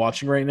who are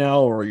watching right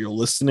now, or you're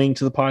listening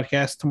to the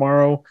podcast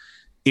tomorrow,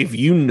 if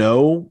you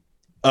know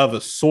of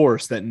a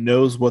source that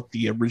knows what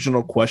the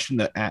original question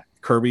that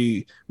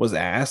Kirby was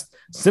asked,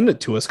 send it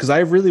to us, because I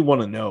really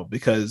want to know,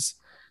 because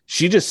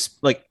she just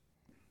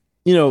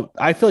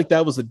I feel like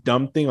that was a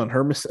dumb thing on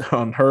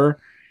her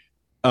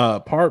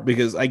part,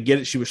 because I get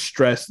it, she was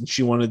stressed and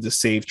she wanted to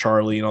save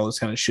Charlie and all this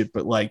kind of shit,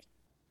 but like,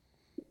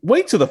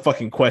 wait till the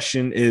fucking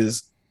question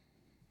is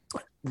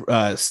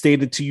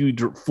stated to you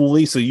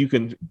fully so you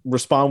can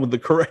respond with the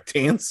correct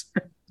answer.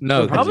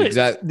 No, probably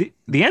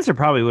the answer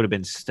probably would have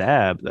been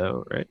stab,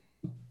 though, right?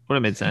 Would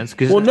have made sense,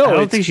 because I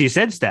don't think she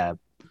said stab.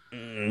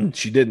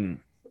 She didn't.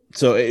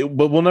 So,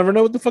 but we'll never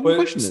know what the fucking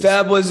question is.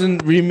 Stab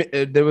wasn't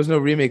there was no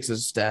remakes of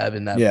Stab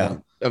in that.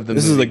 Point of the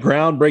this movie. Is a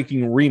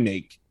groundbreaking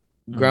remake.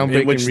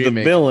 Groundbreaking which remake,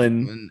 the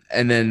villain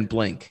and then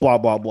Blink. Blah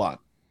blah blah.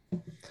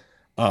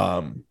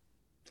 I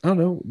don't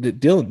know,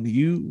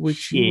 Dylan.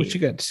 What you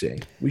got to say?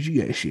 What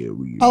you got to share?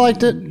 I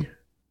liked it.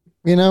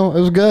 It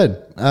was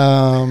good.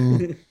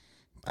 I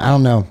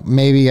don't know.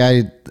 Maybe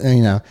a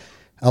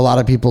lot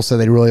of people said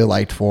they really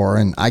liked 4,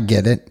 and I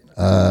get it.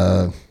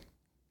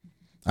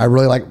 I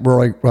really like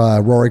Rory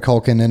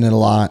Culkin in it a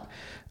lot.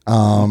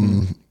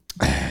 Emma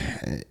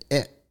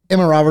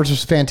Roberts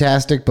was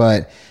fantastic,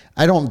 but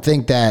I don't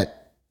think that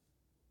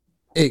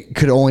it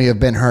could only have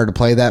been her to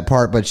play that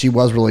part, but she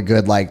was really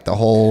good. Like the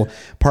whole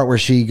part where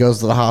she goes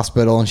to the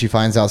hospital and she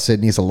finds out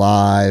Sydney's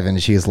alive, and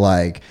she's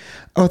like,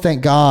 oh,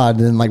 thank God.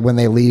 And then like when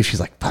they leave, she's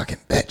like, fucking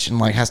bitch, and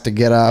like has to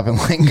get up and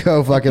like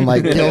go fucking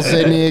like kill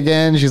Sydney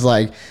again. She's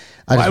like,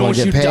 I just want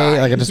to get paid.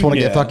 Die? Like I just want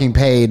to get fucking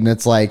paid. And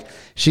it's like,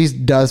 she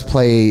does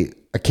play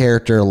a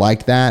character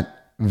like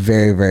that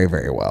very, very,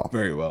 very well.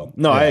 Very well.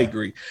 No, I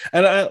agree.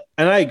 And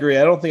I agree.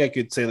 I don't think I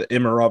could say that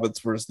Emma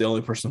Roberts was the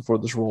only person for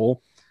this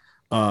role.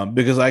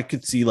 Because I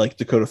could see like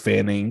Dakota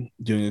Fanning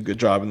doing a good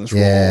job in this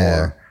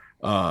role.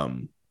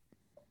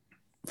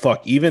 Or,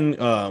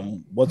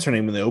 even what's her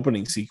name in the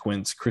opening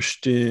sequence?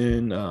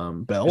 Kristen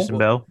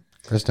Bell.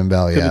 Kristen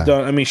Bell, yeah.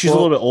 I mean, she's a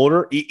little bit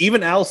older.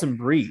 Even Alison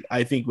Brie,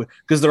 I think,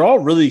 because they're all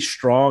really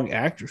strong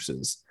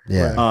actresses.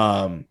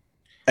 Yeah.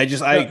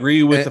 I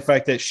agree with the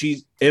fact that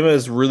Emma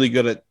is really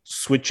good at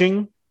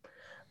switching,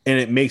 and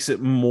it makes it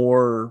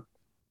more.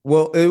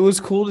 Well, it was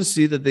cool to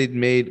see that they'd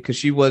made, because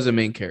she was a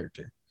main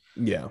character.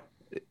 Yeah.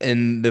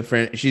 And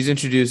she's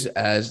introduced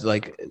as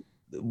like,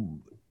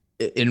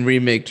 in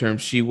remake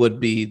terms, she would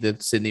be the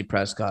Sidney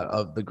Prescott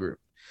of the group.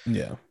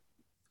 Yeah.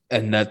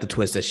 And not the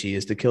twist that she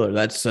is the killer.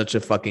 That's such a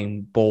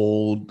fucking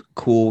bold,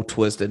 cool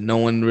twist that no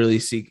one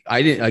really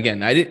I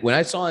didn't, when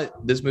I saw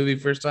this movie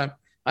first time,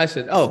 I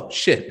said, oh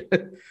shit.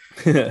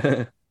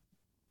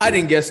 I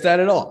didn't guess that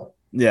at all.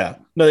 Yeah.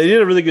 No, they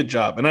did a really good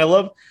job. And I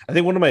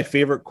think one of my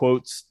favorite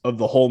quotes of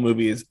the whole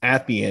movie is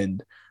at the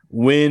end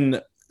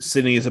when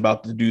Sydney is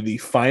about to do the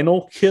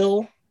final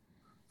kill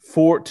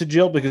to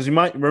Jill, because you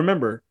might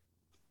remember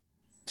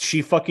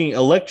she fucking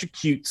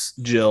electrocutes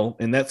Jill,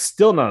 and that's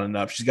still not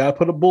enough. She's got to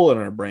put a bullet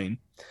in her brain.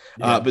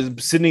 Yeah. But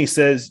Sydney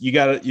says,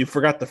 you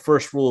forgot the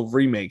first rule of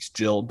remakes,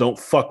 Jill. Don't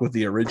fuck with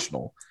the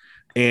original.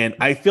 And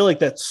I feel like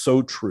that's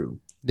so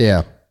true.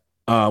 Yeah.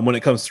 When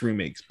it comes to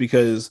remakes,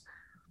 because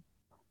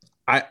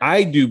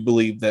I do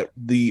believe that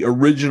the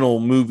original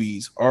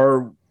movies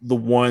are the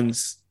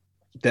ones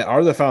that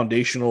are the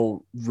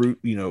foundational root,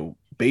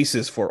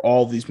 basis for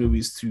all these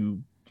movies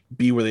to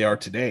be where they are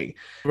today.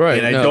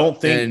 Right. And I don't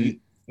think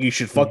you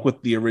should fuck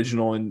with the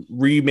original and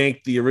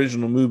remake the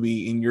original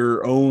movie in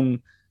your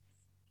own,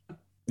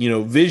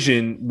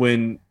 vision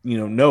when,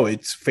 no,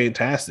 it's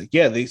fantastic.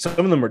 Yeah.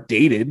 Some of them are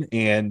dated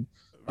and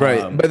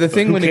right. But the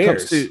thing when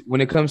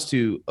it comes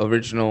to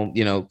original,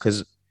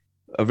 because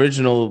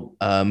original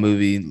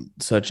movie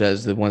such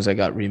as the ones that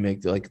got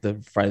remade, like the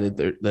Friday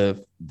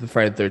the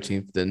Friday the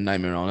 13th, the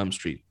Nightmare on Elm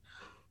Street,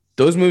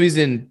 those movies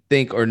didn't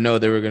think or know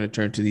they were going to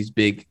turn to these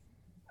big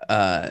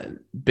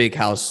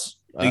house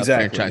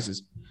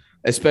franchises,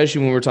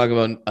 especially when we're talking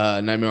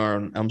about Nightmare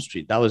on Elm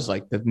Street. That was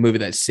like the movie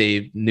that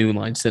saved New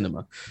Line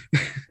Cinema.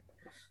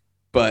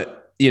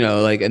 But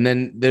and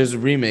then there's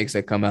remakes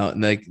that come out,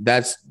 and like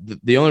that's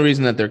the only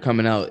reason that they're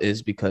coming out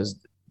is because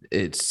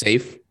it's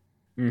safe.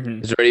 Mm-hmm.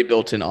 There's already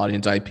built-in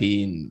audience IP,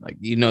 and like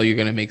you're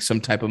going to make some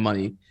type of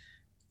money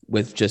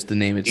with just the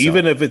name itself.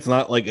 Even if it's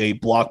not like a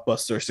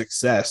blockbuster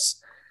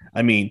success.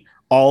 I mean,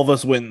 all of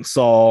us went and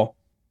saw,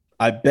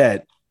 I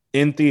bet,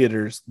 in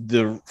theaters,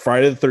 the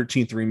Friday the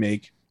 13th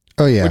remake.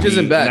 Oh yeah, which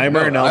isn't bad.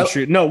 Nightmare on Elm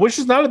Street. No, which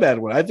is not a bad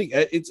one. I think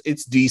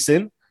it's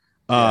decent.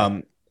 Yeah.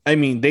 I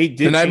mean, they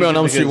did. The Nightmare on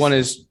Elm Street one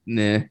is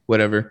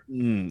whatever.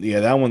 Yeah,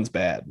 that one's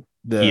bad.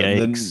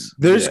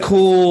 There's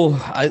cool.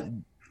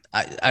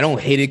 I don't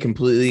hate it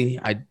completely.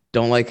 I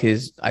don't like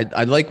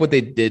I like what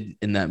they did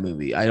in that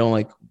movie. I don't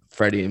like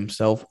Freddy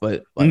himself,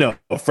 but no,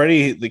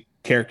 Freddy, the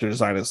character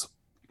design is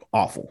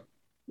awful.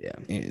 Yeah,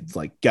 it's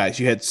like, guys,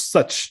 you had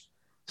such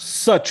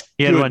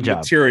good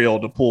material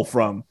to pull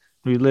from.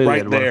 We literally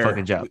had one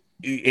fucking job,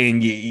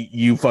 and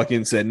you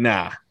fucking said,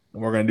 nah,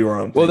 we're gonna do our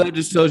own thing. Well, that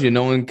just tells you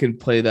no one can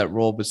play that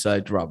role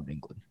besides Robert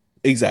Englund.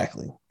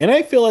 Exactly, and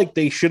I feel like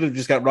they should have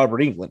just got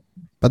Robert Englund.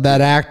 But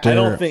that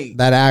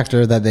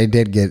actor, that they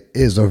did get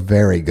is a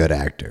very good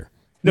actor.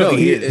 No,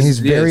 he's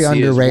very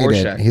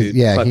underrated.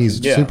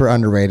 He's super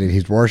underrated.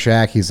 He's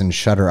Rorschach. He's in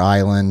Shutter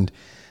Island.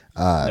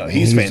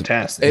 He's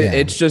fantastic.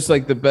 It's just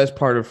like the best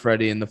part of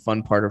Freddy and the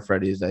fun part of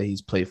Freddy is that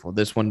he's playful.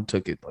 This one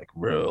took it like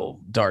real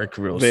dark,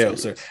 real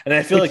serious. And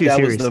I feel like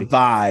that was the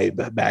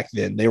vibe back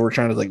then. They were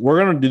trying to like, we're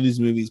going to do these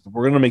movies, but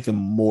we're going to make them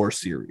more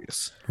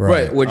serious.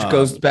 Right. Which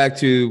goes back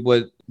to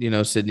what,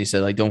 Sydney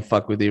said, like, don't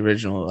fuck with the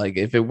original. Like,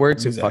 if it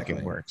works, it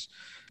fucking works.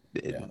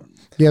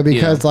 Yeah,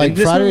 because like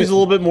this movie is a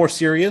little bit more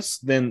serious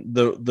than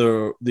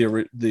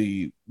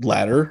the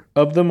latter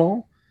of them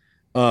all.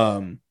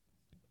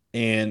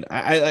 And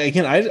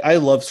I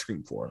love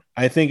Scream 4.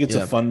 I think it's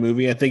a fun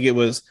movie. I think it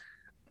was,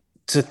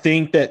 to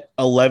think that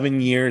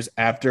 11 years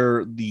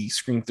after the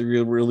Scream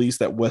 3 release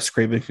that Wes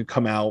Craven could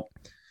come out,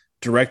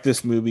 direct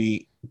this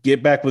movie,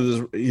 get back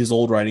with his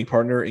old writing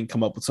partner and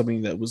come up with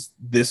something that was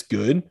this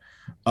good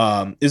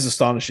is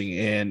astonishing.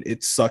 And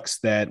it sucks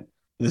that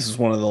this is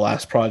one of the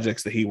last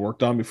projects that he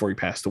worked on before he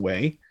passed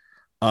away.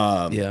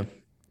 It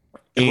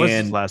was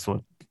his last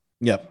one.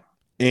 Yep.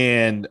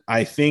 And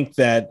I think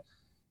that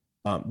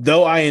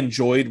though I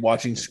enjoyed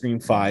watching Scream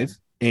 5,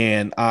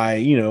 and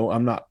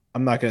I'm not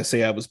going to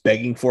say I was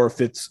begging for if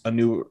it's a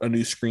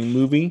new Scream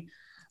movie,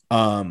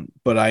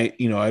 but I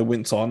went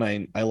and saw it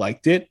and I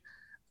liked it.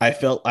 I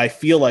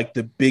feel like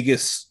the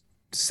biggest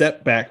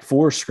setback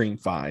for Scream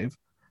 5,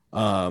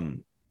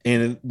 and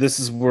this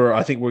is where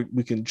I think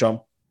we can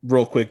jump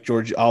real quick,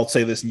 George. I'll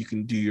say this and you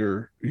can do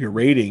your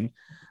rating,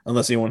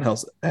 unless anyone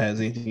else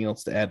has anything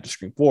else to add to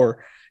Scream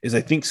 4, is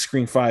I think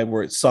Scream 5,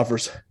 where it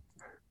suffers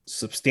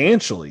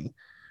substantially,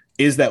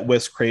 is that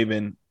Wes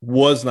Craven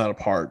was not a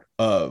part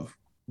of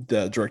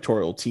the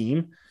directorial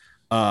team,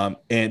 and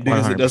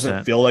because 100%. It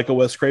doesn't feel like a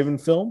Wes Craven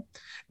film.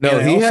 No,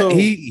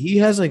 he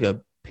has like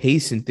a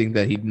pacing thing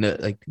that he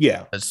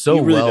so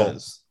he really well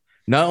does.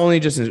 Not only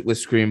just with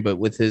Scream, but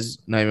with his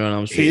Nightmare on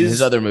Elm Street, and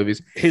his other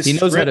movies. He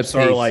knows how to pace.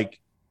 Are like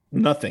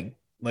nothing.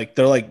 Like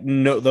they're like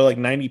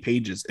 90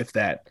 pages, if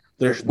that.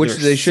 Which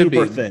they should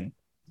be thin.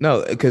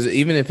 No, because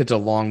even if it's a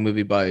long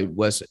movie by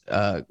Wes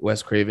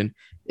Craven,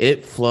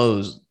 it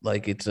flows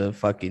like it's a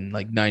fucking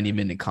like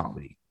 90-minute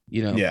comedy,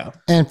 Yeah.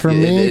 And for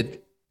me,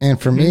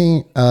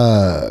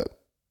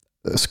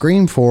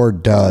 Scream 4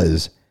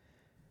 does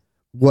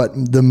what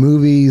the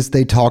movies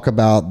they talk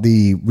about,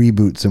 the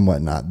reboots and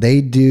whatnot.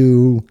 They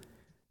do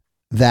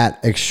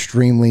that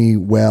extremely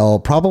well,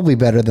 probably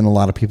better than a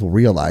lot of people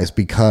realize,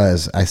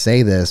 because I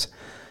say this,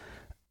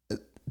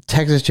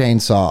 Texas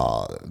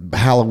Chainsaw,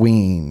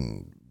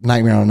 Halloween,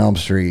 Nightmare on Elm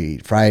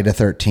Street, Friday the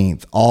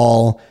 13th,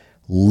 all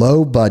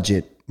low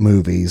budget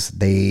movies.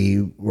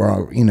 They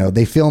were,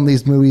 they filmed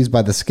these movies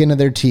by the skin of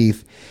their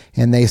teeth,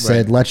 and they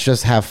said, let's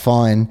just have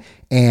fun.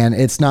 And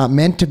it's not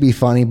meant to be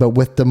funny, but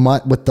with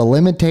the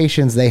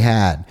limitations they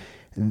had,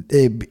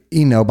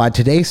 by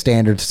today's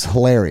standards, it's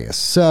hilarious.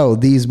 So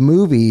these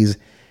movies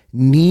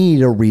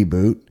need a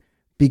reboot,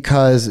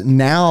 because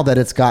now that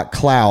it's got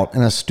clout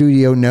and a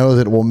studio knows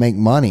it will make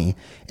money,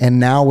 and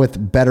now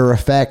with better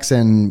effects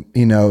and,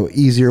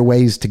 easier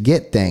ways to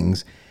get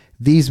things,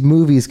 these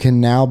movies can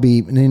now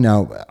be,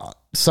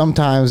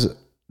 sometimes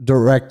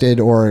directed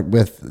or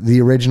with the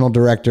original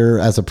director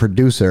as a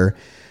producer.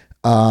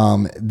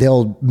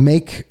 They'll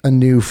make a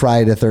new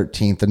Friday the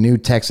 13th, a new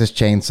Texas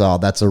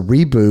Chainsaw. That's a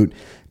reboot,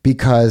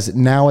 because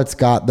now it's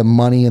got the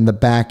money and the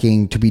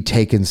backing to be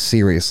taken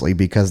seriously,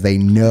 because they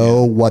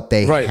know what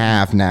they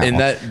have now. And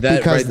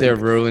that right there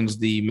ruins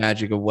the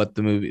magic of what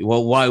the movie,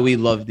 why we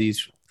love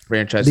these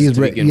franchises.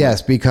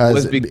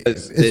 Because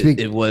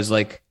it was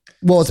like,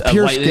 it's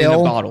pure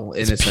skill.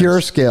 It's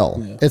pure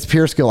skill. Yeah. It's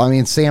pure skill. I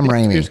mean, Sam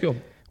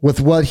Raimi, with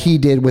what he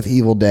did with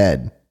Evil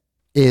Dead,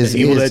 is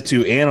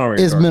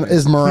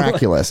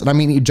miraculous. And I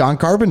mean, John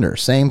Carpenter,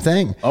 same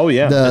thing. Oh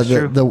yeah,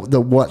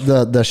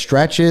 the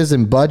stretches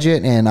and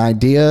budget and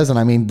ideas, and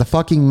I mean the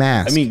fucking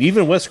mask. I mean,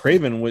 even Wes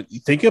Craven. Would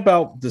think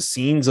about the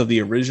scenes of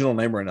the original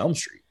Nightmare on Elm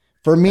Street.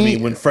 For me,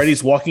 when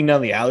Freddy's walking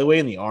down the alleyway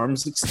and the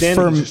arms extend,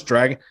 and just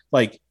dragging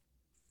like.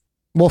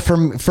 Well,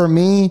 for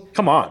me,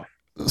 come on.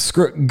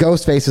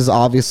 Ghostface is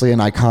obviously an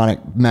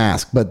iconic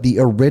mask, but the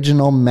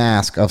original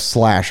mask of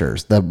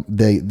slashers,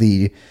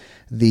 the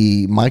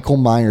Michael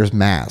Myers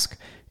mask,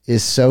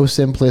 is so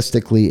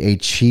simplistically a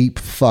cheap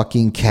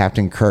fucking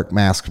Captain Kirk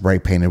mask spray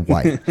painted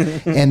white.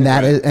 and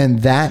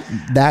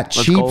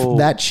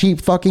that cheap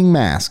fucking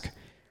mask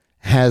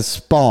has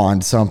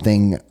spawned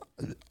something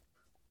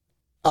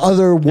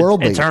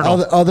otherworldly,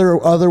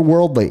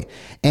 otherworldly.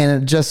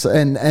 And it just,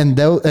 and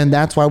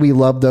that's why we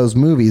love those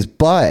movies.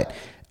 But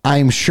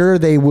I'm sure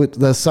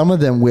some of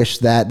them wish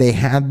that they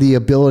had the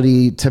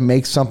ability to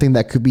make something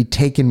that could be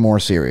taken more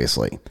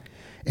seriously.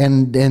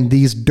 And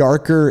these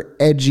darker,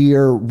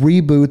 edgier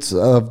reboots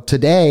of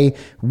today,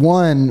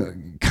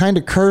 one kind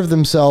of curve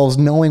themselves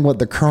knowing what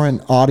the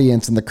current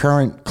audience and the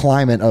current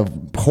climate of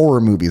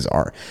horror movies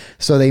are.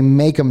 So they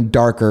make them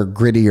darker,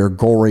 grittier,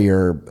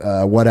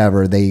 gorier,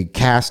 whatever. They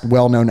cast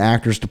well-known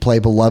actors to play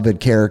beloved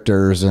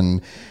characters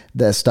and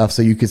that stuff,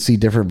 so you could see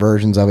different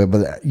versions of it.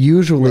 But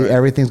usually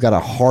everything's got a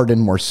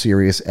hardened, more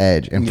serious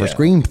edge. And for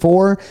Scream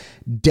 4,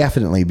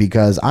 definitely,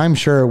 because I'm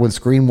sure when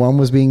Scream 1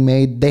 was being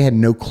made, they had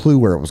no clue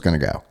where it was going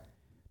to go.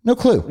 No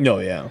clue. No,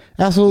 yeah.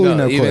 Absolutely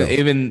no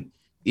clue.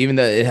 Even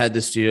that it had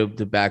the studio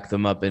to back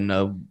them up, and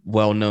a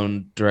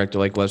well-known director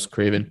like Wes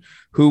Craven,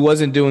 who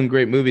wasn't doing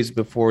great movies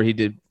before he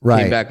came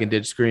back and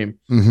did Scream.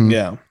 Mm-hmm.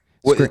 Yeah.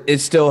 It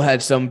still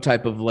had some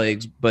type of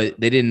legs, but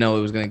they didn't know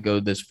it was going to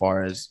go this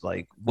far as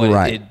like what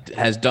it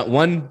has done.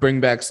 One, bring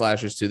back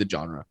slashers to the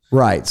genre.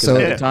 Right. So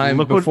at the time,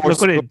 look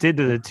what it did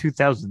to the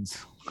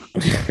 2000s.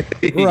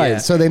 Right. Yeah.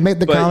 So they made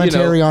the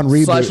commentary on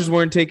reboot. Slashers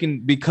weren't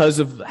taken because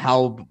of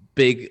how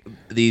big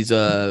these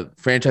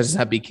franchises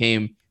have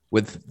became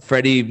with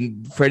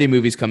Freddy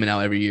movies coming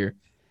out every year.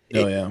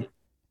 It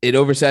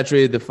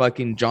oversaturated the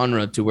fucking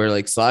genre to where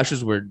like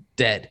slashers were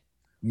dead.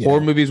 Yeah.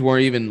 Horror movies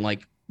weren't even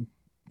like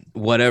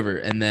whatever.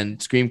 And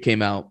then Scream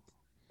came out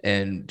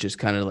and just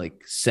kind of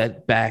like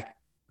set back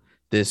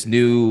this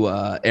new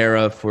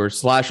era for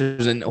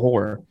slashers and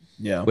horror.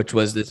 Yeah. Which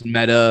was this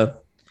meta,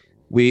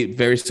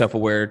 very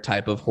self-aware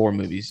type of horror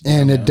movies.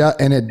 And it does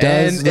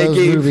those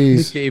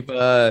movies. It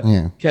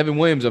gave Kevin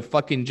Williams a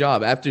fucking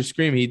job. After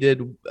Scream, he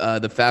did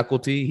The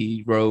Faculty.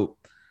 He wrote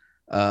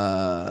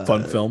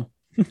Fun Film.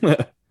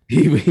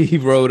 he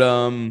wrote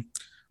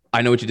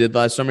I Know What You Did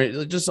Last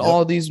Summer. Just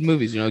all these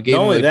movies, gave not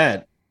only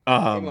that.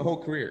 A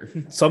whole career.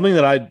 Something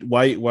that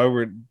why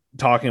we're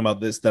talking about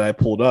this that I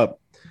pulled up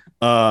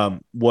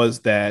was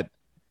that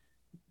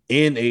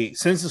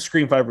since the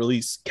Scream 5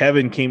 release,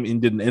 Kevin came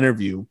and did an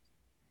interview,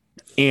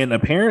 and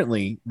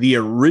apparently the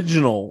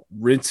original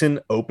written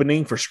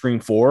opening for Scream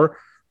 4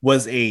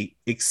 was a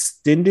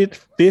extended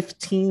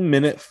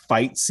 15-minute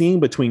fight scene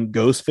between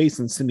Ghostface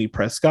and Sidney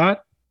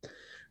Prescott,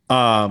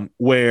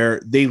 where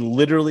they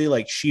literally,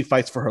 like, she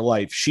fights for her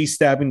life. She's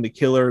stabbing the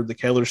killer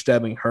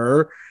stabbing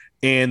her.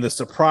 And the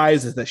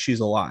surprise is that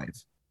she's alive.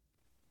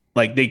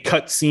 Like, they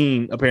cut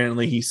scene.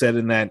 Apparently, he said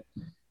in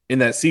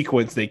that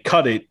sequence, they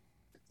cut it,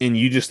 and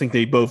you just think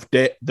they're both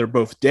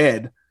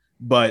dead.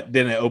 But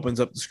then it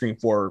opens up the Scream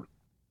 4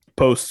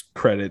 post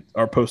credit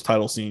or post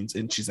title scenes,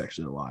 and she's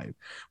actually alive.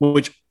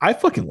 Which I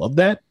fucking love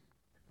that.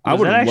 I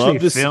would love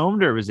this.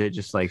 Filmed, or was it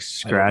just like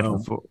scratched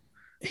before?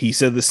 He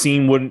said the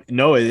scene wouldn't.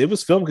 No, it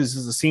was filmed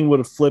because the scene would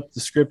have flipped the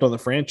script on the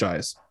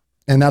franchise.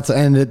 And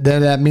then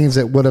that means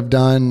it would have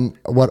done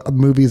what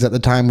movies at the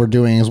time were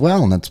doing as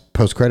well, and that's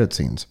post-credit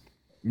scenes.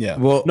 Yeah.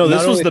 Well, no,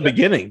 this was the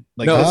beginning.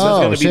 Like, this was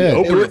going to be the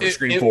opener for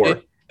Scream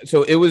 4.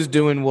 So it was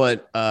doing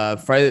what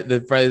Friday the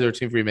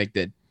 13th remake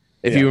did.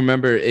 If you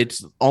remember,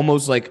 it's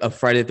almost like a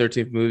Friday the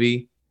 13th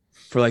movie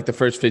for like the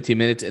first 15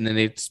 minutes, and then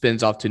it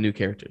spins off to new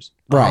characters.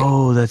 Right.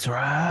 Oh, that's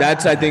right.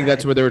 I think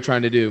that's what they were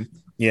trying to do.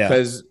 Yeah.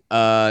 Because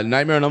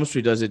Nightmare on Elm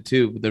Street does it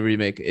too. The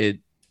remake, it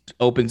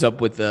opens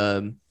up with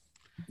the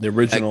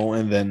original,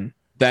 and then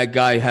that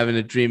guy having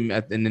a dream,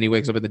 and then he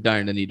wakes up at the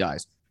diner, and then he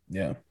dies.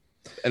 Yeah.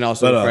 And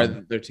also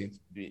Friday the 13th.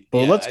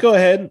 Well, let's go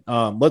ahead.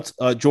 Let's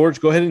George,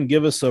 go ahead and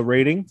give us a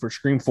rating for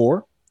Scream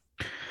 4.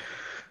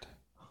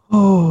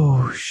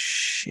 Oh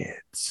shit!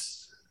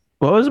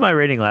 What was my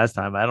rating last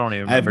time? I don't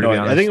even remember.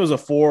 I think it was a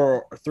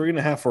 4,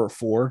 3.5, or a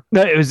 4.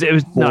 No, it was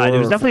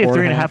definitely a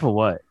 3.5. Or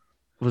what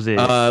was it?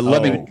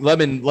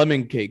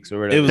 Lemon cakes or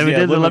whatever. Then we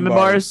did the lemon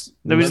bars.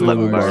 Then we did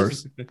lemon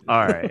bars.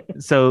 All right,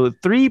 so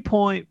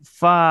 3.5.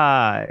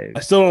 I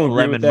still don't agree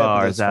lemon with that,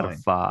 bars out of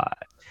 5. I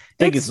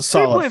think it's a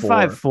solid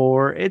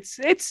 3.54.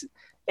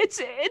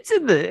 It's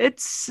in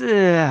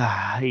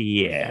the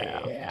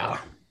yeah.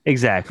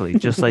 Exactly,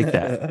 just like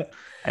that.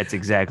 That's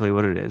exactly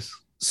what it is.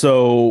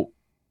 So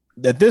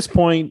at this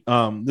point,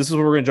 this is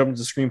where we're going to jump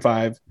into Scream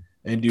 5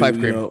 and do 5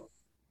 cream.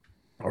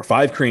 Or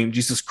 5 cream.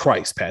 Jesus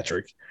Christ,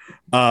 Patrick.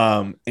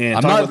 And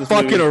I'm not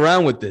fucking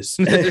around with this.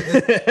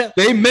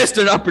 They missed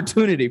an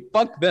opportunity.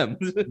 Fuck them.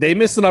 They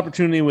missed an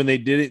opportunity when they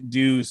didn't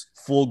do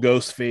full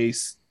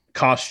Ghostface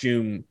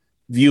costume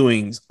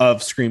viewings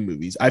of Scream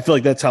movies. I feel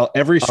like that's how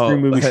every Scream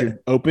movie should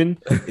open,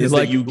 is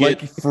like, that you get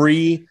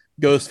free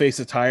Ghostface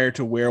attire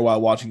to wear while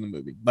watching the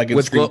movie, like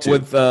in Scream 2.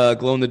 With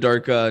glow in the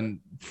dark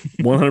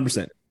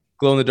 100%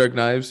 glow in the dark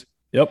knives.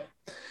 Yep.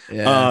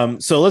 Yeah.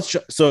 So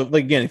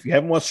again, if you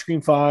haven't watched Scream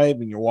 5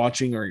 and you're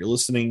watching or you're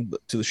listening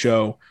to the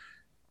show,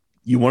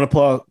 you want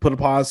to put a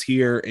pause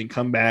here and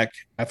come back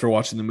after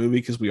watching the movie,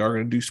 because we are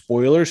going to do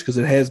spoilers, because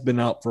it has been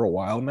out for a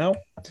while now.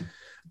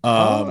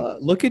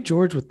 Look at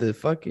George with the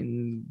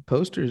fucking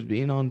posters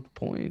being on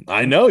point.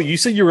 I know you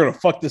said you were going to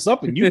fuck this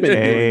up, and you've been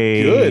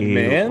doing good,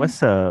 man.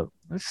 What's up?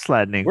 Let's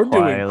slide in. We're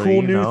quietly,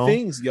 doing cool new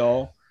things,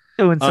 y'all.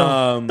 Doing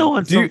some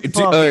work.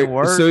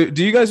 So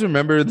do you guys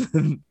remember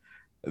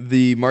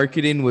the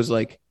marketing was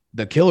like,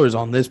 the killer's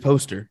on this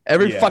poster?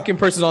 Every fucking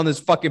person's on this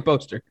fucking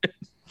poster.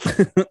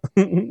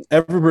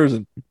 Every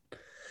person.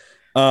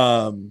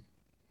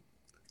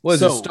 What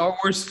is it, Star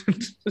Wars?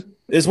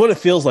 It's what it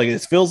feels like.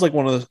 It feels like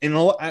one of those. And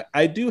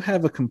I do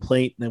have a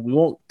complaint, and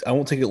I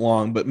won't take it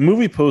long, but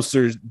movie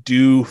posters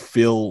do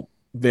feel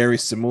very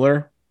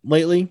similar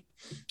lately.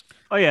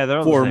 Oh yeah,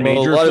 they're for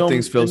major. A lot of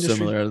things feel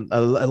similar.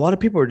 A lot of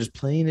people are just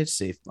playing it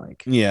safe,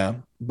 Mike. Yeah,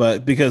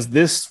 but because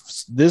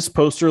this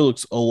poster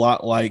looks a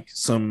lot like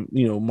some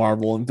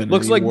Marvel Infinity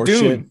looks like War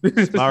Dune.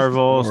 shit.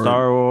 Marvel,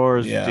 Star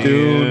Wars,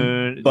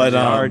 Dune, but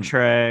Star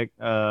Trek.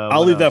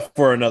 I'll leave that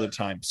for another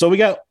time. So we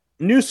got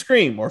new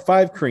Scream or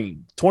 5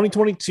 Cream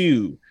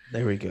 2022.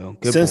 There we go.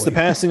 Good Since the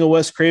passing of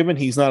Wes Craven,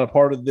 he's not a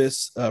part of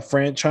this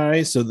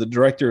franchise. So the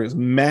director is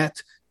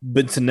Matt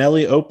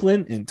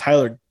Bettinelli-Olpin and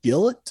Tyler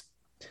Gillett.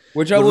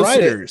 Which I will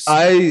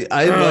say,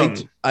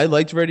 I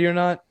liked Ready or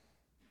Not.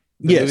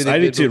 Yes, I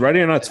did too.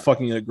 Ready or Not's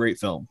fucking a great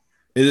film.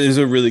 It is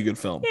a really good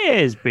film. It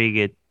is pretty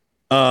good.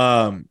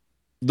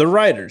 The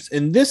writers,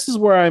 and this is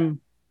where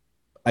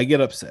I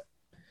get upset.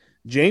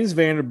 James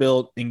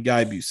Vanderbilt and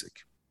Guy Busick.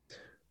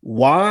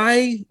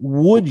 Why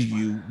would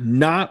you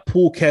not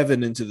pull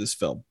Kevin into this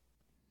film?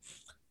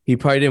 He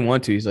probably didn't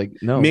want to. He's like,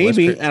 no.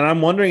 Maybe, and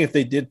I'm wondering if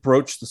they did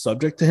broach the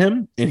subject to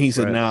him, and he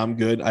said, "Nah, I'm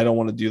good. I don't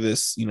want to do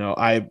this.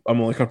 I'm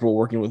only comfortable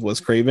working with Wes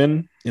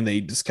Craven," and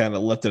they just kind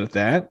of left it at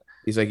that.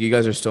 He's like, "You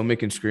guys are still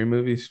making Scream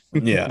movies?"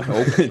 Yeah,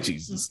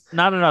 Jesus,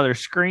 not another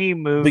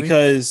Scream movie.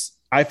 Because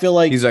I feel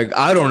like he's like,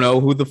 I don't know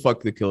who the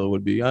fuck the killer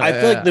would be. I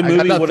feel like the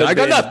movie would have. I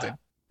got nothing.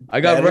 I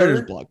got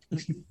writer's block. I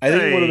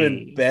think it would have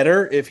been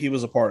better if he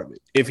was a part of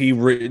it. If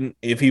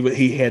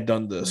he had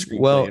done the screenplay.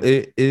 Well,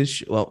 it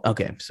is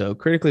okay. So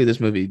critically,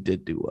 this movie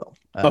did do well.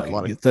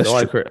 Okay,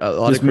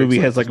 this movie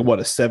has like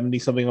a 70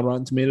 something on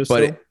Rotten Tomatoes.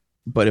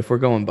 But if we're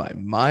going by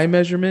my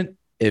measurement,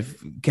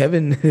 if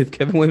Kevin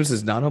Williams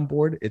is not on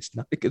board, it's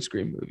not a good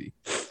Scream movie.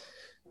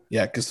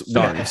 Yeah, because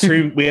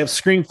we have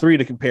Scream 3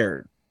 to compare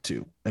it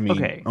to. I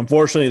mean,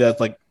 unfortunately, that's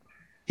like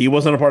he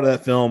wasn't a part of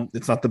that film.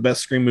 It's not the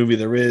best Scream movie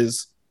there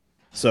is.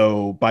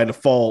 So by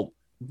default,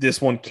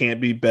 this one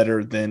can't be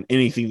better than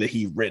anything that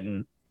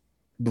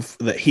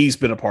that he's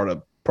been a part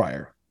of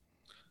prior.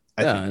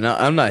 No,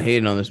 I'm not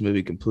hating on this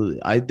movie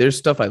completely. There's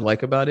stuff I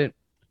like about it.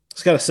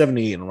 It's got a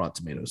 78 on Rotten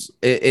Tomatoes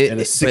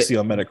and a 60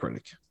 on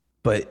Metacritic.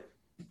 But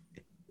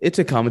it's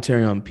a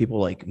commentary on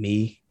people like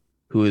me,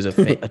 who is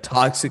a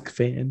toxic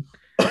fan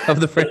of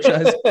the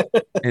franchise,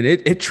 and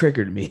it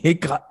triggered me.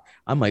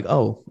 I'm like,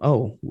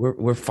 oh,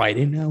 we're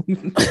fighting now.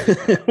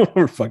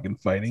 We're fucking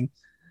fighting.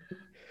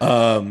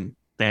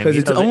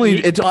 Because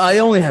I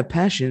only have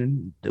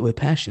passion. With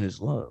passion is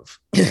love.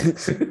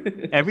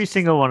 Every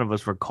single one of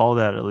us were called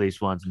out at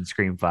least once in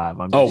Scream 5.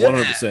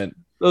 100%.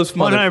 Those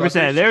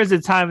 100%. There was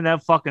a time in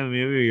that fucking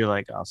movie where you're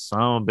like, oh,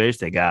 son of a bitch,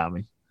 they got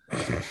me.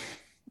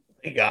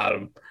 They got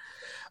him.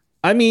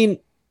 I mean,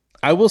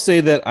 I will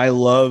say that I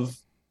love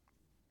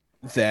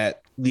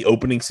that the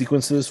opening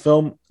sequence of this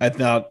film. I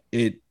thought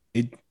it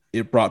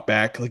brought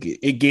back, like,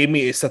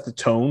 it set the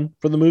tone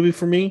for the movie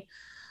for me.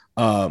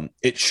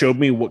 It showed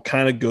me what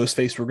kind of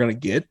Ghostface we're gonna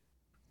get.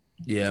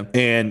 Yeah,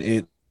 and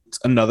it's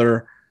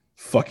another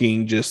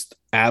fucking just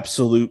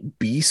absolute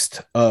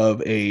beast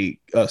of a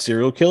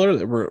serial killer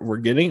that we're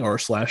getting, or a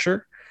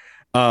slasher.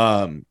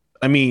 I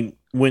mean,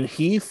 when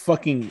he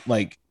fucking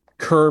like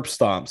curb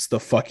stomps the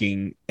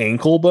fucking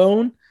ankle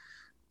bone,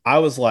 I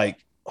was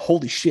like,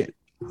 holy shit.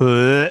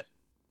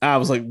 I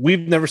was like,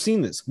 we've never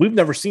seen this. We've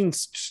never seen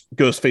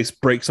Ghostface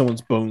break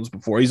someone's bones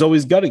before. He's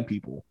always gutting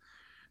people.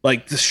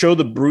 Like, to show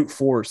the brute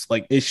force,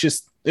 like,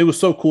 it was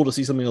so cool to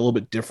see something a little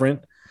bit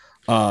different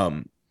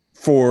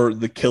for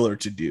the killer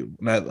to do.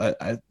 And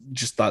I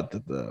just thought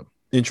that the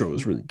intro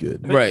was really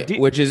good. Right.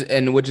 Which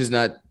is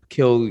not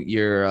kill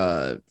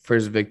your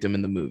first victim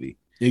in the movie.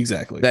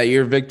 Exactly. That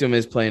your victim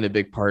is playing a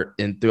big part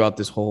throughout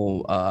this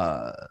whole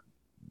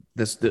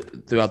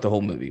throughout the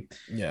whole movie.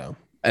 Yeah.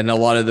 And a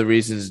lot of the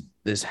reasons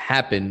this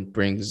happened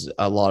brings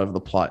a lot of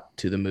the plot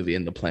to the movie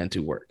and the plan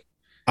to work.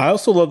 I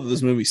also love that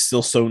this movie's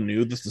still so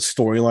new that the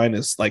storyline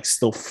is like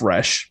still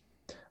fresh.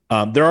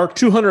 There are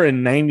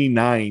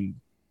 299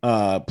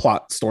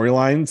 plot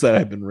storylines that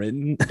have been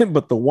written,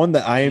 but the one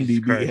that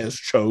IMDb has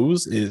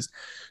chose is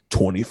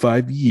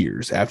 25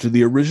 years after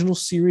the original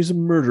series of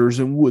murders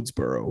in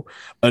Woodsboro,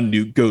 a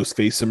new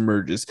Ghostface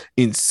emerges,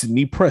 and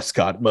Sidney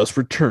Prescott must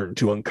return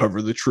to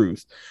uncover the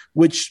truth,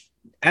 which,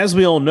 as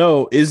we all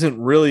know,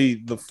 isn't really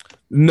the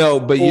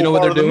but you know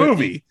what they're doing.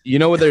 Movie. You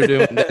know what they're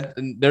doing.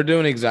 They're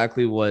doing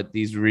exactly what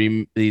these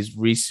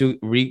requels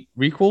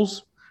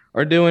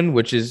are doing,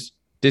 which is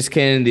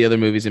discounting the other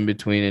movies in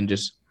between and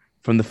just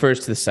from the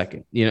first to the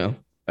second,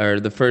 or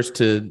the first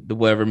to the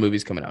whatever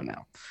movie's coming out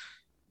now,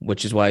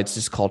 which is why it's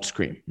just called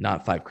Scream,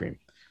 not 5 Cream.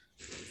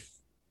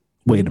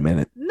 Wait a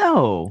minute.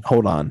 No.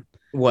 Hold on.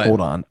 What?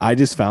 Hold on. I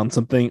just found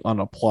something on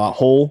a plot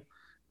hole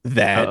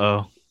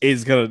that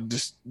is gonna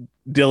just.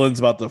 Dylan's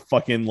about to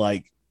fucking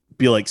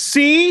be like,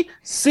 see?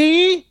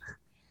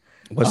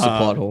 What's the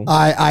plot hole?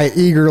 I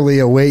eagerly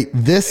await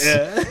this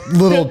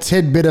little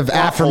tidbit of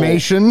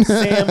affirmation.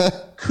 Sam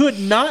could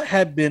not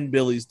have been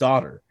Billy's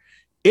daughter.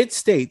 It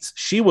states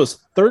she was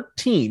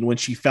 13 when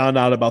she found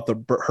out about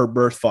her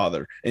birth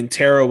father, and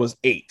Tara was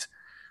 8.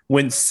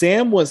 When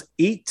Sam was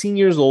 18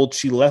 years old,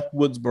 she left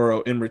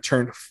Woodsboro and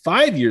returned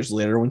 5 years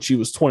later when she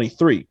was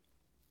 23.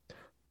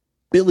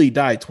 Billy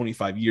died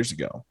 25 years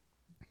ago.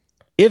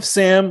 If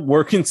Sam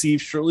were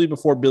conceived shortly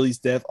before Billy's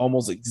death,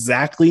 almost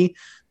exactly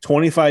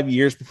 25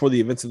 years before the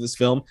events of this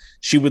film,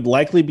 she would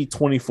likely be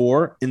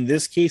 24. In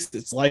this case,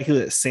 it's likely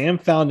that Sam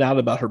found out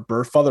about her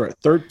birth father at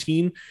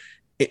 13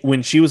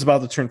 when she was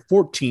about to turn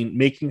 14,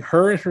 making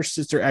her and her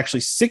sister actually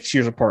 6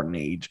 years apart in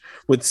age,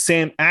 with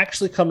Sam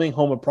actually coming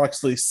home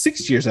approximately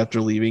 6 years after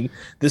leaving.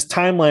 This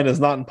timeline is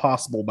not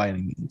impossible by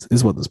any means,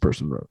 is what this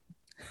person wrote.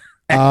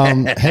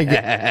 Fuck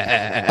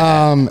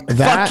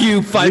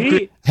you,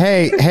 Fight.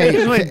 Hey,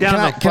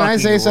 can I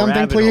say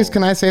something, please?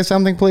 Can I say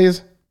something,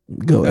 please?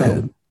 Go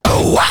ahead.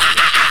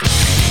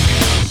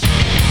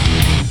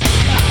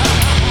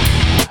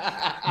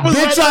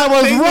 Bitch, I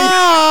was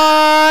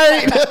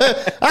right.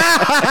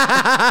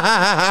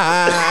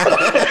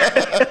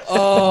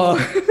 Oh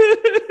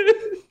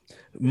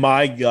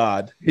my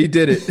God, he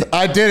did it!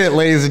 I did it,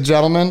 ladies and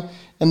gentlemen.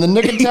 In the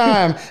nick of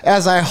time,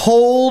 as I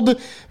hold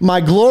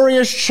my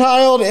glorious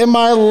child in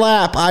my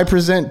lap, I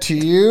present to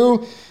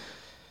you.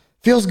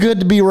 Feels good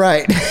to be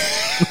right.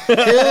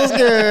 Feels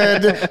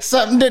good.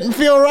 Something didn't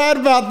feel right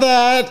about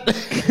that.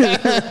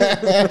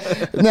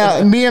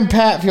 Now, me and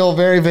Pat feel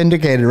very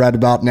vindicated right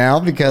about now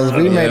because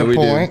we made a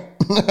point.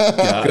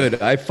 Good.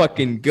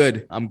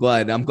 Good. I'm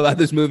glad.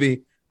 This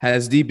movie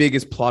has the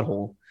biggest plot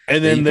hole.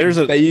 And then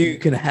that you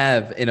can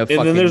have in a fucking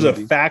movie. And then there's a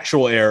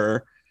factual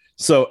error.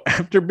 So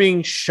after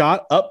being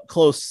shot up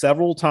close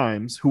several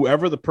times,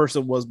 whoever the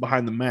person was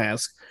behind the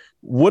mask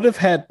would have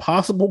had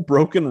possible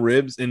broken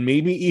ribs and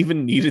maybe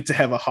even needed to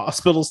have a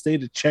hospital stay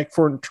to check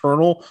for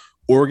internal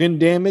organ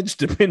damage,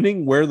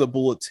 depending where the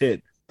bullets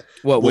hit.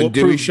 What, when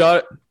Dewey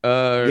shot?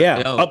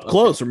 Up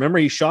close. Remember,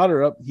 he shot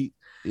her up.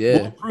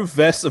 Bulletproof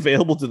vests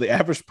available to the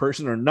average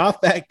person are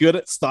not that good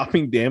at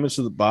stopping damage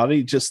to the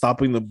body, just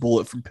stopping the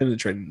bullet from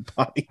penetrating the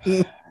body.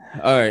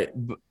 All right.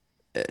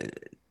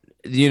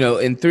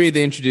 In 3,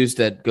 they introduced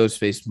that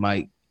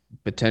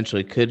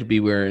Ghostface could be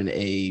wearing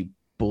a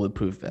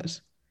bulletproof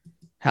vest.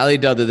 Highly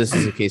doubt that this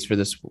is the case for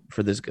this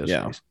Ghostface.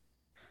 Yeah.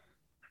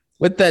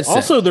 With that said,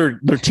 also they're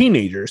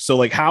teenagers, so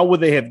like, how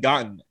would they have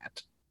gotten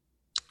that?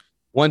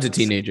 One's a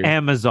teenager.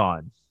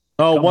 Amazon.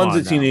 Oh, one's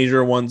a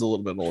teenager, one's a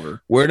little bit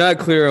older. We're not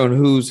clear on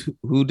who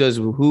does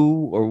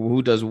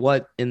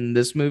what in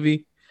this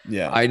movie.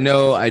 Yeah,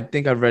 I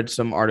think I've read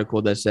some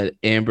article that said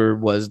Amber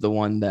was the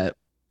one that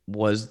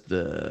was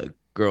the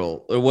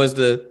girl, or was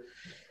the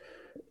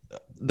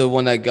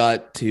one that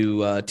got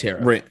to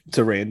Tara.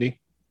 To Randy.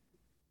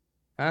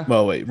 Huh?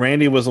 Well, wait.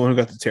 Randy was the one who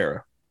got to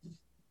Tara.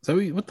 So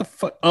what the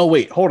fuck? Oh,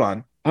 wait. Hold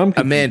on. I'm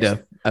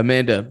confused.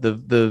 Amanda.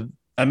 The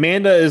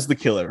Amanda is the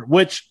killer.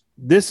 Which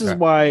this is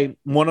why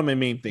one of my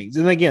main things.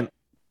 And again,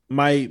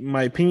 my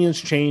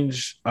opinions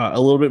change a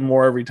little bit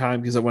more every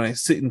time because when I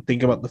sit and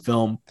think about the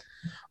film,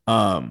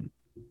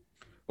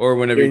 or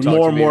whenever you talk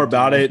more and more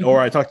about it, or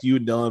I talk to you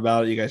and Dylan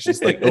about it, you guys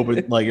just like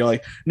open, like you're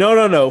like,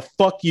 no,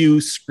 fuck you,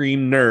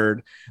 Scream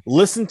nerd.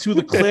 Listen to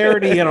the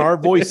clarity in our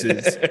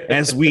voices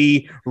as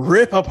we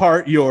rip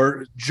apart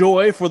your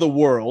joy for the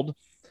world.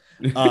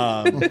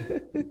 I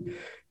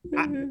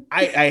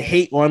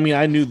hate. Well, I mean,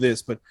 I knew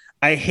this, but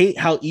I hate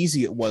how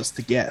easy it was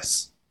to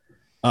guess.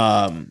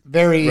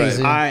 Very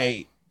easy.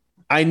 I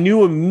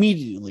knew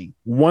immediately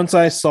once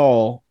I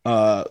saw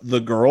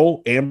the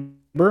girl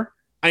Amber.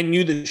 I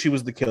knew that she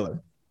was the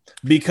killer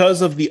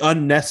because of the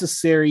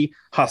unnecessary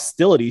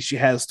hostility she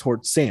has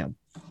towards Sam.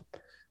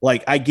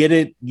 Like, I get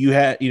it.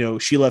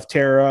 She left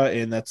Tara,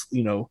 and that's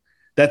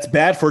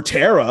bad for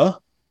Tara.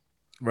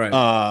 Right.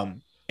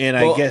 And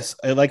I guess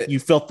you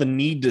felt the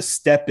need to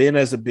step in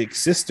as a big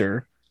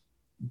sister,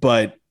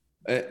 but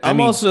I'm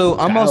also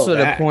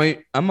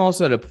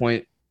at a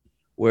point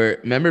where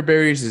Member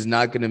Berries is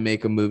not going to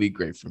make a movie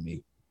great for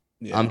me.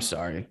 Yeah. I'm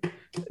sorry.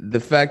 The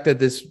fact that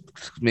this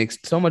makes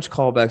so much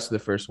callbacks to the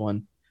first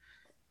one.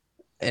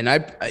 And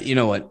you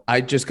know what?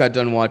 I just got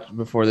done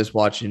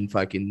watching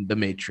fucking The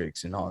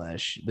Matrix and all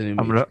that shit.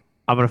 I'm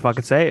gonna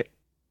fucking say it.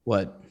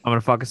 What? I'm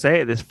gonna fucking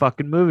say it. This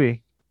fucking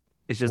movie.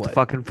 It's just the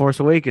fucking Force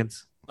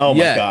Awakens. Oh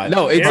my God.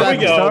 No,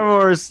 exactly. Star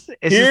Wars.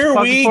 It's just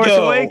fucking Force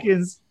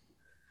Awakens.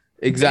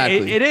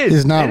 Exactly. It is.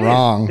 He's not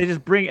wrong. They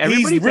just bring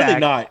everybody back. He's really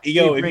not. If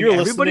you're everybody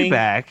listening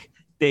back.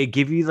 They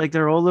give you like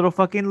their old little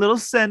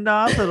send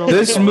off.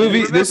 This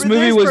movie was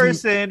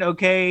person.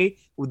 Okay,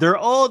 they're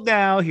old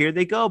now. Here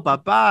they go. Bye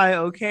bye.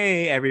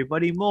 Okay,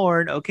 everybody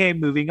mourn. Okay,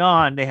 moving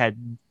on. They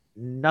had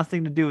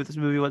nothing to do with this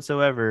movie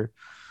whatsoever.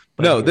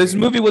 No, this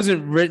movie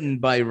wasn't written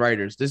by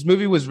writers. This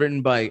movie was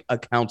written by a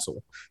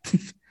council.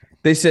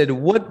 They said,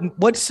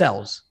 "What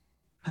sells?"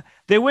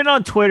 They went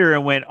on Twitter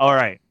and went, all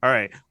right.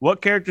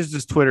 What characters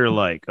does Twitter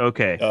like?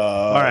 Okay.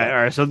 All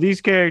right. So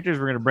these characters,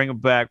 we're going to bring them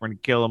back. We're going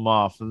to kill them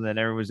off. And then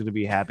everyone's going to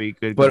be happy.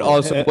 Good. But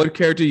also, what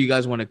character you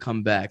guys want to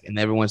come back? And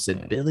everyone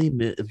said, Billy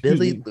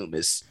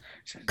Loomis.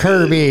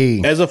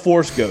 Kirby. As a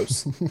Force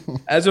Ghost.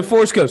 As a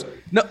Force Ghost.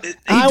 No, he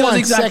I does want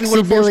exactly sexy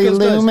what a Force Billy Ghost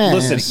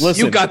Loomis. does.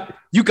 Listen.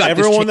 You got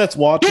everyone that's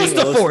watching. Use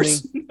the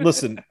Force.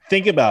 Listen,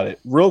 think about it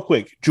real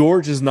quick.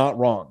 George is not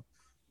wrong.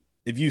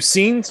 If you've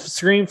seen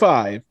Scream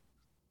 5,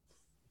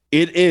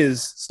 it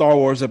is Star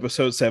Wars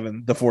Episode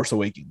 7, The Force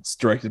Awakens,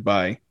 directed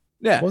by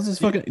what's this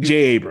fucking J.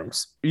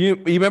 Abrams. You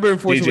remember in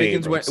Force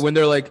Awakens when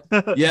they're like,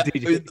 yeah,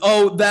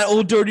 oh, that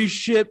old dirty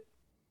ship.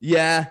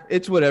 Yeah,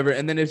 it's whatever.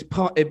 And then it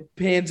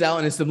pans out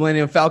and it's the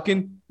Millennium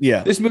Falcon.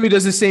 Yeah. This movie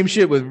does the same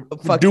shit with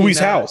fucking Dewey's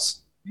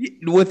house.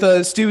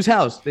 With Stu's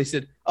house. They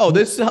said,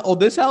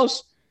 this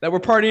house that we're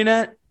partying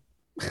at.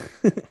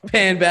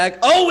 Pan back.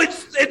 Oh,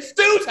 it's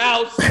Stu's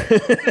house.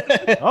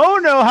 Oh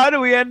no, how do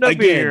we end up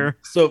here?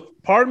 So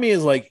part of me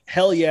is like,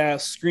 hell yeah,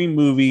 Scream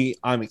movie.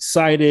 I'm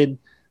excited.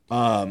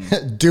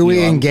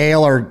 Dewey and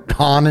Gale are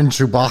Han and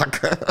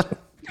Chewbacca.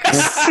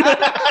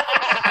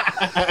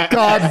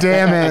 God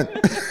damn it.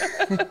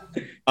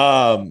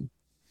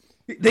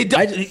 They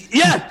die.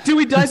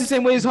 Dewey dies the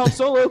same way as Han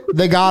Solo.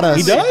 They got us.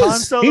 He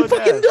does. He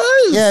fucking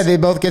does. Yeah, they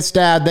both get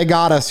stabbed. They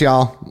got us,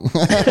 y'all.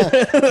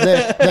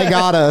 they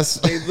got us.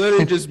 They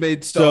literally just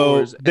made Star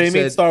Wars. They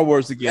made Star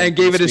Wars again and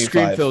gave it a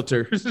Scream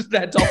filter.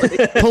 That's all.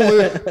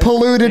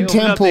 Polluted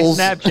temples.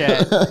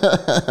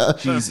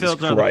 Snapchat. Jesus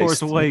filter Christ.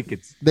 Force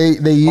Awakens. They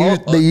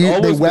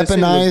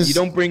weaponized.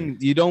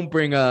 You don't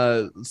bring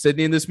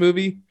Sydney in this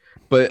movie,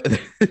 but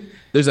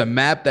there's a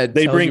map that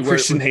they bring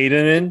Christian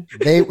Hayden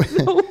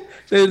in.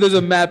 There's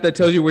a map that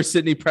tells you where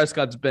Sidney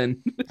Prescott's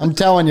been. I'm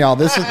telling y'all,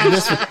 this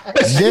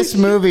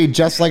movie,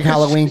 just like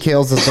Halloween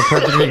Kills, is the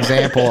perfect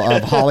example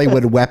of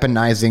Hollywood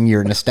weaponizing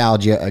your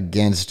nostalgia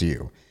against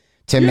you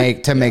to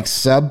make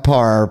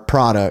subpar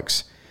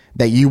products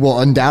that you will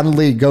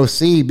undoubtedly go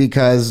see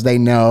because they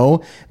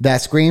know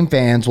that Scream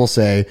fans will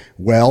say,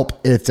 "Well,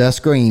 it's a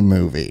Scream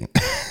movie,"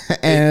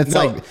 and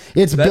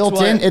it's built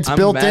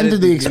into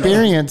the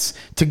experience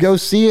to go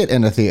see it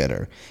in a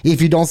theater. If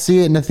you don't see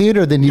it in a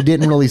theater, then you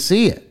didn't really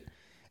see it.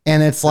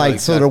 And it's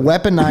like, so they're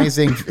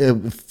weaponizing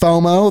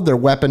FOMO. They're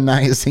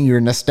weaponizing your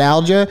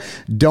nostalgia.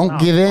 Don't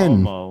give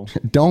in.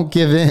 Don't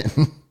give in.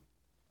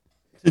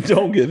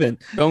 Don't give in.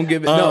 Don't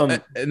give in. No,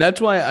 and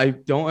that's why I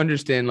don't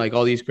understand like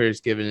all these critics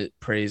giving it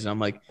praise. I'm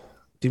like,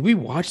 did we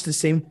watch the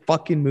same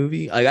fucking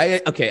movie? Like,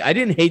 I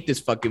didn't hate this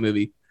fucking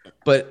movie,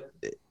 but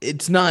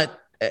it's not.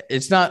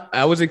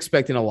 I was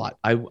expecting a lot.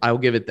 I'll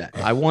give it that.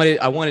 I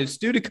wanted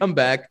Stu to come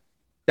back.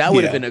 That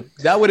would have been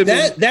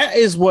that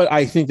is what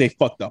I think they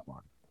fucked up on.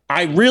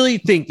 I really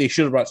think they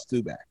should have brought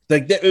Stu back.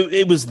 Like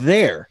it was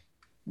there.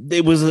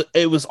 It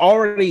was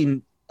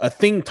already a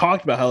thing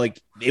talked about how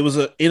like it was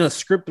in a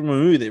script of a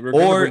movie they were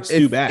going to bring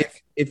Stu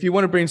back. If you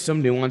want to bring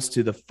some nuance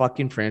to the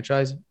fucking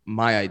franchise,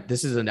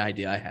 this is an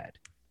idea I had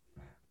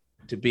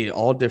to be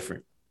all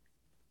different.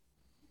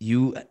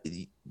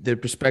 The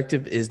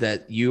perspective is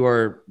that you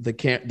are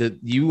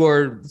you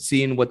are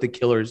seeing what the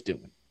killer is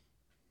doing.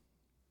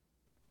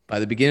 By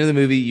the beginning of the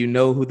movie, you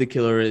know who the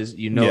killer is.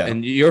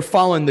 And you're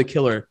following the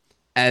killer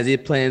as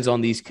it plans on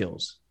these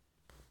kills.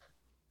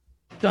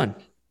 Done.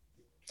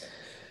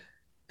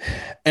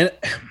 And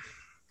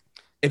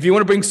if you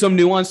want to bring some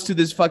nuance to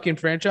this fucking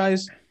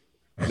franchise,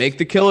 make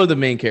the killer the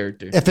main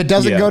character. If it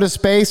doesn't go to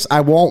space, I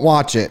won't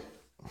watch it.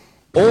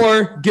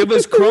 Or give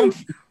us Chrome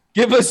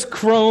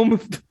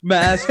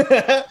Mask,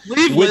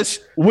 Leaveless,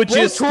 which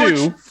is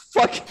Stu,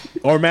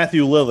 or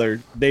Matthew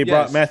Lillard. They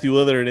brought Matthew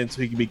Lillard in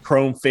so he can be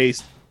Chrome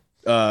Face,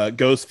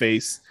 Ghost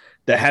Face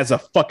that has a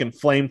fucking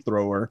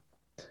flamethrower.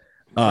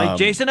 Like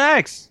Jason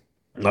X.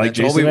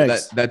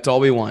 That's all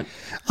we want.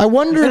 I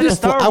wonder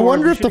if the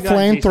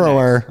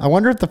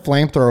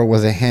flamethrower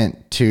was a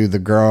hint to the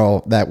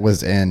girl that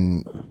was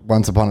in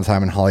Once Upon a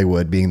Time in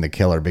Hollywood being the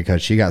killer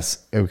because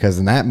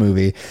in that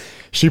movie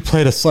she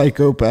played a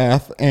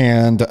psychopath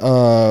and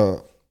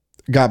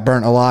got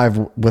burnt alive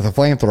with a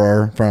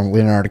flamethrower from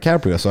Leonardo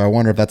DiCaprio. So I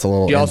wonder if that's a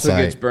little She also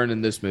insight. gets burned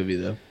in this movie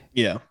though.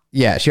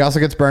 Yeah, she also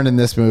gets burned in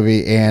this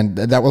movie, and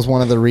that was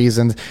one of the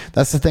reasons.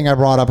 That's the thing I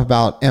brought up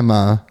about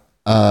Emma.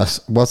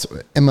 What's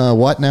Emma?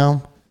 What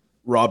now?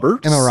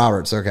 Roberts. Emma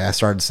Roberts. Okay, I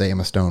started to say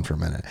Emma Stone for a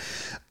minute.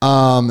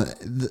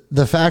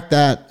 The fact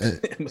that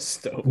Emma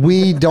Stone.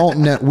 we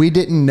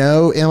didn't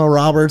know Emma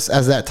Roberts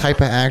as that type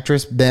of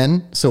actress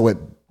then, so it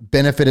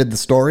benefited the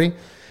story.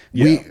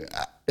 Yeah.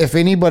 If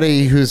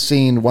anybody who's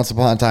seen Once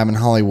Upon a Time in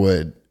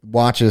Hollywood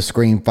watches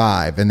Scream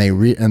 5 and they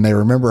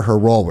remember her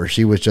role where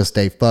she was just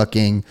a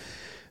fucking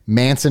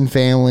Manson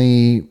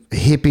family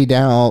hippied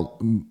out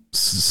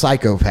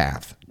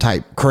psychopath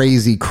type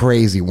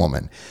crazy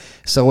woman.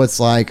 So it's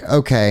like,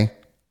 okay,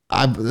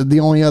 the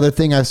only other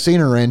thing I've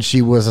seen her in,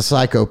 she was a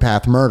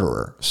psychopath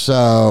murderer.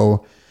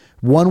 So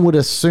one would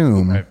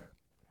assume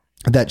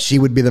that she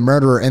would be the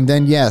murderer. And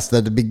then yes,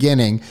 at the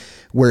beginning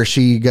where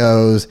she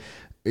goes,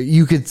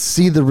 you could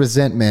see the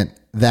resentment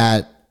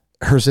that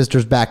her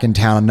sister's back in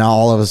town and now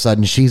all of a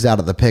sudden she's out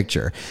of the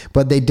picture.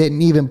 But they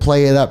didn't even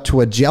play it up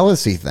to a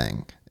jealousy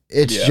thing.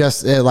 It's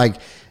just like,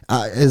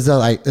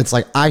 it's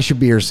like I should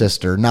be her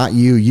sister, not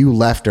you. You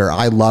left her.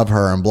 I love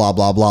her, and blah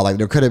blah blah. Like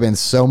there could have been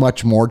so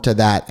much more to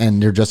that,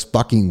 and there just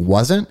fucking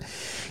wasn't.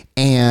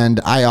 And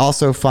I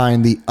also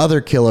find the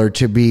other killer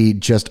to be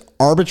just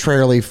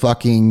arbitrarily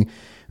fucking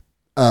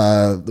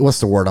what's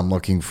the word I'm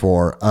looking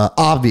for?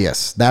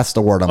 Obvious. That's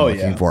the word I'm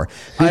looking for.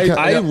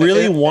 I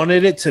really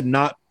wanted it to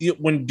not,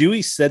 when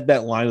Dewey said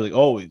that line, like,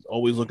 oh,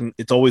 always looking,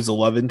 it's always a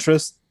love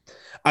interest.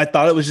 I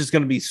thought it was just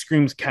going to be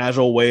Scream's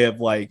casual way of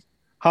like,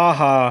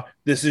 haha,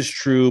 this is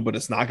true, but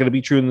it's not going to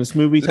be true in this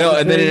movie. No,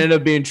 and then it ended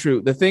up being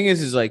true. The thing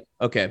is like,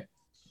 okay,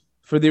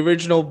 for the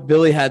original,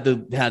 Billy had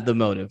the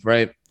motive,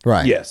 right?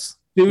 Right. Yes.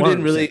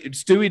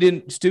 Stu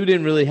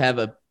didn't really have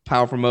a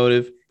powerful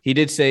motive. He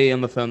did say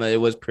on the phone that it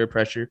was peer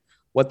pressure.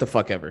 What the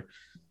fuck ever.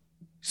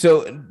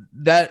 So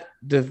that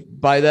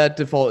by that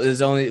default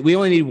we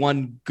only need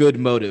one good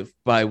motive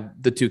by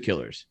the two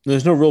killers.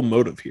 There's no real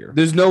motive here.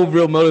 There's no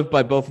real motive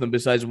by both of them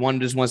besides one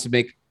just wants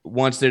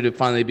there to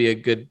finally be a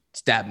good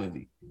stab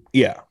movie.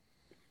 Yeah.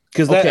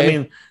 Because I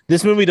mean,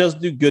 this movie does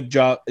do good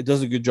job. It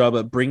does a good job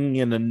at bringing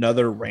in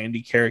another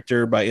Randy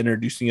character by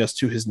introducing us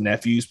to his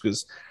nephews.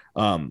 Because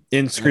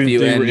in Scream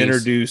 3, we're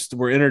introduced to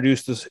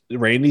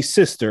Randy's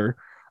sister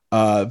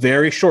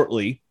very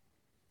shortly.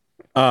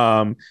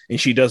 And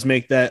she does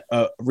make that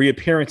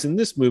reappearance in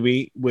this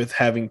movie with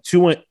having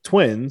two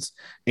twins,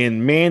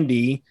 and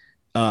Mandy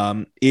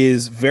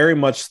is very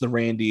much the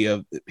Randy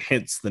of,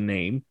 hence the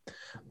name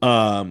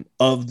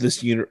of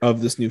this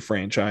new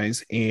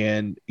franchise.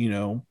 And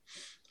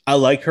I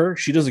like her.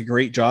 She does a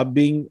great job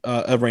being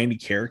a Randy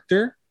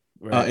character,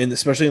 right. And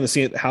especially in the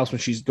scene at the house when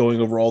she's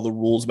going over all the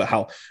rules about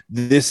how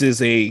this is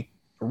a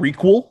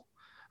requel,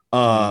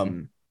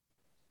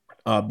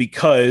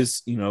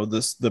 because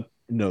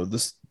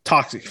this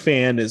toxic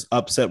fan is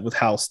upset with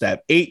how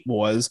Stab 8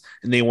 was,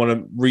 and they want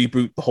to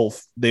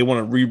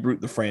reboot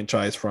the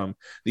franchise from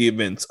the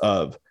events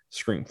of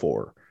Scream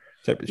 4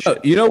 type of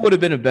shit. What would have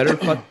been a better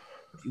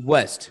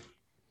West.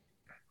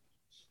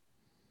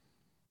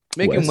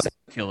 Make him West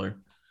killer.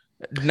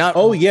 Not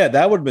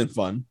that would have been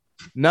fun.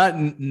 Not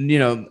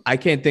I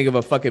can't think of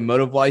a fucking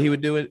motive why he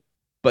would do it,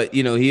 but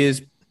he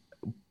is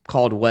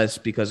called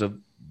West because of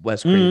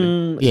Wes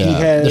Craven. He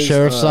has the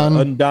sheriff's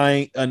son,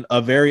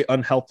 a very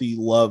unhealthy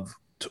love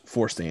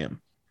for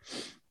Sam.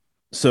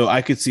 So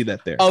I could see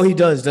that there. Oh, he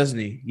does, doesn't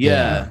he?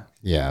 Yeah.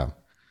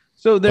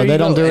 So they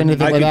don't do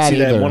anything with that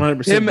either.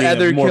 100% him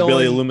either more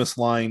Billy Loomis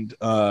lined,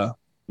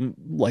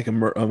 like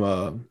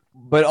a.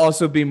 But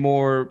also be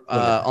more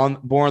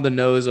more on the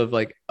nose of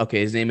like,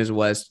 okay, his name is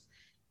West,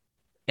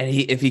 and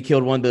if he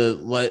killed one of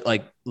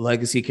the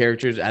legacy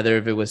characters, either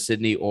if it was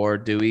Sidney or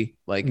Dewey,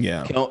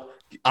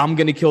 I'm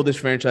gonna kill this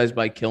franchise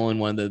by killing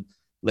one of the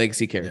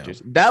legacy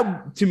characters.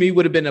 That to me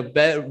would have been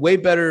a way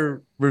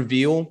better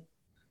reveal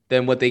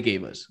than what they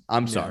gave us.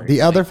 I'm sorry.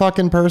 The other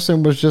fucking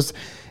person was just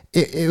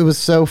it was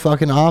so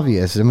fucking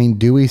obvious. I mean,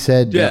 Dewey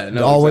said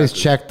always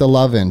check the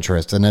love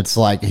interest, and it's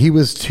like he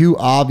was too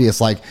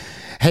obvious. Like,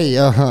 hey,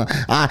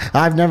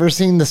 I've never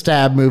seen the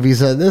Stab movies.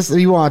 This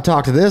you want to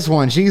talk to this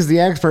one? She's the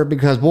expert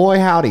because boy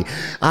howdy,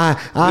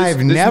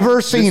 I've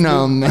never seen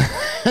them.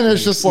 And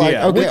it's just like,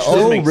 okay,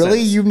 really?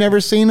 Sense. You've never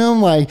seen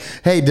them? Like,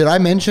 hey, did I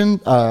mention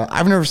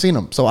I've never seen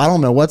them, so I don't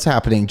know what's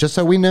happening. Just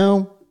so we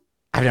know,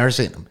 I've never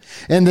seen them.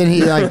 And then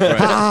he like, right.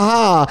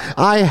 ha,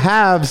 I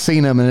have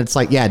seen them. And it's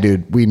like, yeah,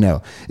 dude, we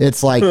know.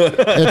 It's like,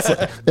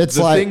 it's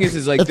the like, thing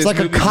is like, it's like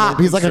a cop.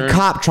 He's like a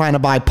cop trying to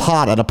buy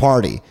pot at a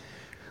party.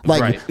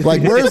 Like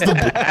where's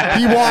the?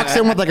 He walks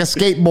in with like a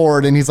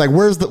skateboard and he's like,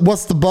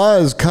 what's the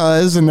buzz,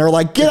 cuz? And they're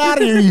like, get out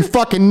of here, you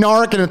fucking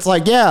narc. And it's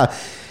like, yeah,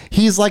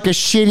 he's like a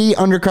shitty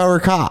undercover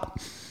cop.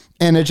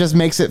 And it just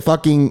makes it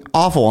fucking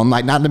awful. And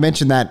like, not to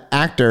mention that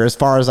actor, as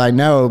far as I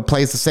know,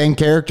 plays the same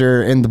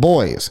character in The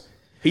Boys.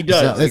 He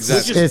does.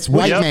 So it's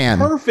White Man.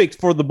 Perfect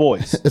for The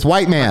Boys. It's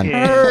White Man.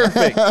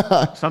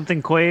 Perfect.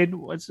 Something Quaid.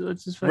 What's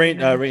his name?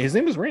 His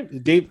name is Randy.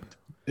 Dave.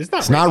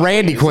 It's not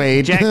Randy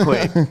Quaid. Jack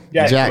Quaid.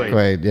 Jack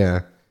Quaid.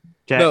 Yeah.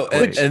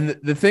 And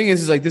the thing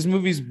is like this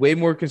movie's way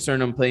more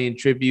concerned on playing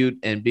tribute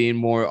and being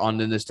more on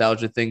the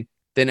nostalgia thing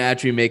than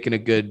actually making a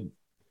good,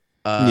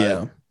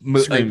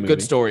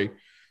 good story.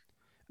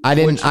 I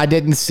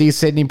didn't see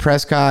Sidney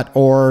Prescott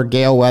or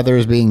Gale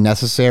Weathers being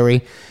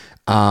necessary.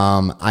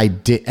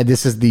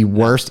 This is the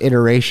worst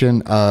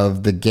iteration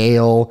of the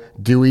Gale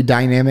Dewey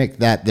dynamic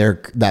that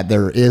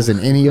there is in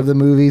any of the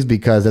movies,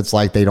 because it's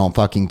like they don't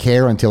fucking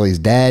care until he's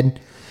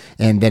dead.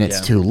 And then it's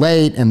too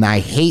late, and I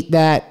hate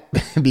that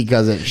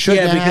because it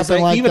shouldn't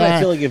happen like that. I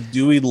feel like if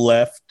Dewey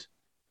left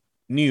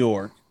New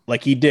York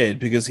like he did,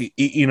 because he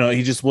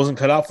just wasn't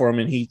cut out for him,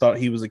 and he thought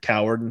he was a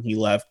coward, and he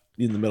left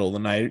in the middle of the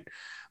night.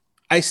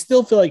 I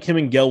still feel like him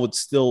and Gale would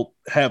still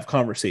have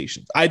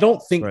conversations. I don't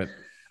think. Right.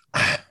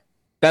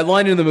 That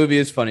line in the movie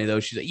is funny though.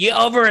 She's like, "You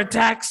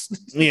overattacks."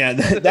 Yeah,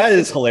 that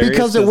is hilarious.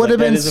 Because it would have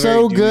been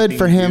so good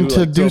for him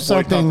to do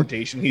something.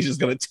 He's just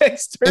gonna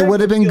text her. It would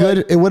have been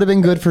good. It would have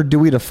been good for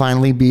Dewey to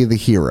finally be the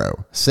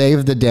hero,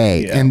 save the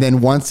day, and then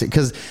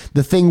because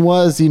the thing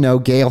was,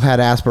 Gale had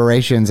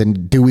aspirations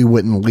and Dewey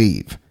wouldn't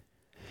leave,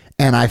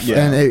 And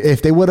and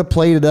if they would have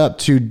played it up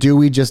to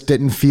Dewey just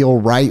didn't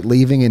feel right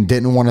leaving and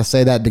didn't want to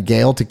say that to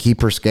Gale to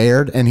keep her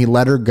scared, and he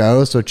let her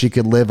go so she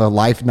could live a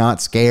life not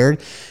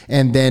scared,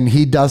 and then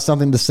he does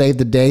something to save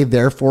the day,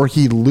 therefore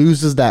he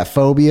loses that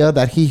phobia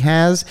that he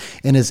has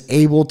and is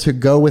able to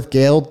go with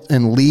Gale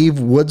and leave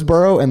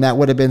Woodsboro, and that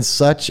would have been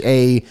such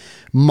a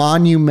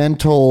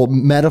monumental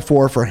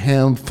metaphor for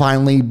him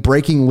finally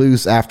breaking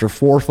loose after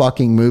 4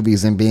 fucking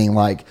movies and being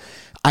like,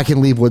 I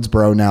can leave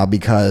Woodsboro now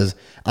because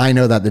I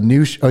know that the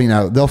new,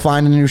 they'll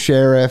find a new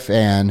sheriff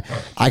and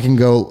I can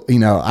go,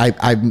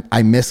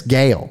 I miss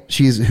Gale.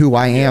 She's who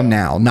I am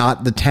now,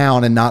 not the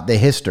town and not the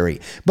history.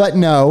 But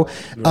no,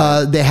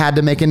 they had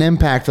to make an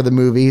impact for the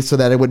movie so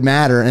that it would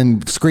matter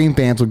and Scream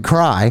fans would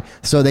cry.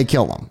 So they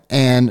kill him.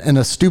 And in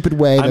a stupid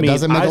way that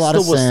doesn't make a lot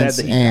of sense.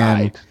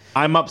 And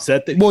I'm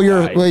upset that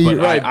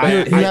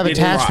you have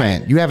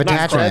attachment. You have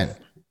attachment.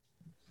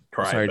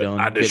 Sorry, Dylan.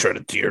 I just shed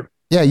a tear.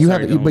 Yeah, you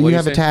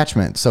have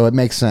attachment, so it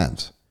makes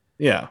sense.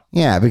 Yeah,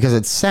 because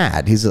it's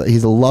sad. He's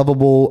a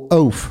lovable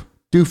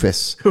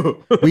doofus.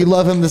 We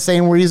love him the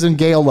same reason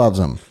Gale loves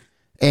him,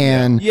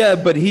 and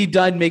but he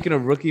died making a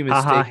rookie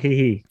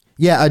mistake.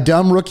 A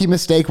dumb rookie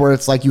mistake where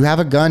it's like, you have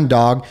a gun,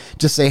 dog.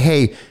 Just say,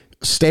 hey,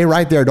 stay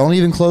right there. Don't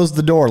even close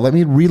the door. Let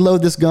me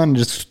reload this gun and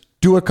just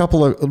do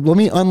let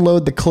me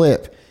unload the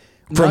clip.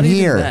 From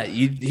here,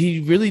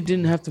 he really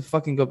didn't have to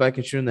fucking go back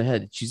and shoot her in the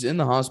head. She's in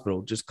the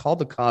hospital. Just call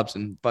the cops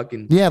and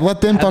fucking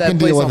let them fucking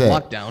deal with it.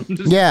 Lockdown.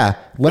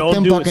 Let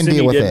them fucking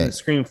deal with it.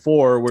 Scream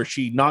 4, where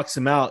she knocks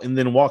him out and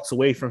then walks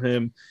away from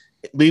him,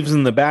 leaves him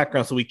in the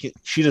background so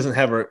she doesn't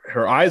have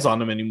her eyes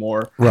on him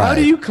anymore. Right. How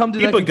do you come to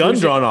keep a gun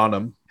drawn on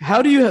him?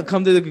 How do you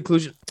come to the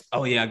conclusion?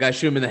 Oh yeah, I gotta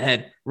shoot him in the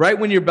head right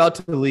when you're about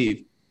to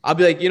leave. I'll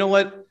be like, you know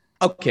what?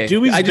 Okay,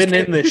 Dewey's been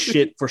in this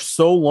shit for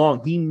so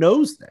long. He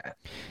knows that.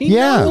 He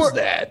knows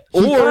that.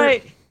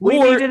 We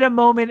needed a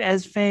moment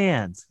as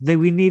fans that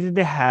we needed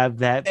to have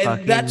that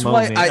fucking moment.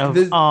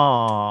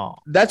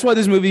 That's why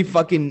this movie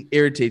fucking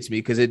irritates me,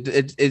 because it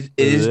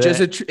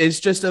is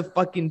just a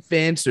fucking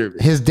fan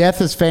service. His death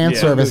is fan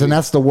service, and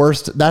that's the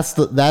worst.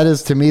 That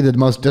is to me the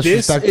most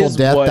disrespectful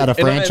death that a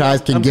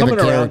franchise can give a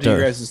character.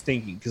 You guys is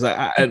thinking, because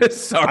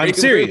I'm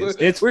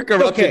serious. We're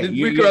corrupted.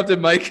 Okay. We corrupted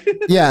Mike.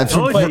 Yeah,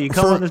 the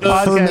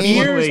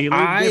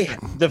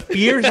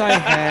fears I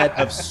had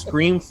of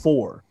Scream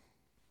 4.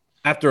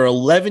 After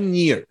 11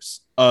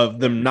 years of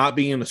them not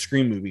being in a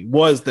Scream movie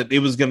was that it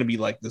was going to be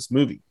like this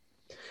movie.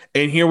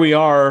 And here we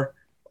are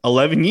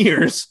 11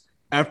 years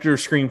after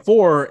Scream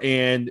 4,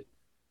 and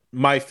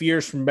my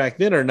fears from back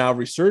then are now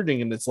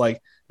resurging. And it's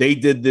like, they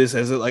did this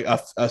as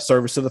a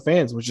service to the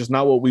fans, which is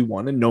not what we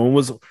wanted. No one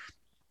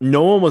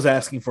was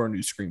asking for a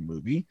new Scream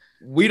movie.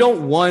 We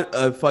don't want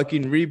a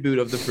fucking reboot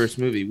of the first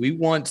movie. We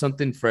want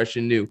something fresh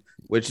and new,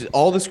 which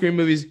all the Scream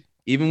movies,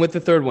 even with the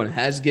third one,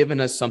 has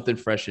given us something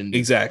fresh and new.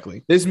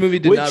 Exactly. This movie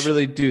did not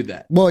really do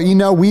that. Well,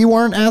 we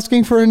weren't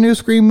asking for a new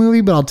Scream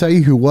movie, but I'll tell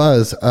you who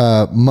was.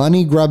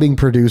 Money grubbing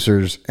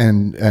producers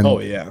and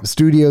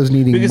studios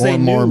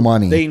needing more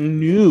money. They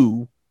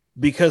knew,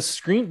 because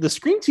the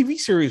Scream TV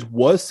series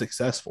was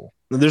successful.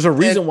 There's a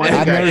reason why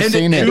I've never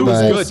seen it.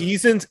 2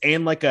 seasons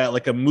and like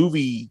a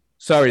movie.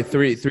 Sorry,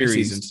 three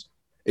seasons.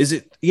 Is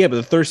it? Yeah, but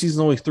the third season is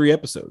only 3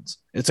 episodes.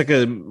 It's like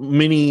a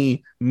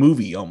mini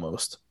movie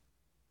almost.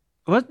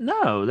 What?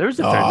 No, there's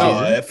a third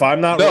season. If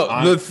I'm not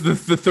wrong, the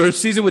third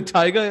season with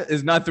Tyga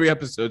is not 3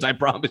 episodes. I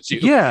promise you.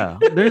 Yeah,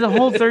 there's a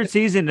whole third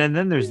season, and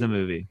then there's the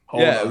movie.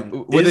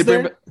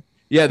 The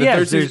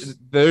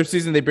third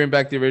season they bring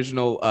back the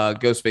original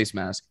Ghostface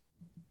mask.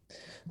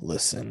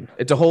 Listen,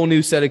 it's a whole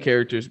new set of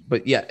characters,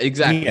 but yeah,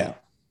 exactly. Yeah.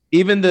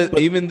 Even the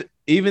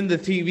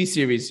TV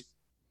series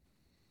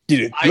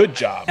did a good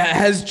job.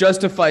 Has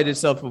justified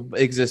itself of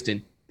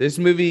existing. This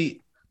movie.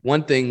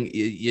 One thing,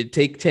 you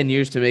take 10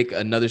 years to make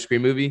another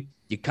Scream movie,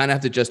 you kind of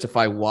have to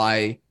justify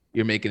why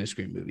you're making a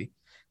Scream movie.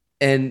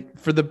 And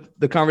for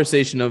the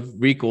conversation of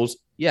requels,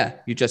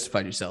 you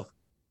justified yourself.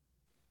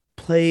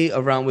 Play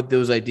around with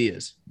those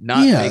ideas,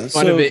 not make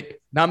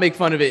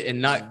fun of it,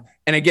 and not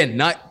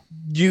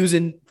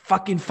using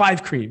fucking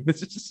 5 cream.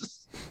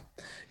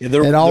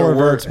 It all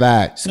reverts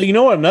back. So you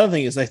know what? Another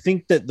thing is, I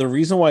think that the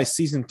reason why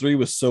season 3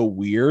 was so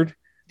weird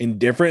and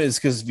different is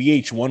because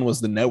VH1 was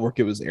the network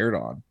it was aired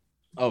on.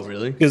 Oh,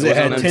 really? Because it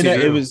had 10.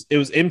 It was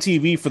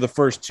MTV for the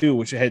first 2,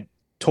 which had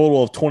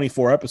total of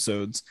 24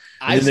 episodes.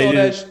 I saw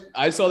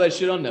that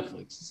shit on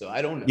Netflix, so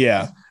I don't know.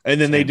 Yeah, and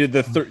then they did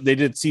they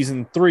did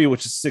season 3,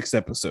 which is 6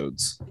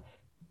 episodes,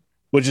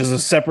 which is a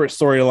separate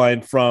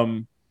storyline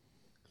from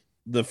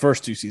the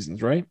first 2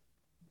 seasons, right?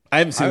 I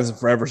haven't seen this in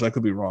forever, so I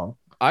could be wrong.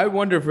 I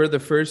wonder if we're the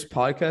first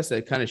podcast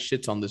that kind of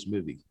shits on this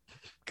movie,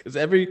 because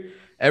every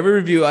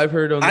review I've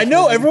heard on,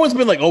 everyone's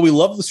been like, "Oh, we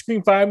love the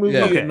Scream 5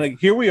 movie," and like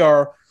here we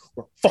are.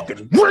 We're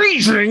fucking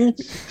raging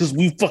because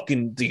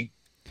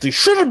they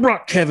should have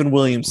brought Kevin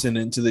Williamson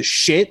into this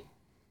shit.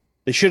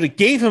 They should have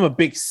gave him a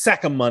big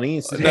sack of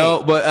money.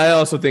 But I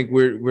also think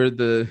we're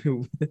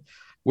the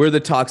We're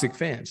the toxic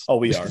fans. Oh,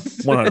 we are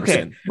 100%.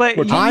 Okay,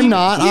 but I'm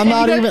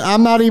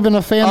not even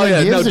a fan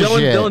that gives a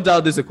shit. Dylan's out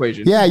of this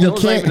equation. Yeah, you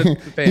can't.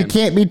 You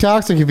can't be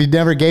toxic if you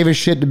never gave a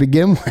shit to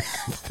begin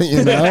with.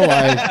 You know,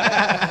 like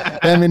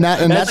I mean,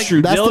 that's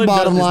true. That's the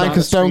bottom line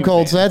because Stone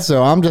Cold said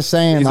so. I'm just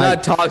saying, he's like,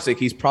 not toxic.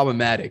 He's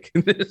problematic.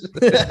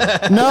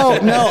 No.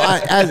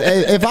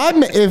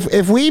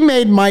 If we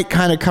made Mike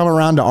kind of come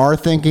around to our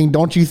thinking,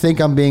 don't you think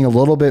I'm being a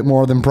little bit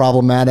more than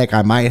problematic?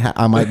 I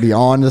might be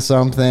on to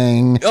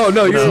something. Oh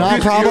no, it's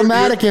not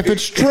problematic if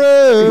it's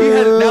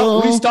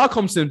true. We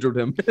Stockholm syndrome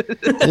him.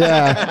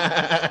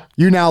 Yeah,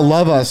 you now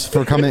love us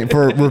for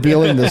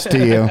revealing this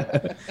to you.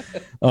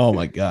 Oh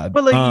my god!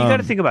 But like, you got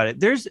to think about it.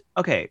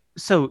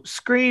 So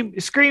Scream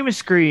is Scream.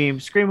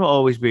 Scream will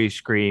always be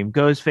Scream.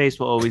 Ghostface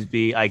will always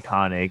be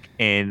iconic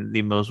in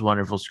the most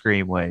wonderful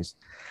Scream ways.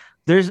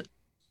 None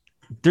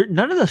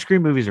of the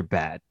Scream movies are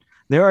bad.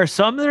 There are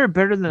some that are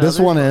better than this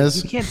others. one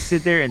is. You can't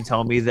sit there and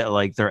tell me that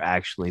like they're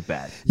actually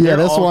bad. Yeah,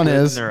 this one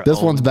is.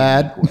 This one's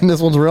bad. This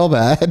one's real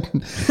bad.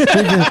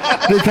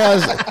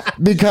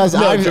 because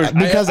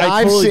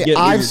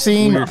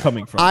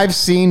I've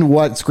seen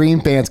what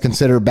Scream fans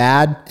consider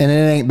bad, and it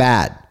ain't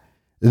bad.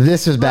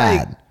 This is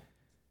bad.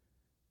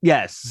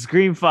 Yes,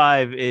 Scream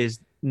 5 is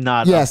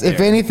not. Yes,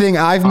 if anything,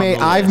 I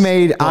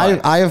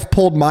have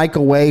pulled Mike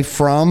away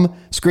from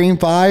Scream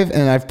 5,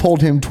 and I've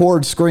pulled him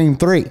towards Scream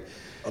 3.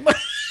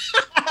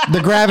 The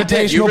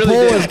gravitational pull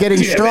is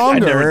getting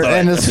stronger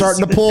and is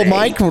starting to pull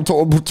Mike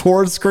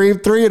towards Scream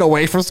 3 and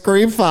away from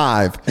Scream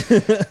 5.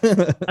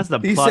 That's the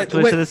plot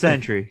twist of the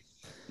century.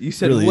 You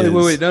said, really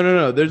wait.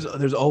 No.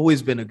 There's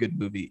always been a good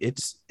movie.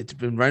 It's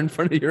been right in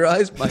front of your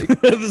eyes, Mike.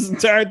 This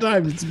entire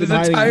time. It's been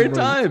this entire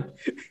time.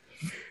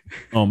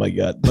 Oh my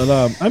god! But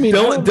I mean,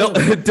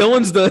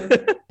 Dylan's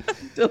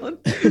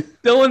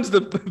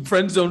the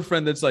friend zone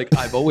friend that's like,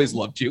 I've always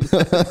loved you.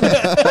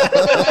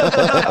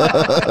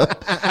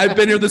 I've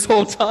been here this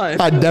whole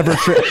time. I'd never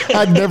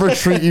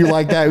treat you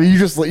like that. You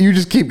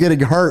just keep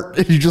getting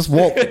hurt.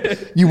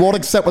 You won't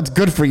accept what's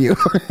good for you.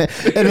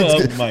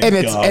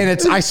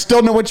 It's I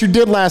still know what you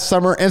did last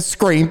summer and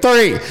Scream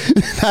 3.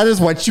 That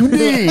is what you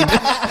need.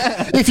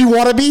 If you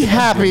want to be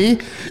happy,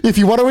 if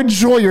you want to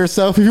enjoy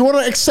yourself, if you want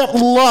to accept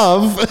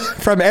love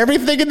from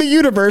everything in the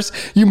universe,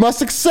 you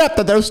must accept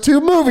that those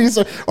two movies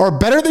are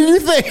better than you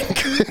think.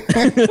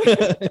 I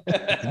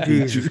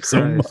hate you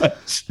so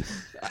much.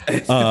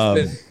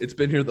 It's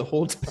been here the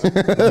whole time.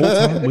 The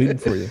whole time waiting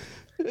for you.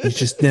 You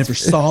just never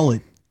saw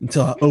it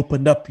until I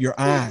opened up your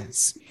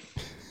eyes.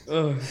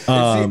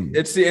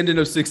 It's the ending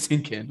of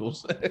 16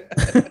 Candles. God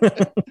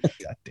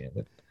damn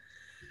it.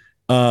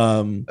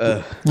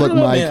 Look,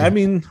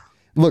 Mike.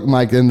 Look,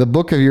 Mike, in the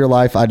book of your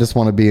life, I just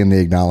want to be in the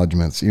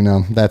acknowledgments. You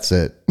know, that's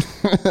it.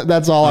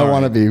 That's all I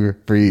want to be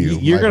for you.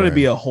 You're going to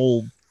be a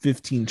whole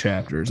 15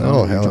 chapters.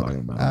 Oh, hell. You're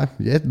talking about.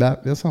 Yeah,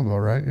 that sounds about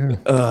right.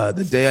 Yeah.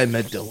 The day I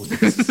met Dylan.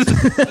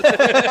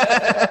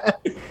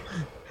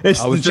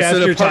 The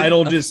chapter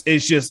title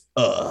it's just.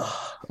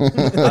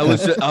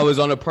 I was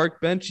on a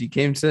park bench. He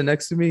came to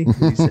next to me.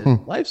 He said,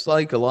 "Life's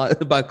like a lot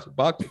about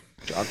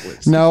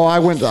chocolates." No, I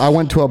went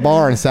to a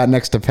bar and sat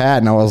next to Pat,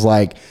 and I was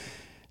like,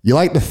 "You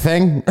like The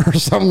Thing?" or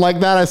something like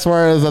that. I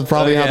swear that's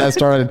probably how that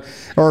started.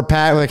 Or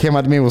Pat, when they came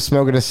up to me, was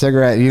smoking a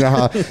cigarette. You know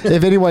how,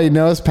 if anybody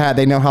knows Pat,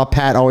 they know how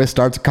Pat always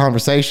starts a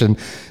conversation.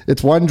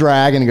 It's one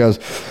drag, and he goes,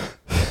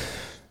 "Did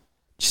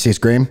you see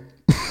Scream?"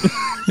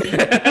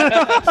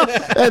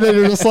 And then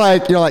you're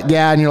like,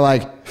 yeah, and you're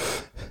like,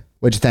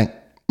 "What'd you think?"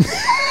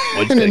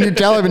 And then you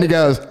tell him, and he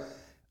goes,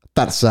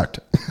 "Thought it sucked."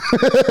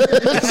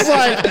 It's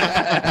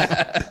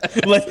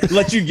like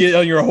let you get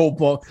on your whole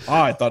point. Oh,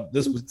 I thought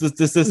this was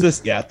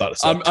this. Yeah, I thought it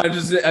sucked. I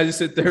just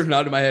sit there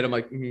nodding my head. I'm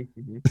like,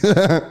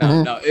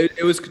 no,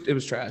 it was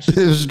trash. It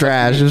was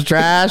trash. It was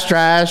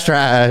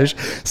trash.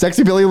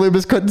 Sexy Billy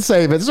Loomis couldn't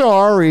save it.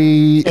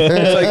 Sorry.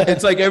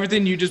 It's like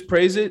everything you just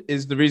praise it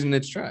is the reason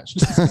it's trash.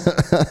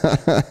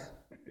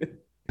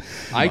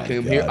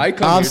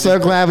 I'm so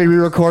glad we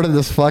re-recorded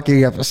this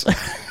fucking episode.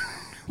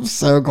 I'm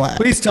so glad.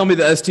 Please tell me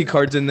the SD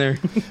card's in there.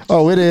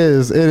 Oh, it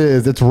is.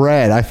 It's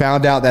red. I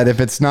found out that if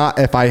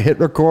I hit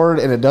record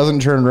and it doesn't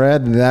turn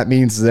red, then that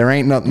means there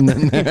ain't nothing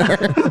in there.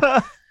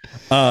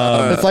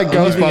 It's like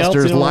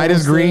Ghostbusters. Light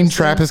is green,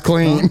 trap is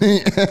clean.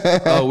 Okay.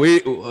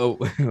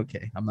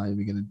 I'm not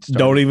even gonna start.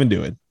 Don't even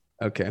do it.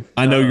 Okay.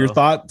 I know your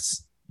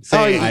thoughts.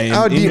 I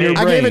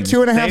gave it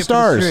 2.5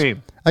 stars.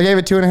 I gave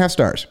it 2.5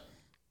 stars.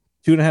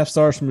 2.5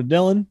 stars from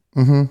Dylan.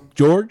 Mm-hmm.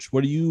 George,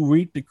 what do you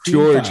rate the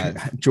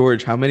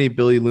George, how many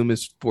Billy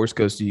Loomis Force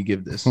Ghosts do you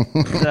give this?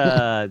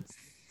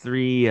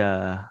 3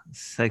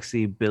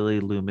 sexy Billy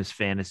Loomis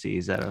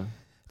fantasies out of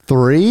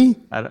 3.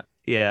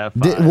 Yeah.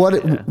 5,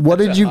 what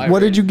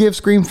did you give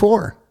Scream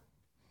 4?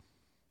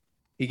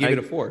 He gave it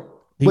a 4.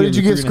 What did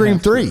you give Scream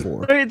 3?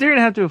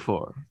 3.5 to a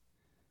 4.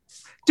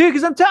 Dude,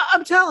 because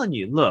I'm telling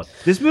you, look,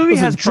 this movie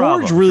has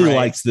problems. George really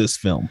likes this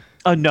film.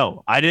 Oh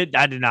no, I did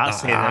not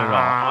say that at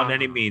all on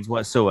any means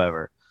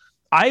whatsoever.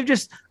 I've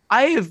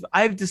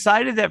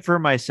decided that for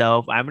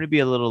myself, I'm going to be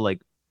a little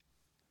like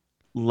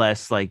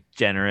less like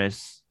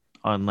generous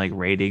on like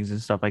ratings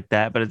and stuff like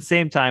that. But at the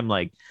same time,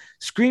 like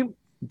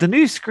the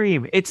new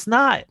Scream, it's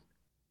not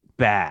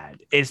bad.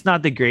 It's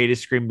not the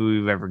greatest Scream movie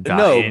we've ever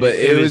gotten. No, but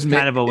it was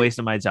kind of a waste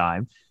of my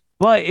time.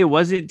 But it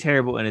wasn't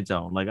terrible in its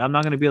own. Like, I'm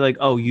not going to be like,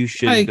 oh, you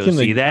should go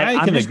see that.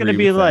 I'm just going to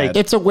be like,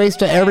 it's a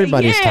waste of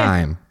everybody's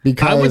time.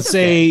 Because I would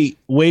say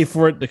wait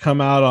for it to come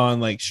out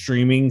on like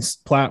streaming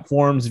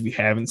platforms if you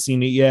haven't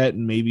seen it yet,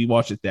 and maybe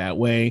watch it that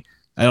way.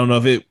 I don't know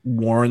if it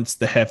warrants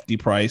the hefty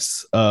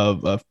price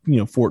of $14,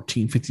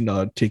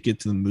 $15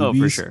 ticket to the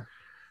movies. Oh, for sure.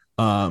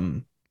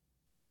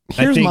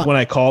 I think when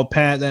I called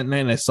Pat that night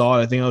and I saw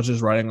it, I think I was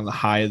just riding on the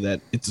high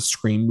that it's a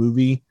Scream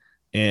movie,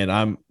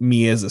 and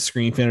me as a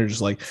Scream fan are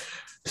just like,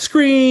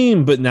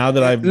 Scream. But now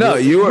that I've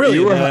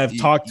I've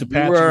talked to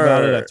Patrick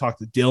about it, I've talked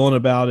to Dylan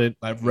about it,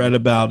 I've read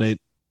about it.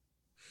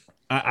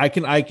 I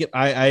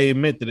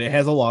admit that it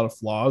has a lot of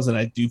flaws, and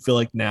I do feel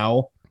like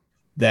now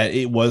that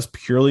it was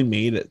purely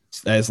made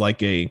as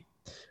like a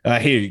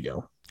here you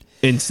go,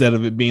 instead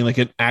of it being like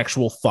an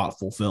actual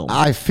thoughtful film.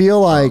 I feel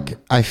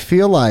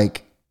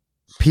like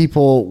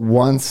people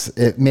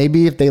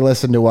maybe if they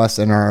listen to us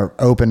and are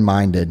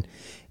open-minded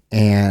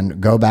and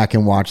go back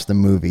and watch the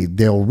movie,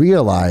 they'll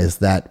realize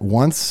that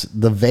once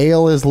the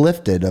veil is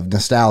lifted of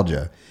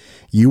nostalgia,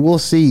 you will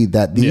see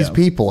that these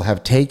people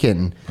have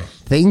taken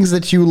things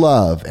that you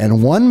love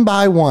and one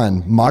by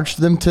one marched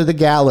them to the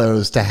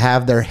gallows to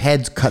have their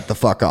heads cut the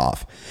fuck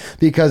off.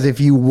 Because if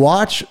you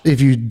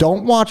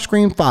don't watch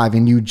Scream 5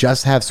 and you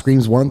just have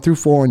Screams 1 through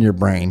 4 in your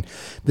brain,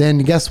 then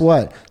guess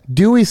what?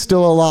 Dewey's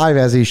still alive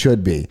as he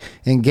should be.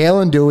 And Gale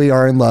and Dewey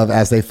are in love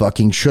as they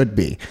fucking should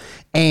be.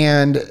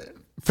 And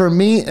for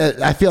me,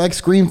 I feel like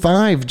Scream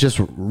 5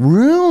 just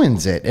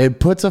ruins it. It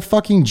puts a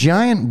fucking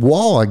giant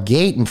wall, a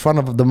gate in front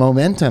of the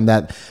momentum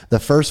that the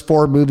first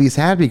 4 movies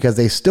had, because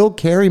they still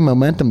carry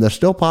momentum. They're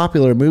still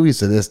popular movies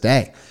to this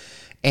day.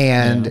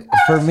 And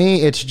for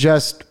me, it's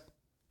just,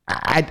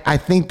 I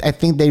think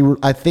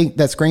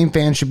that Scream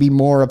fans should be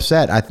more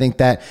upset. I think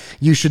that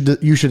you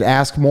should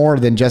ask more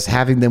than just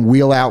having them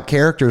wheel out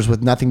characters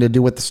with nothing to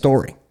do with the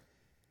story.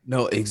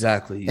 No,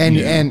 exactly.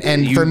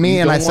 And for me,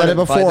 and I said it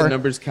before, the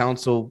Numbers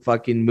Council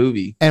fucking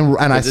movie. And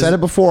I said it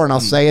before, and I'll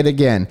say it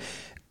again.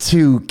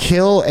 To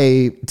kill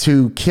a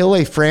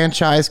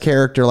franchise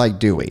character like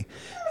Dewey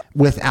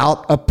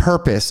without a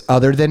purpose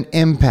other than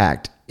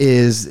impact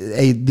is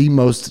the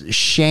most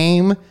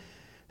shameful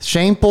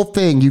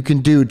thing you can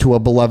do to a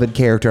beloved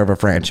character of a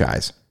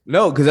franchise.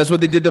 No, because that's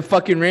what they did to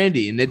fucking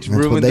Randy, and it's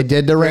ruined what they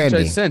did to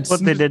Randy.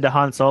 What they did to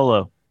Han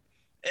Solo.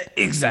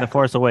 Exactly. The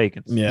Force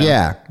Awakens.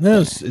 Yeah.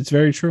 No, it's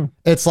very true.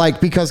 It's like,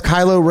 because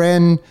Kylo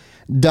Ren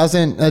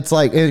doesn't, it's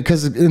like,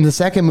 because in the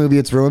second movie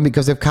it's ruined,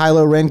 because if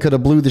Kylo Ren could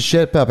have blew the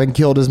ship up and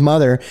killed his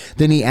mother,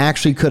 then he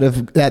actually could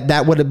have,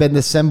 that would have been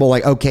the symbol,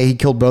 like, okay, he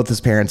killed both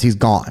his parents, he's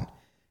gone.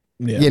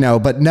 Yeah.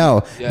 But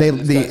no,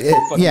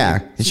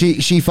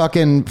 she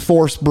fucking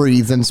force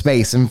breathes in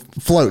space and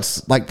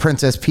floats like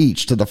Princess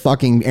Peach to the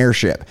fucking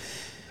airship.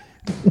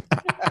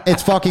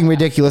 It's fucking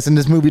ridiculous, and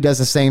this movie does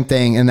the same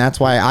thing, and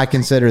that's why I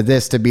consider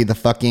this to be the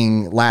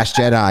fucking Last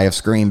Jedi of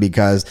Scream,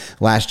 because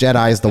Last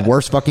Jedi is the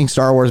worst fucking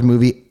Star Wars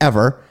movie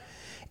ever,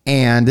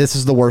 and this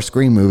is the worst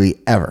Scream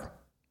movie ever.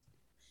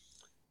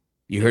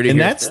 You heard it, and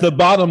that's the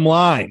bottom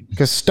line.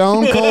 Because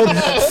Stone Cold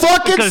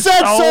fucking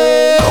said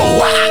so.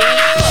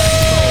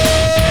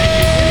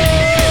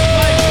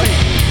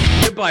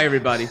 Goodbye,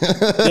 everybody.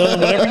 Dylan,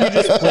 whatever you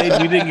just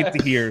played, we didn't get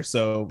to hear,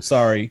 so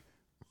sorry.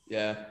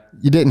 Yeah,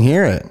 you didn't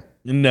hear it.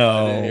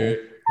 No.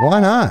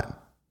 Why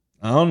not?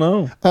 I don't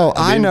know. Oh,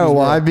 I know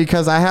why.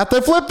 Because I have to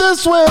flip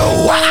this switch.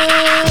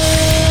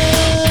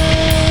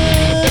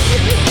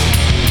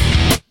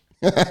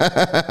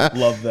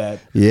 Love that.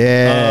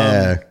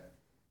 Yeah.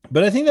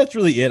 But I think that's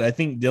really it. I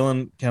think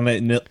Dylan kind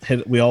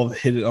of we all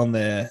hit it on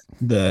the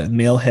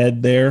nail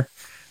head there.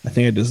 I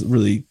think I just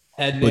really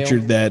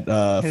butchered that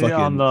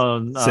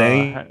fucking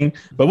saying.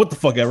 But what the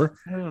fuck ever.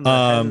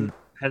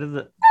 Head of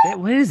the,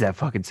 what is that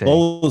fucking saying?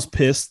 Lola's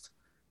pissed.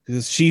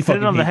 Because she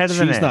fucking on the head of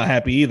the she's not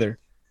happy either.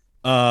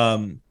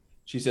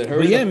 She said,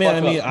 "But yeah, man.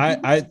 I mean,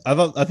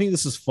 I think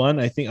this is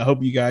fun. I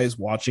hope you guys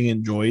watching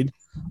enjoyed.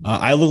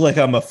 I look like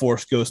I'm a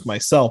Force ghost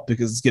myself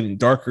because it's getting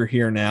darker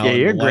here now. Yeah,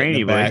 you're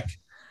grainy back.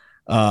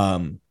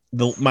 I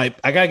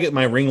gotta get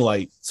my ring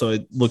light so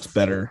it looks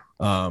better.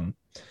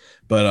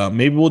 But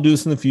maybe we'll do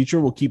this in the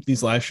future. We'll keep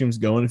these live streams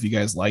going if you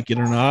guys like it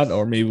or not,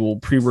 or maybe we'll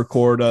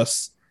pre-record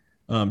us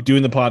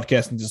doing the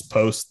podcast and just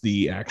post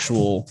the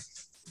actual."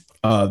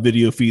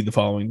 Video feed the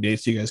following day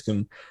so you guys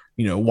can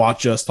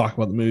watch us talk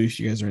about the movies.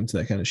 You guys are into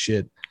that kind of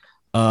shit.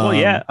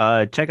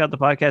 Check out the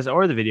podcast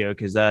or the video,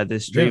 because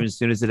this stream as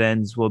soon as it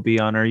ends will be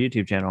on our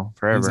YouTube channel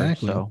forever.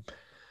 Exactly. So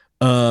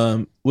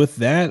with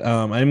that,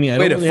 I mean, I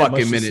wait don't a really fucking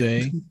have much minute.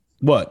 to say.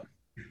 What?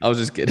 I was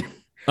just kidding.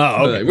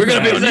 Oh, okay. We're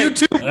gonna be on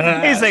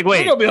YouTube. He's like,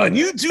 wait, we're gonna be on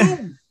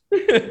YouTube.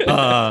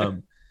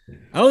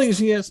 I don't think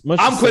she has much.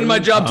 I'm quitting my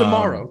job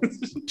tomorrow.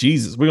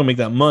 Jesus, we're gonna make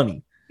that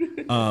money.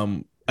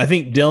 I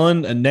think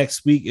Dylan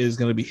next week is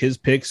going to be his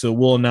pick, so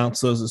we'll announce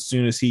those as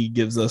soon as he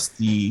gives us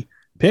the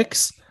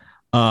picks.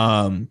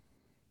 And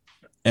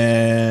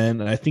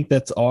And I think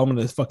that's all I'm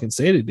going to fucking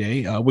say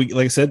today. Like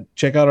I said,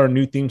 check out our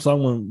new theme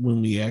song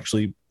when we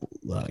actually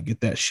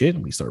get that shit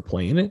and we start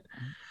playing it.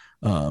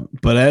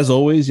 But as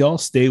always, y'all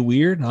stay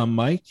weird. I'm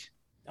Mike.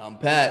 I'm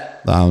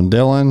Pat. I'm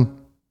Dylan.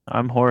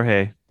 I'm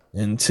Jorge.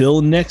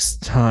 Until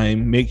next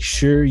time, make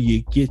sure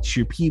you get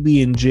your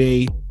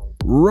PB&J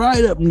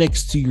right up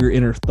next to your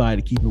inner thigh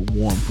to keep it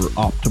warm for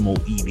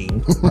optimal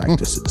eating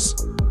practices.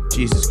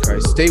 Jesus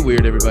Christ. Stay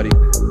weird, everybody.